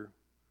consider.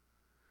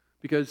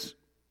 Because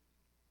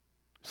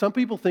some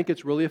people think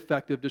it's really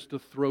effective just to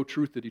throw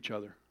truth at each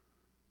other.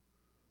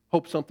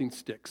 Hope something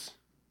sticks.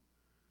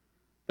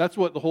 That's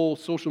what the whole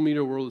social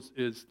media world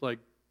is like,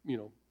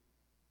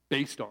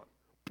 based on.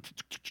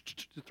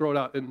 To throw it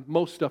out. And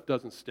most stuff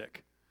doesn't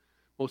stick.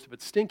 Most of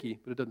it's stinky,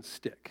 but it doesn't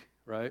stick,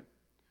 right?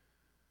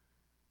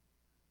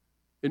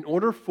 In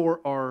order for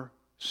our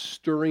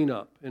stirring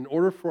up, in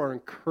order for our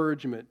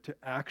encouragement to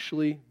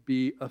actually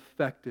be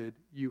affected,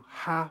 you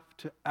have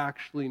to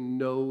actually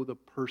know the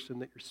person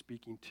that you're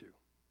speaking to.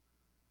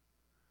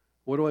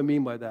 What do I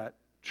mean by that?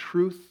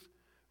 Truth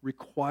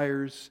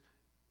requires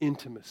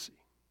intimacy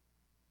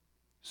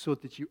so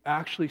that you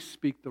actually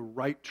speak the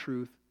right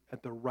truth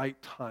at the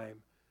right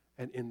time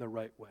and in the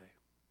right way.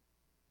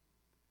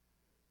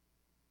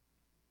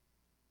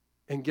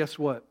 And guess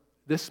what?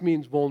 This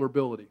means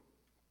vulnerability.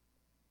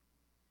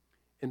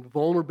 And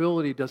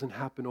vulnerability doesn't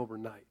happen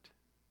overnight.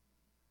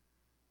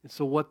 And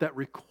so what that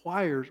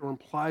requires or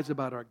implies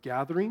about our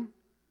gathering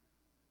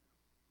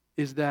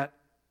is that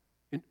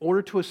in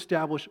order to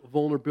establish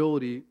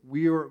vulnerability,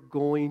 we are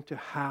going to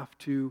have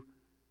to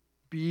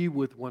be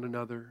with one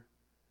another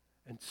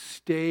and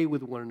stay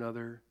with one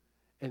another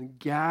and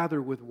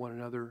gather with one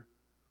another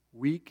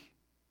week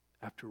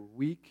after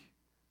week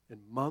and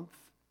month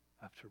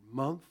after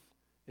month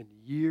and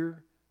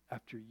year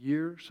after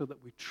year so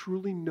that we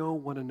truly know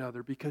one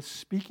another, because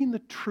speaking the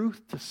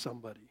truth to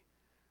somebody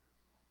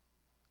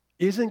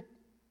isn't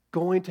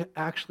going to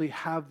actually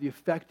have the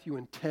effect you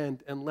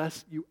intend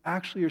unless you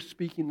actually are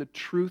speaking the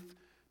truth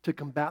to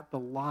combat the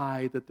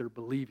lie that they're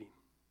believing.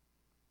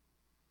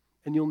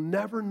 And you'll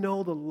never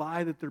know the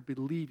lie that they're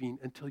believing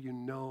until you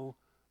know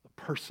the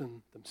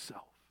person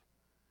themselves.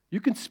 You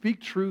can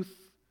speak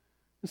truth,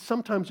 and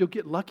sometimes you'll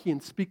get lucky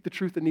and speak the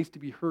truth that needs to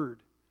be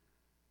heard.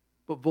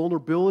 But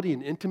vulnerability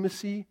and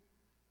intimacy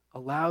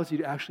allows you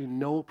to actually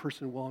know a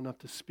person well enough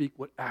to speak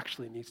what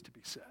actually needs to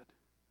be said.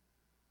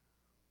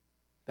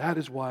 That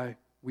is why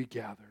we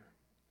gather.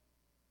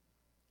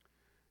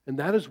 And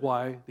that is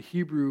why the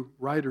Hebrew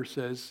writer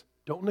says,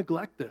 don't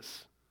neglect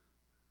this.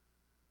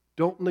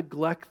 Don't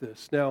neglect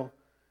this. Now,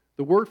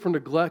 the word for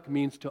neglect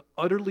means to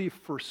utterly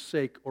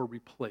forsake or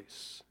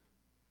replace.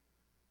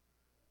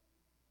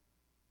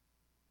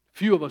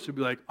 Few of us would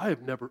be like, I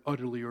have never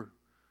utterly or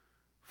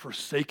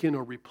forsaken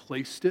or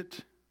replaced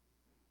it.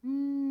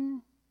 I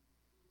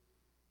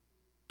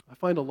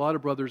find a lot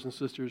of brothers and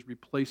sisters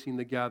replacing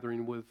the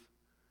gathering with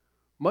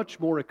much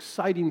more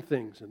exciting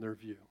things in their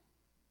view,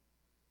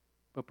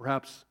 but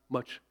perhaps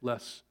much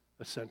less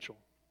essential.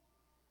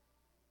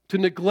 To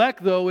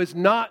neglect, though, is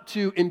not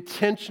to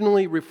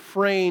intentionally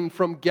refrain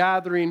from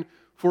gathering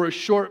for a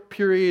short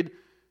period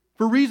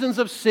for reasons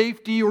of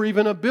safety or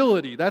even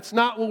ability. That's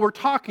not what we're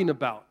talking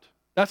about.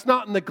 That's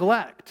not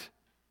neglect.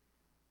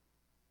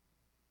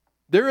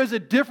 There is a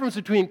difference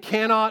between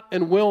cannot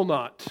and will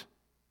not,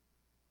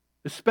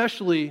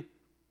 especially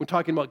when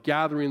talking about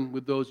gathering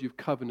with those you've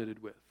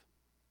covenanted with.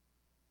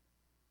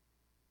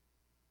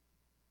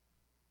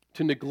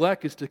 To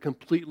neglect is to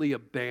completely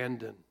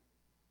abandon.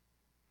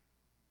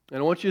 And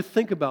I want you to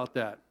think about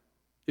that.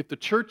 If the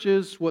church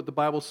is what the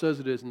Bible says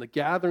it is, and the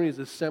gathering is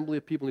an assembly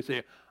of people, and you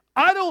say,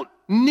 I don't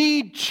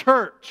need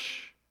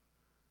church.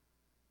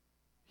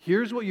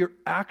 Here's what you're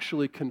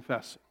actually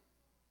confessing.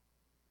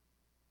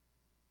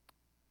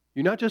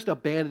 You're not just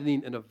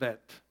abandoning an event.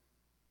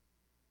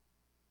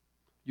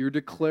 You're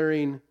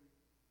declaring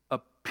a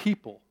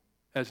people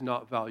as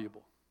not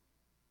valuable.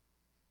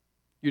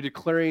 You're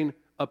declaring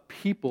a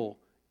people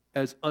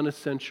as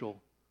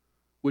unessential,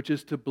 which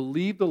is to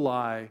believe the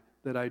lie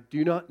that I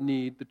do not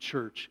need the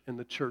church and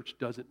the church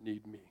doesn't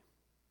need me,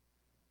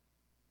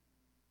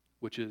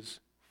 which is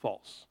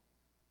false.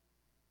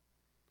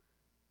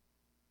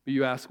 But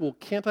you ask, well,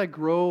 can't I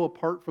grow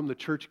apart from the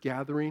church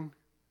gathering?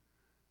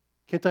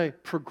 Can't I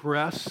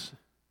progress?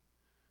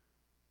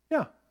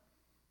 Yeah.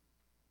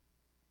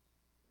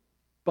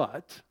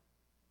 But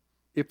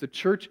if the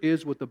church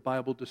is what the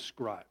Bible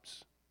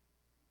describes,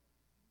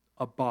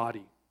 a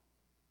body,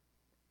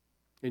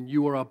 and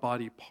you are a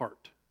body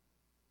part,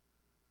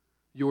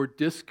 your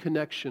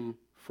disconnection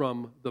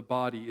from the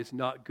body is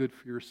not good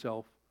for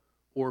yourself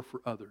or for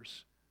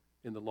others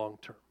in the long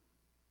term.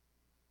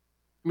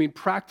 I mean,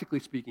 practically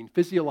speaking,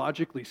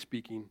 physiologically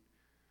speaking,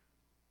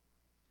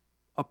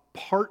 a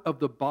part of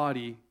the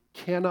body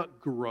cannot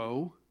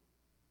grow,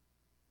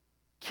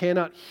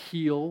 cannot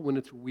heal when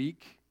it's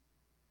weak,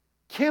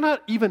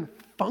 cannot even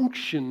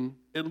function,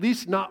 at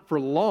least not for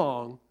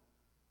long,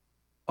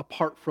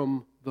 apart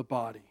from the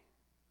body.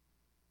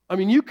 I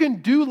mean, you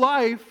can do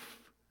life,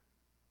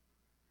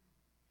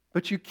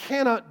 but you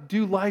cannot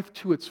do life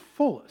to its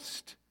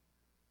fullest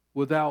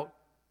without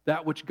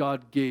that which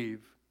God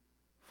gave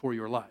for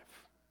your life.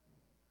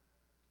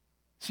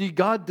 See,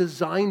 God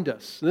designed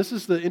us. And this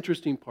is the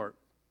interesting part.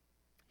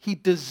 He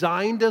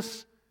designed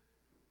us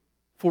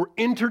for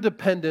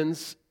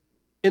interdependence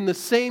in the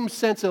same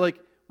sense that, like,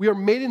 we are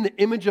made in the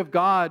image of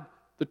God,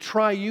 the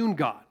triune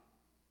God.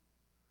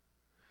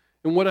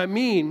 And what I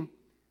mean,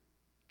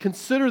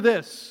 consider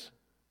this.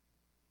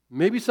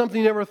 Maybe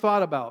something you never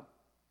thought about.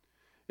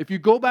 If you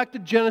go back to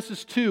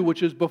Genesis 2,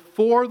 which is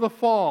before the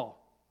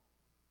fall,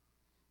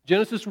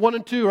 Genesis 1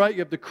 and 2, right? You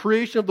have the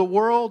creation of the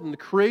world and the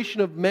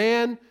creation of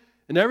man,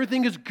 and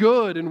everything is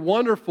good and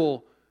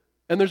wonderful.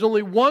 And there's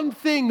only one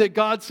thing that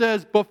God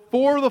says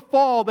before the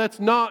fall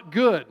that's not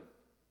good.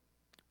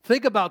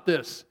 Think about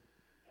this.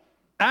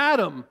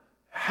 Adam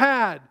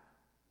had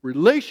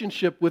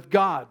relationship with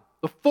God,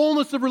 the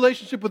fullness of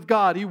relationship with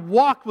God. He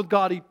walked with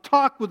God. He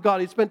talked with God.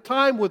 He spent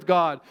time with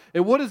God.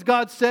 And what does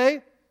God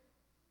say?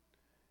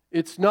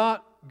 It's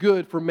not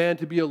good for man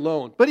to be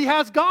alone. But he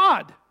has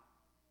God.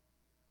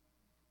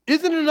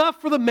 Isn't it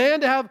enough for the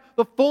man to have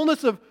the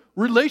fullness of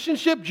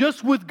relationship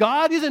just with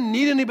God? He doesn't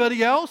need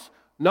anybody else.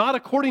 Not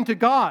according to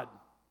God.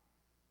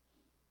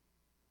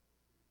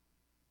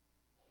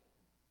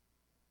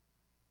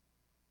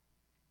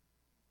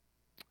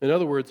 In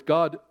other words,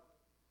 God,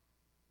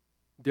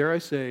 dare I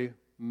say,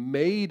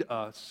 made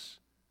us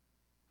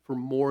for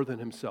more than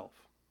himself.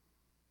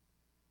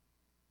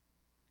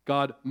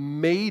 God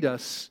made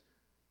us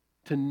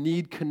to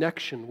need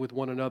connection with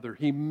one another.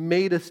 He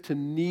made us to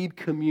need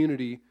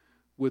community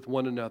with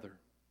one another.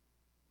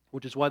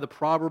 Which is why the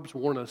Proverbs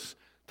warn us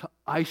to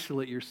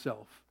isolate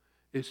yourself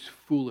is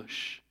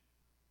foolish,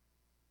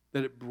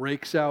 that it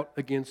breaks out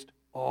against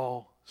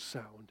all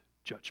sound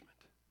judgment.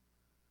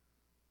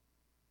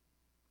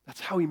 That's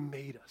how he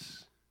made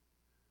us.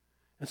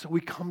 And so we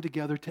come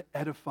together to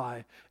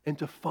edify and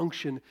to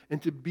function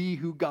and to be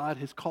who God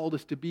has called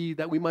us to be,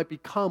 that we might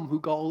become who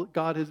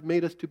God has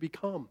made us to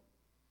become.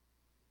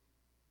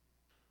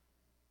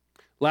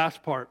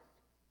 Last part,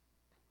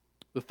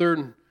 the third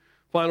and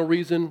final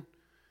reason,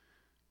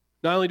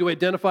 not only do we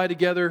identify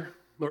together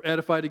or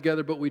edify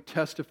together, but we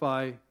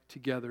testify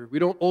together. We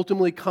don't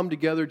ultimately come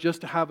together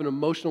just to have an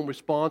emotional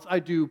response. I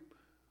do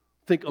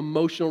think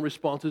emotional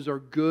responses are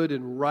good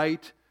and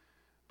right,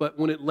 but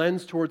when it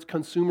lends towards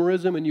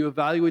consumerism and you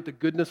evaluate the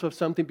goodness of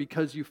something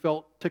because you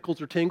felt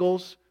tickles or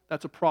tingles,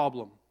 that's a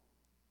problem.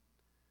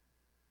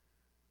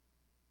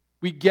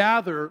 We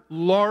gather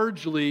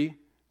largely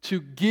to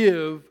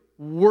give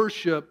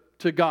worship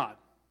to God.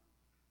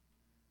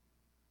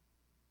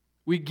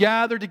 We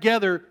gather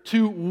together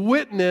to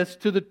witness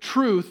to the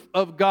truth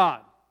of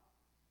God.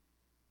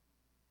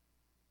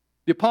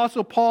 The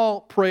Apostle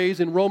Paul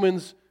prays in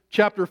Romans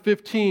chapter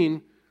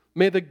 15,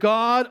 "May the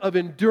God of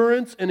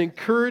endurance and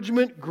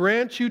encouragement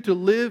grant you to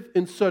live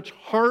in such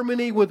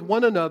harmony with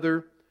one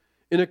another,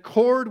 in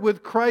accord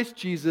with Christ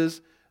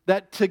Jesus,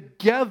 that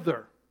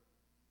together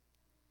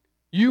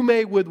you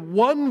may with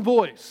one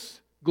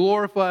voice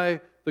glorify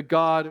the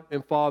God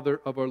and Father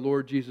of our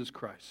Lord Jesus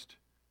Christ."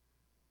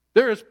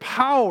 There is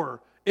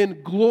power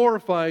in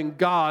glorifying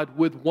God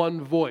with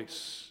one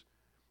voice.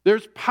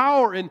 There's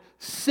power in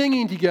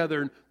singing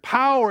together and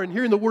power in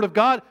hearing the Word of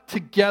God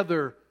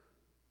together.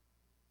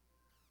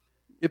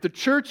 If the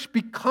church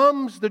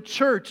becomes the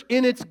church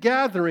in its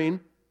gathering,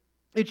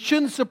 it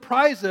shouldn't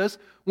surprise us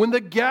when the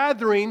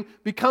gathering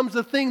becomes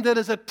a thing that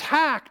is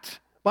attacked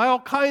by all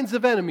kinds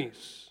of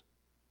enemies.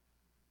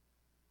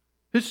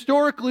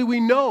 Historically, we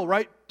know,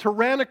 right?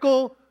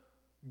 Tyrannical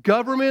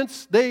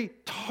governments, they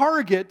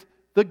target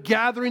the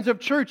gatherings of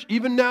church.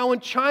 Even now in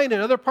China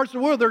and other parts of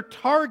the world, they're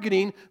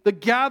targeting the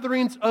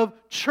gatherings of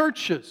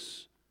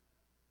churches.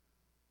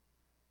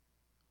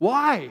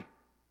 Why?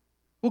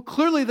 Well,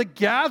 clearly the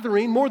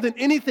gathering, more than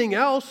anything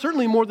else,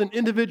 certainly more than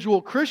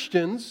individual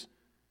Christians,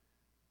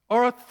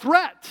 are a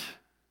threat.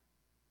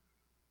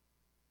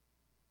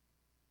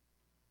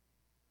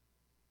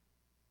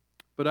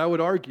 But I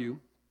would argue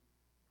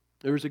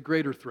there is a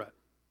greater threat.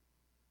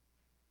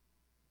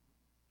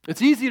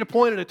 It's easy to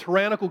point at a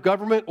tyrannical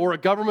government or a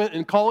government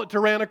and call it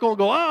tyrannical and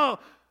go, "Oh,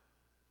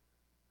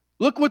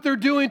 look what they're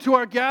doing to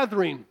our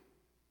gathering."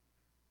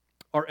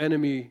 Our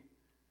enemy,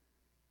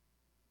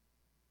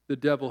 the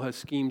devil, has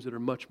schemes that are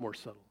much more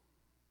subtle.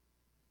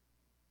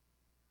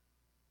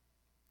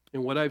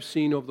 And what I've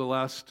seen over the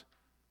last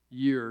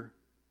year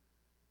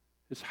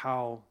is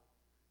how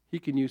he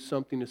can use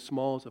something as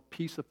small as a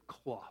piece of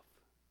cloth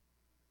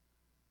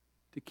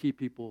to keep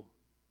people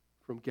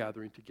from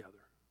gathering together.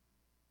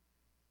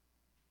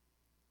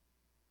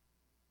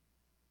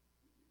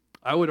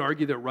 I would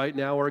argue that right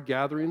now our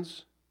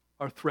gatherings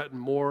are threatened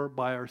more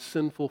by our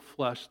sinful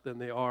flesh than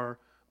they are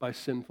by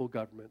sinful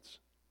governments.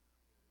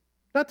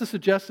 Not to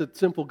suggest that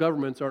sinful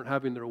governments aren't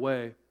having their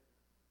way,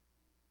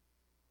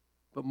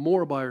 but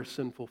more by our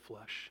sinful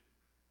flesh.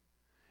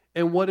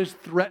 And what is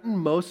threatened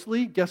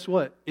mostly, guess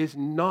what, is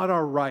not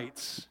our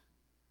rights.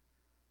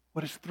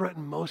 What is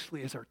threatened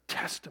mostly is our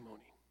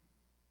testimony.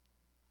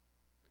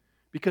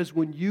 Because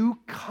when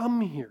you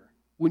come here,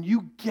 when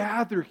you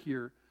gather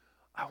here,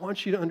 I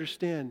want you to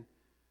understand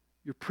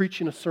you're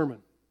preaching a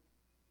sermon.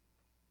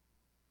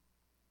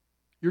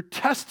 You're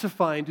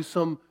testifying to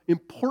some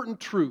important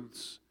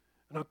truths,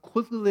 and I'll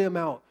quickly lay them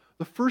out.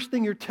 The first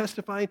thing you're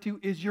testifying to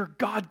is your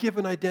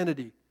God-given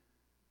identity.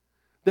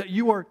 That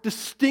you are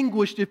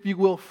distinguished, if you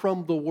will,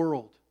 from the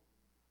world.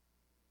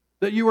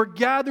 That you are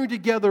gathering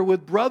together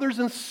with brothers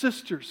and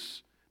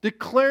sisters,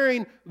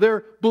 declaring their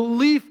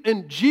belief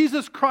in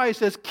Jesus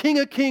Christ as King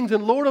of Kings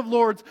and Lord of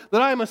Lords,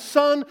 that I am a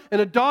son and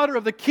a daughter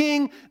of the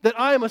King, that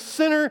I am a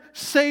sinner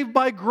saved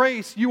by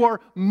grace. You are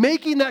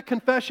making that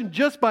confession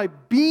just by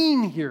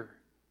being here.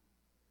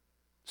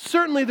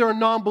 Certainly there are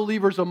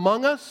non-believers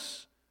among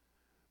us,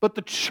 but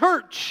the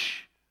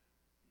church,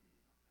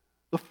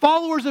 the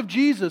followers of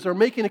Jesus, are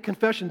making a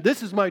confession.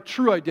 This is my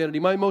true identity,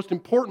 my most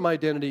important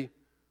identity.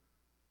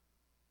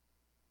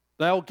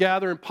 That I will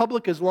gather in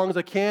public as long as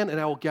I can, and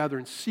I will gather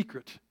in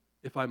secret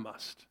if I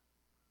must.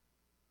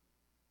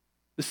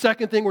 The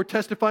second thing we're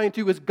testifying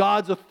to is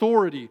God's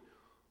authority.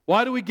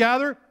 Why do we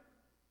gather?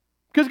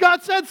 Because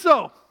God said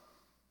so.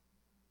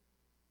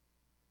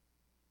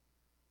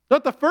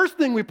 Not the first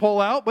thing we pull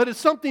out, but it's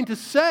something to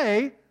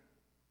say.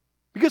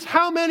 Because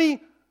how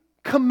many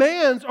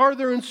commands are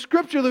there in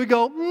Scripture that we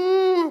go,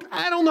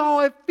 I don't know how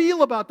I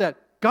feel about that?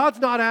 God's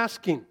not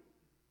asking.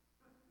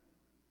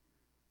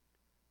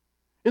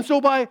 And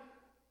so by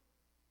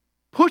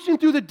pushing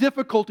through the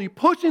difficulty,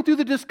 pushing through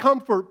the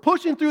discomfort,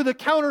 pushing through the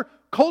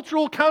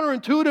counter-cultural,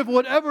 counterintuitive,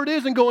 whatever it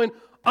is, and going,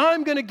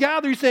 I'm going to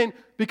gather, you're saying,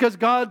 because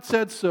God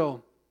said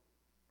so.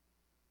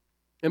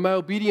 And my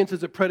obedience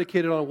isn't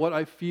predicated on what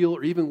I feel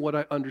or even what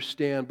I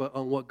understand, but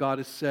on what God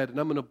has said. And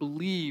I'm going to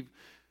believe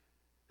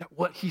that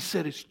what He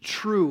said is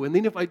true. And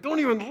then if I don't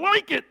even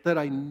like it, that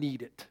I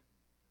need it.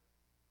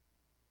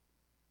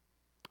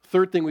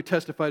 Third thing we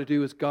testify to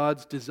do is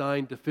God's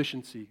design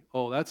deficiency.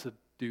 Oh, that's a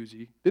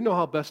doozy. Didn't know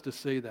how best to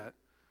say that.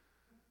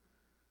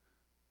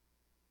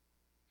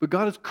 But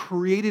God has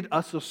created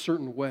us a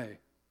certain way.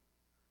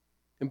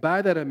 And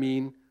by that I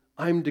mean,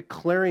 I'm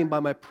declaring by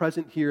my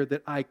present here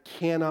that I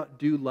cannot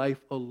do life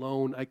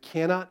alone. I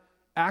cannot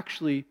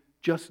actually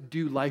just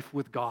do life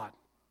with God.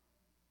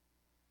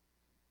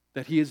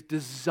 That He has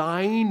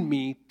designed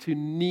me to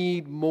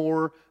need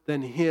more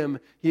than Him.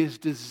 He has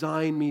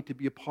designed me to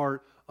be a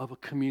part of a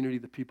community,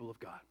 the people of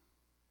God.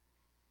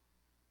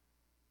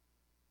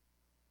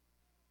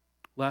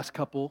 Last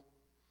couple,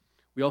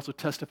 we also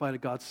testify to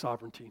God's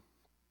sovereignty.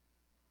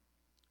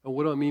 And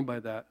what do I mean by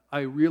that?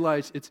 I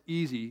realize it's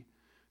easy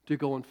to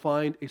go and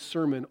find a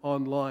sermon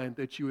online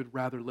that you would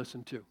rather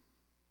listen to.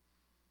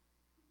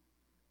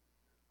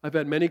 I've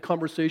had many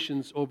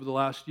conversations over the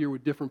last year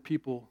with different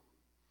people.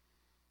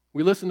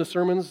 We listen to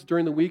sermons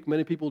during the week,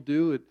 many people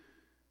do,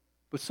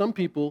 but some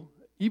people,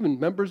 even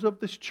members of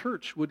this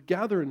church, would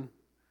gather and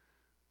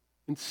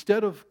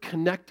instead of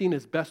connecting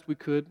as best we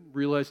could,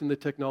 realizing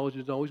that technology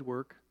doesn't always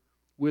work,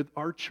 with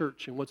our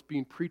church and what's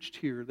being preached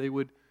here, they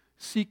would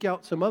seek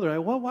out some other.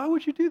 Well, why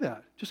would you do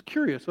that? Just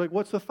curious. Like,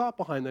 what's the thought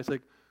behind that? It's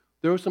like,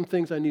 there were some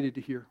things I needed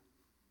to hear.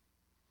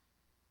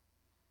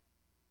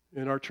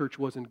 And our church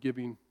wasn't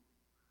giving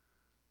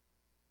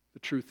the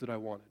truth that I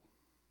wanted.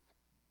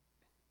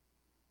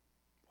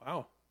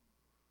 Wow.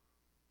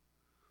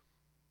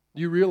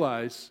 You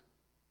realize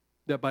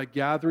that by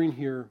gathering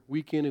here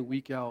week in and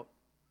week out,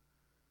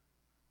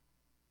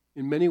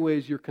 in many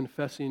ways you're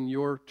confessing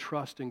your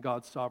trust in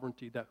God's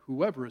sovereignty, that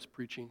whoever is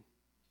preaching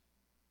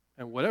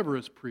and whatever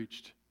is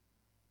preached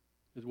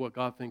is what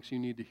God thinks you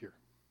need to hear.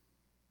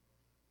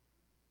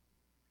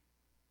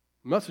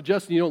 I'm not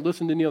suggesting you don't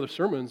listen to any other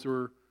sermons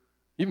or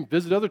even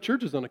visit other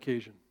churches on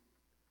occasion.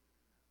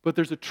 But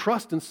there's a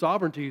trust and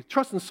sovereignty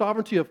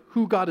of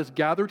who God has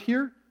gathered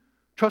here,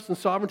 trust and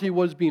sovereignty of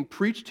what is being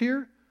preached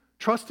here,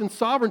 trust and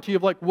sovereignty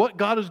of like what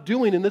God is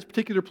doing in this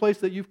particular place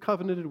that you've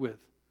covenanted with.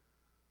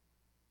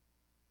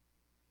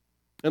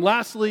 And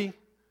lastly,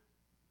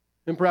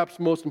 and perhaps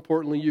most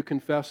importantly, you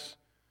confess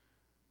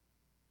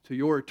to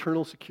your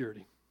eternal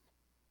security.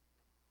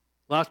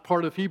 Last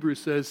part of Hebrews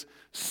says,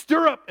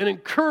 stir up and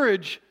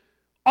encourage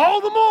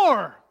all the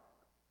more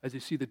as you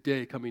see the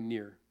day coming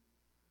near.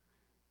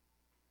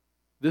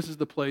 This is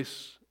the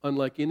place,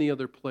 unlike any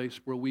other place,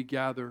 where we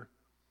gather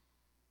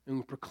and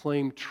we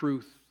proclaim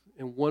truth.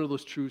 And one of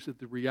those truths is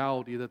the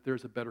reality that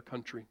there's a better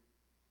country.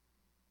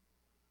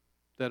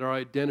 That our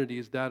identity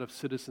is that of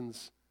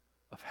citizens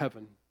of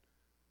heaven,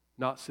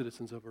 not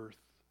citizens of earth.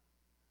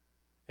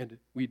 And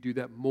we do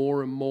that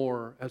more and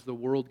more as the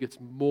world gets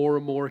more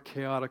and more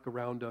chaotic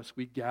around us.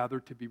 We gather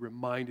to be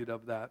reminded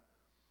of that.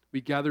 We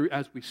gather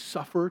as we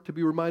suffer to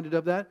be reminded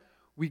of that.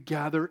 We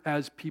gather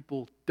as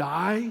people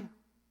die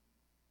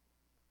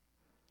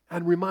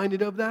and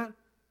reminded of that.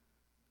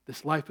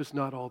 This life is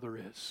not all there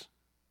is.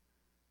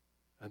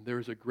 And there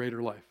is a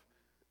greater life,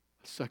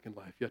 a second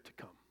life yet to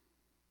come.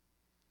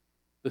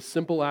 The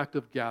simple act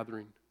of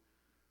gathering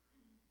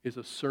is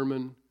a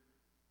sermon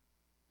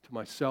to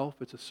myself,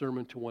 it's a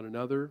sermon to one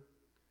another,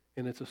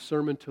 and it's a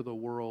sermon to the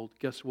world.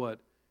 Guess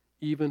what?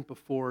 Even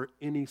before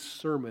any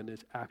sermon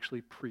is actually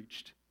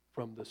preached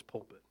from this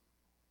pulpit.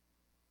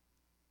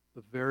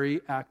 The very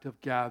act of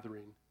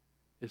gathering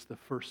is the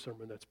first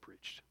sermon that's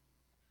preached.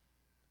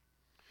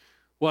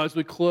 Well, as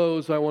we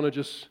close, I want to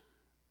just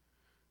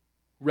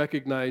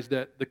recognize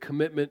that the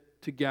commitment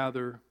to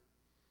gather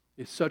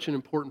is such an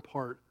important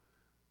part,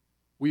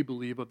 we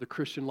believe, of the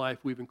Christian life.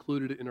 We've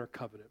included it in our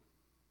covenant.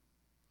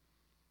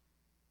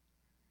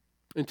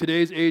 In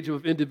today's age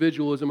of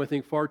individualism, I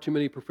think far too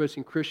many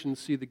professing Christians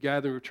see the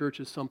gathering of church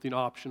as something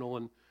optional,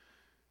 and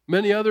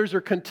many others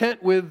are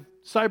content with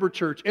cyber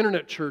church,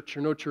 internet church,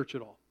 or no church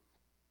at all.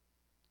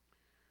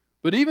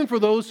 But even for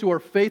those who are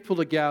faithful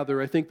to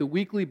gather, I think the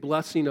weekly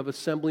blessing of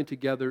assembling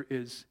together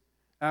is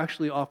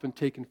actually often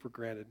taken for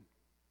granted.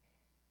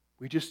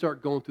 We just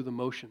start going through the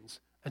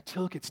motions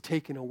until it gets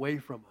taken away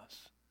from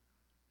us.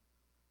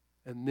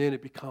 And then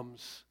it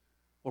becomes,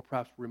 or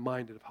perhaps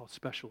reminded of how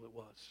special it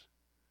was.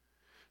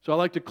 So I'd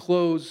like to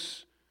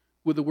close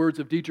with the words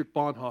of Dietrich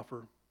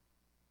Bonhoeffer,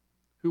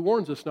 who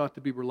warns us not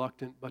to be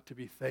reluctant, but to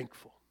be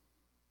thankful.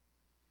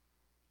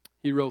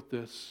 He wrote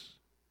this: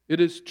 "It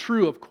is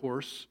true, of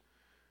course,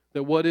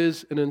 that what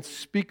is an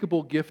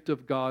unspeakable gift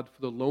of God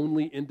for the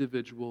lonely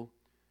individual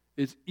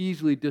is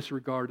easily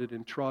disregarded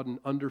and trodden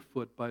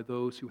underfoot by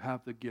those who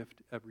have the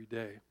gift every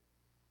day.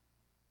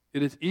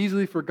 It is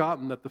easily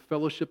forgotten that the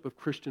fellowship of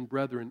Christian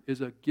brethren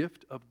is a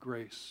gift of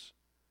grace,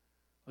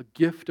 a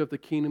gift of the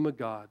kingdom of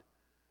God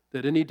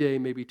that any day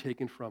may be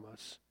taken from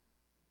us,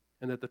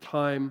 and that the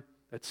time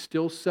that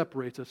still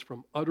separates us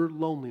from utter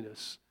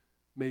loneliness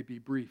may be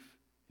brief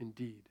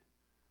indeed.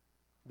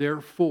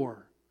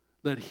 Therefore,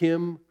 let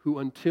him who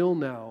until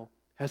now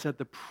has had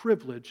the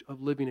privilege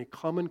of living a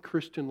common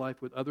Christian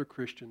life with other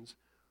Christians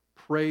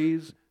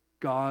praise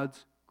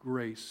God's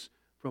grace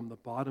from the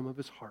bottom of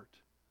his heart.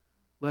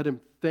 Let him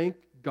thank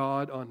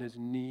God on his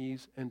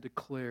knees and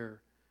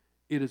declare,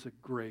 it is a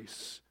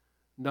grace,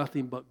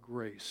 nothing but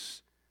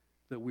grace,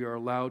 that we are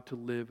allowed to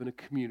live in a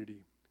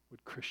community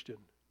with Christian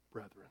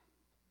brethren."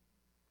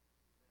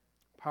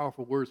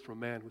 Powerful words from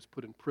a man who was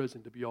put in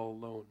prison to be all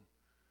alone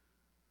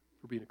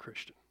for being a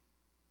Christian.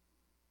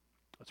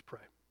 Let's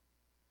pray.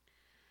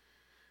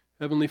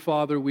 Heavenly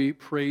Father, we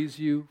praise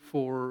you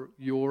for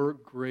your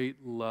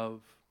great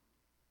love.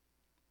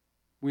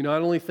 We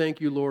not only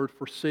thank you, Lord,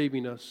 for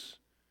saving us,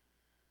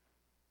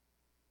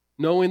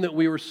 knowing that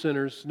we were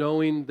sinners,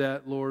 knowing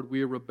that, Lord,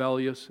 we are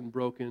rebellious and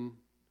broken,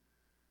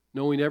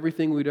 knowing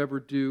everything we'd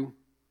ever do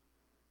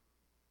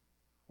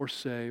or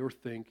say or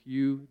think.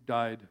 You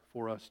died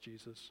for us,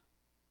 Jesus.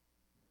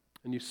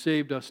 And you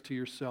saved us to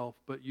yourself,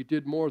 but you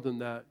did more than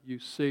that. You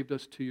saved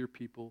us to your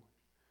people.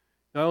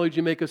 Not only did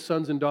you make us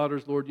sons and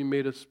daughters, Lord, you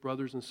made us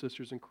brothers and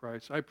sisters in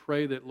Christ. I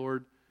pray that,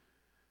 Lord,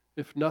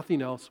 if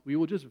nothing else, we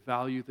will just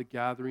value the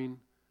gathering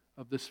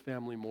of this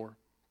family more.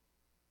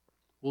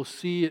 We'll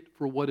see it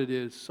for what it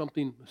is,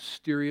 something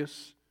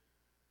mysterious,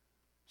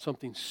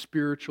 something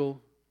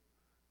spiritual,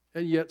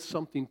 and yet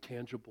something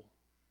tangible.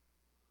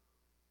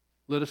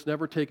 Let us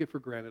never take it for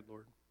granted,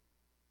 Lord,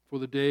 for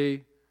the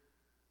day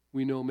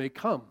we know may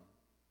come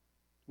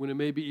when it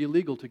may be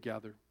illegal to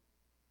gather,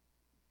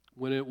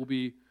 when it will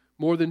be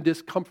more than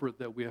discomfort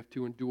that we have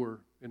to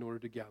endure in order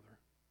to gather.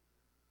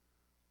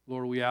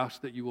 Lord, we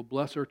ask that you will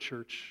bless our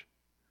church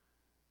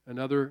and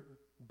other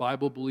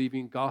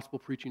Bible-believing,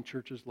 gospel-preaching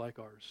churches like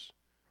ours.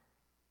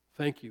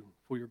 Thank you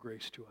for your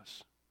grace to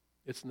us.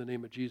 It's in the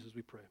name of Jesus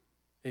we pray.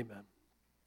 Amen.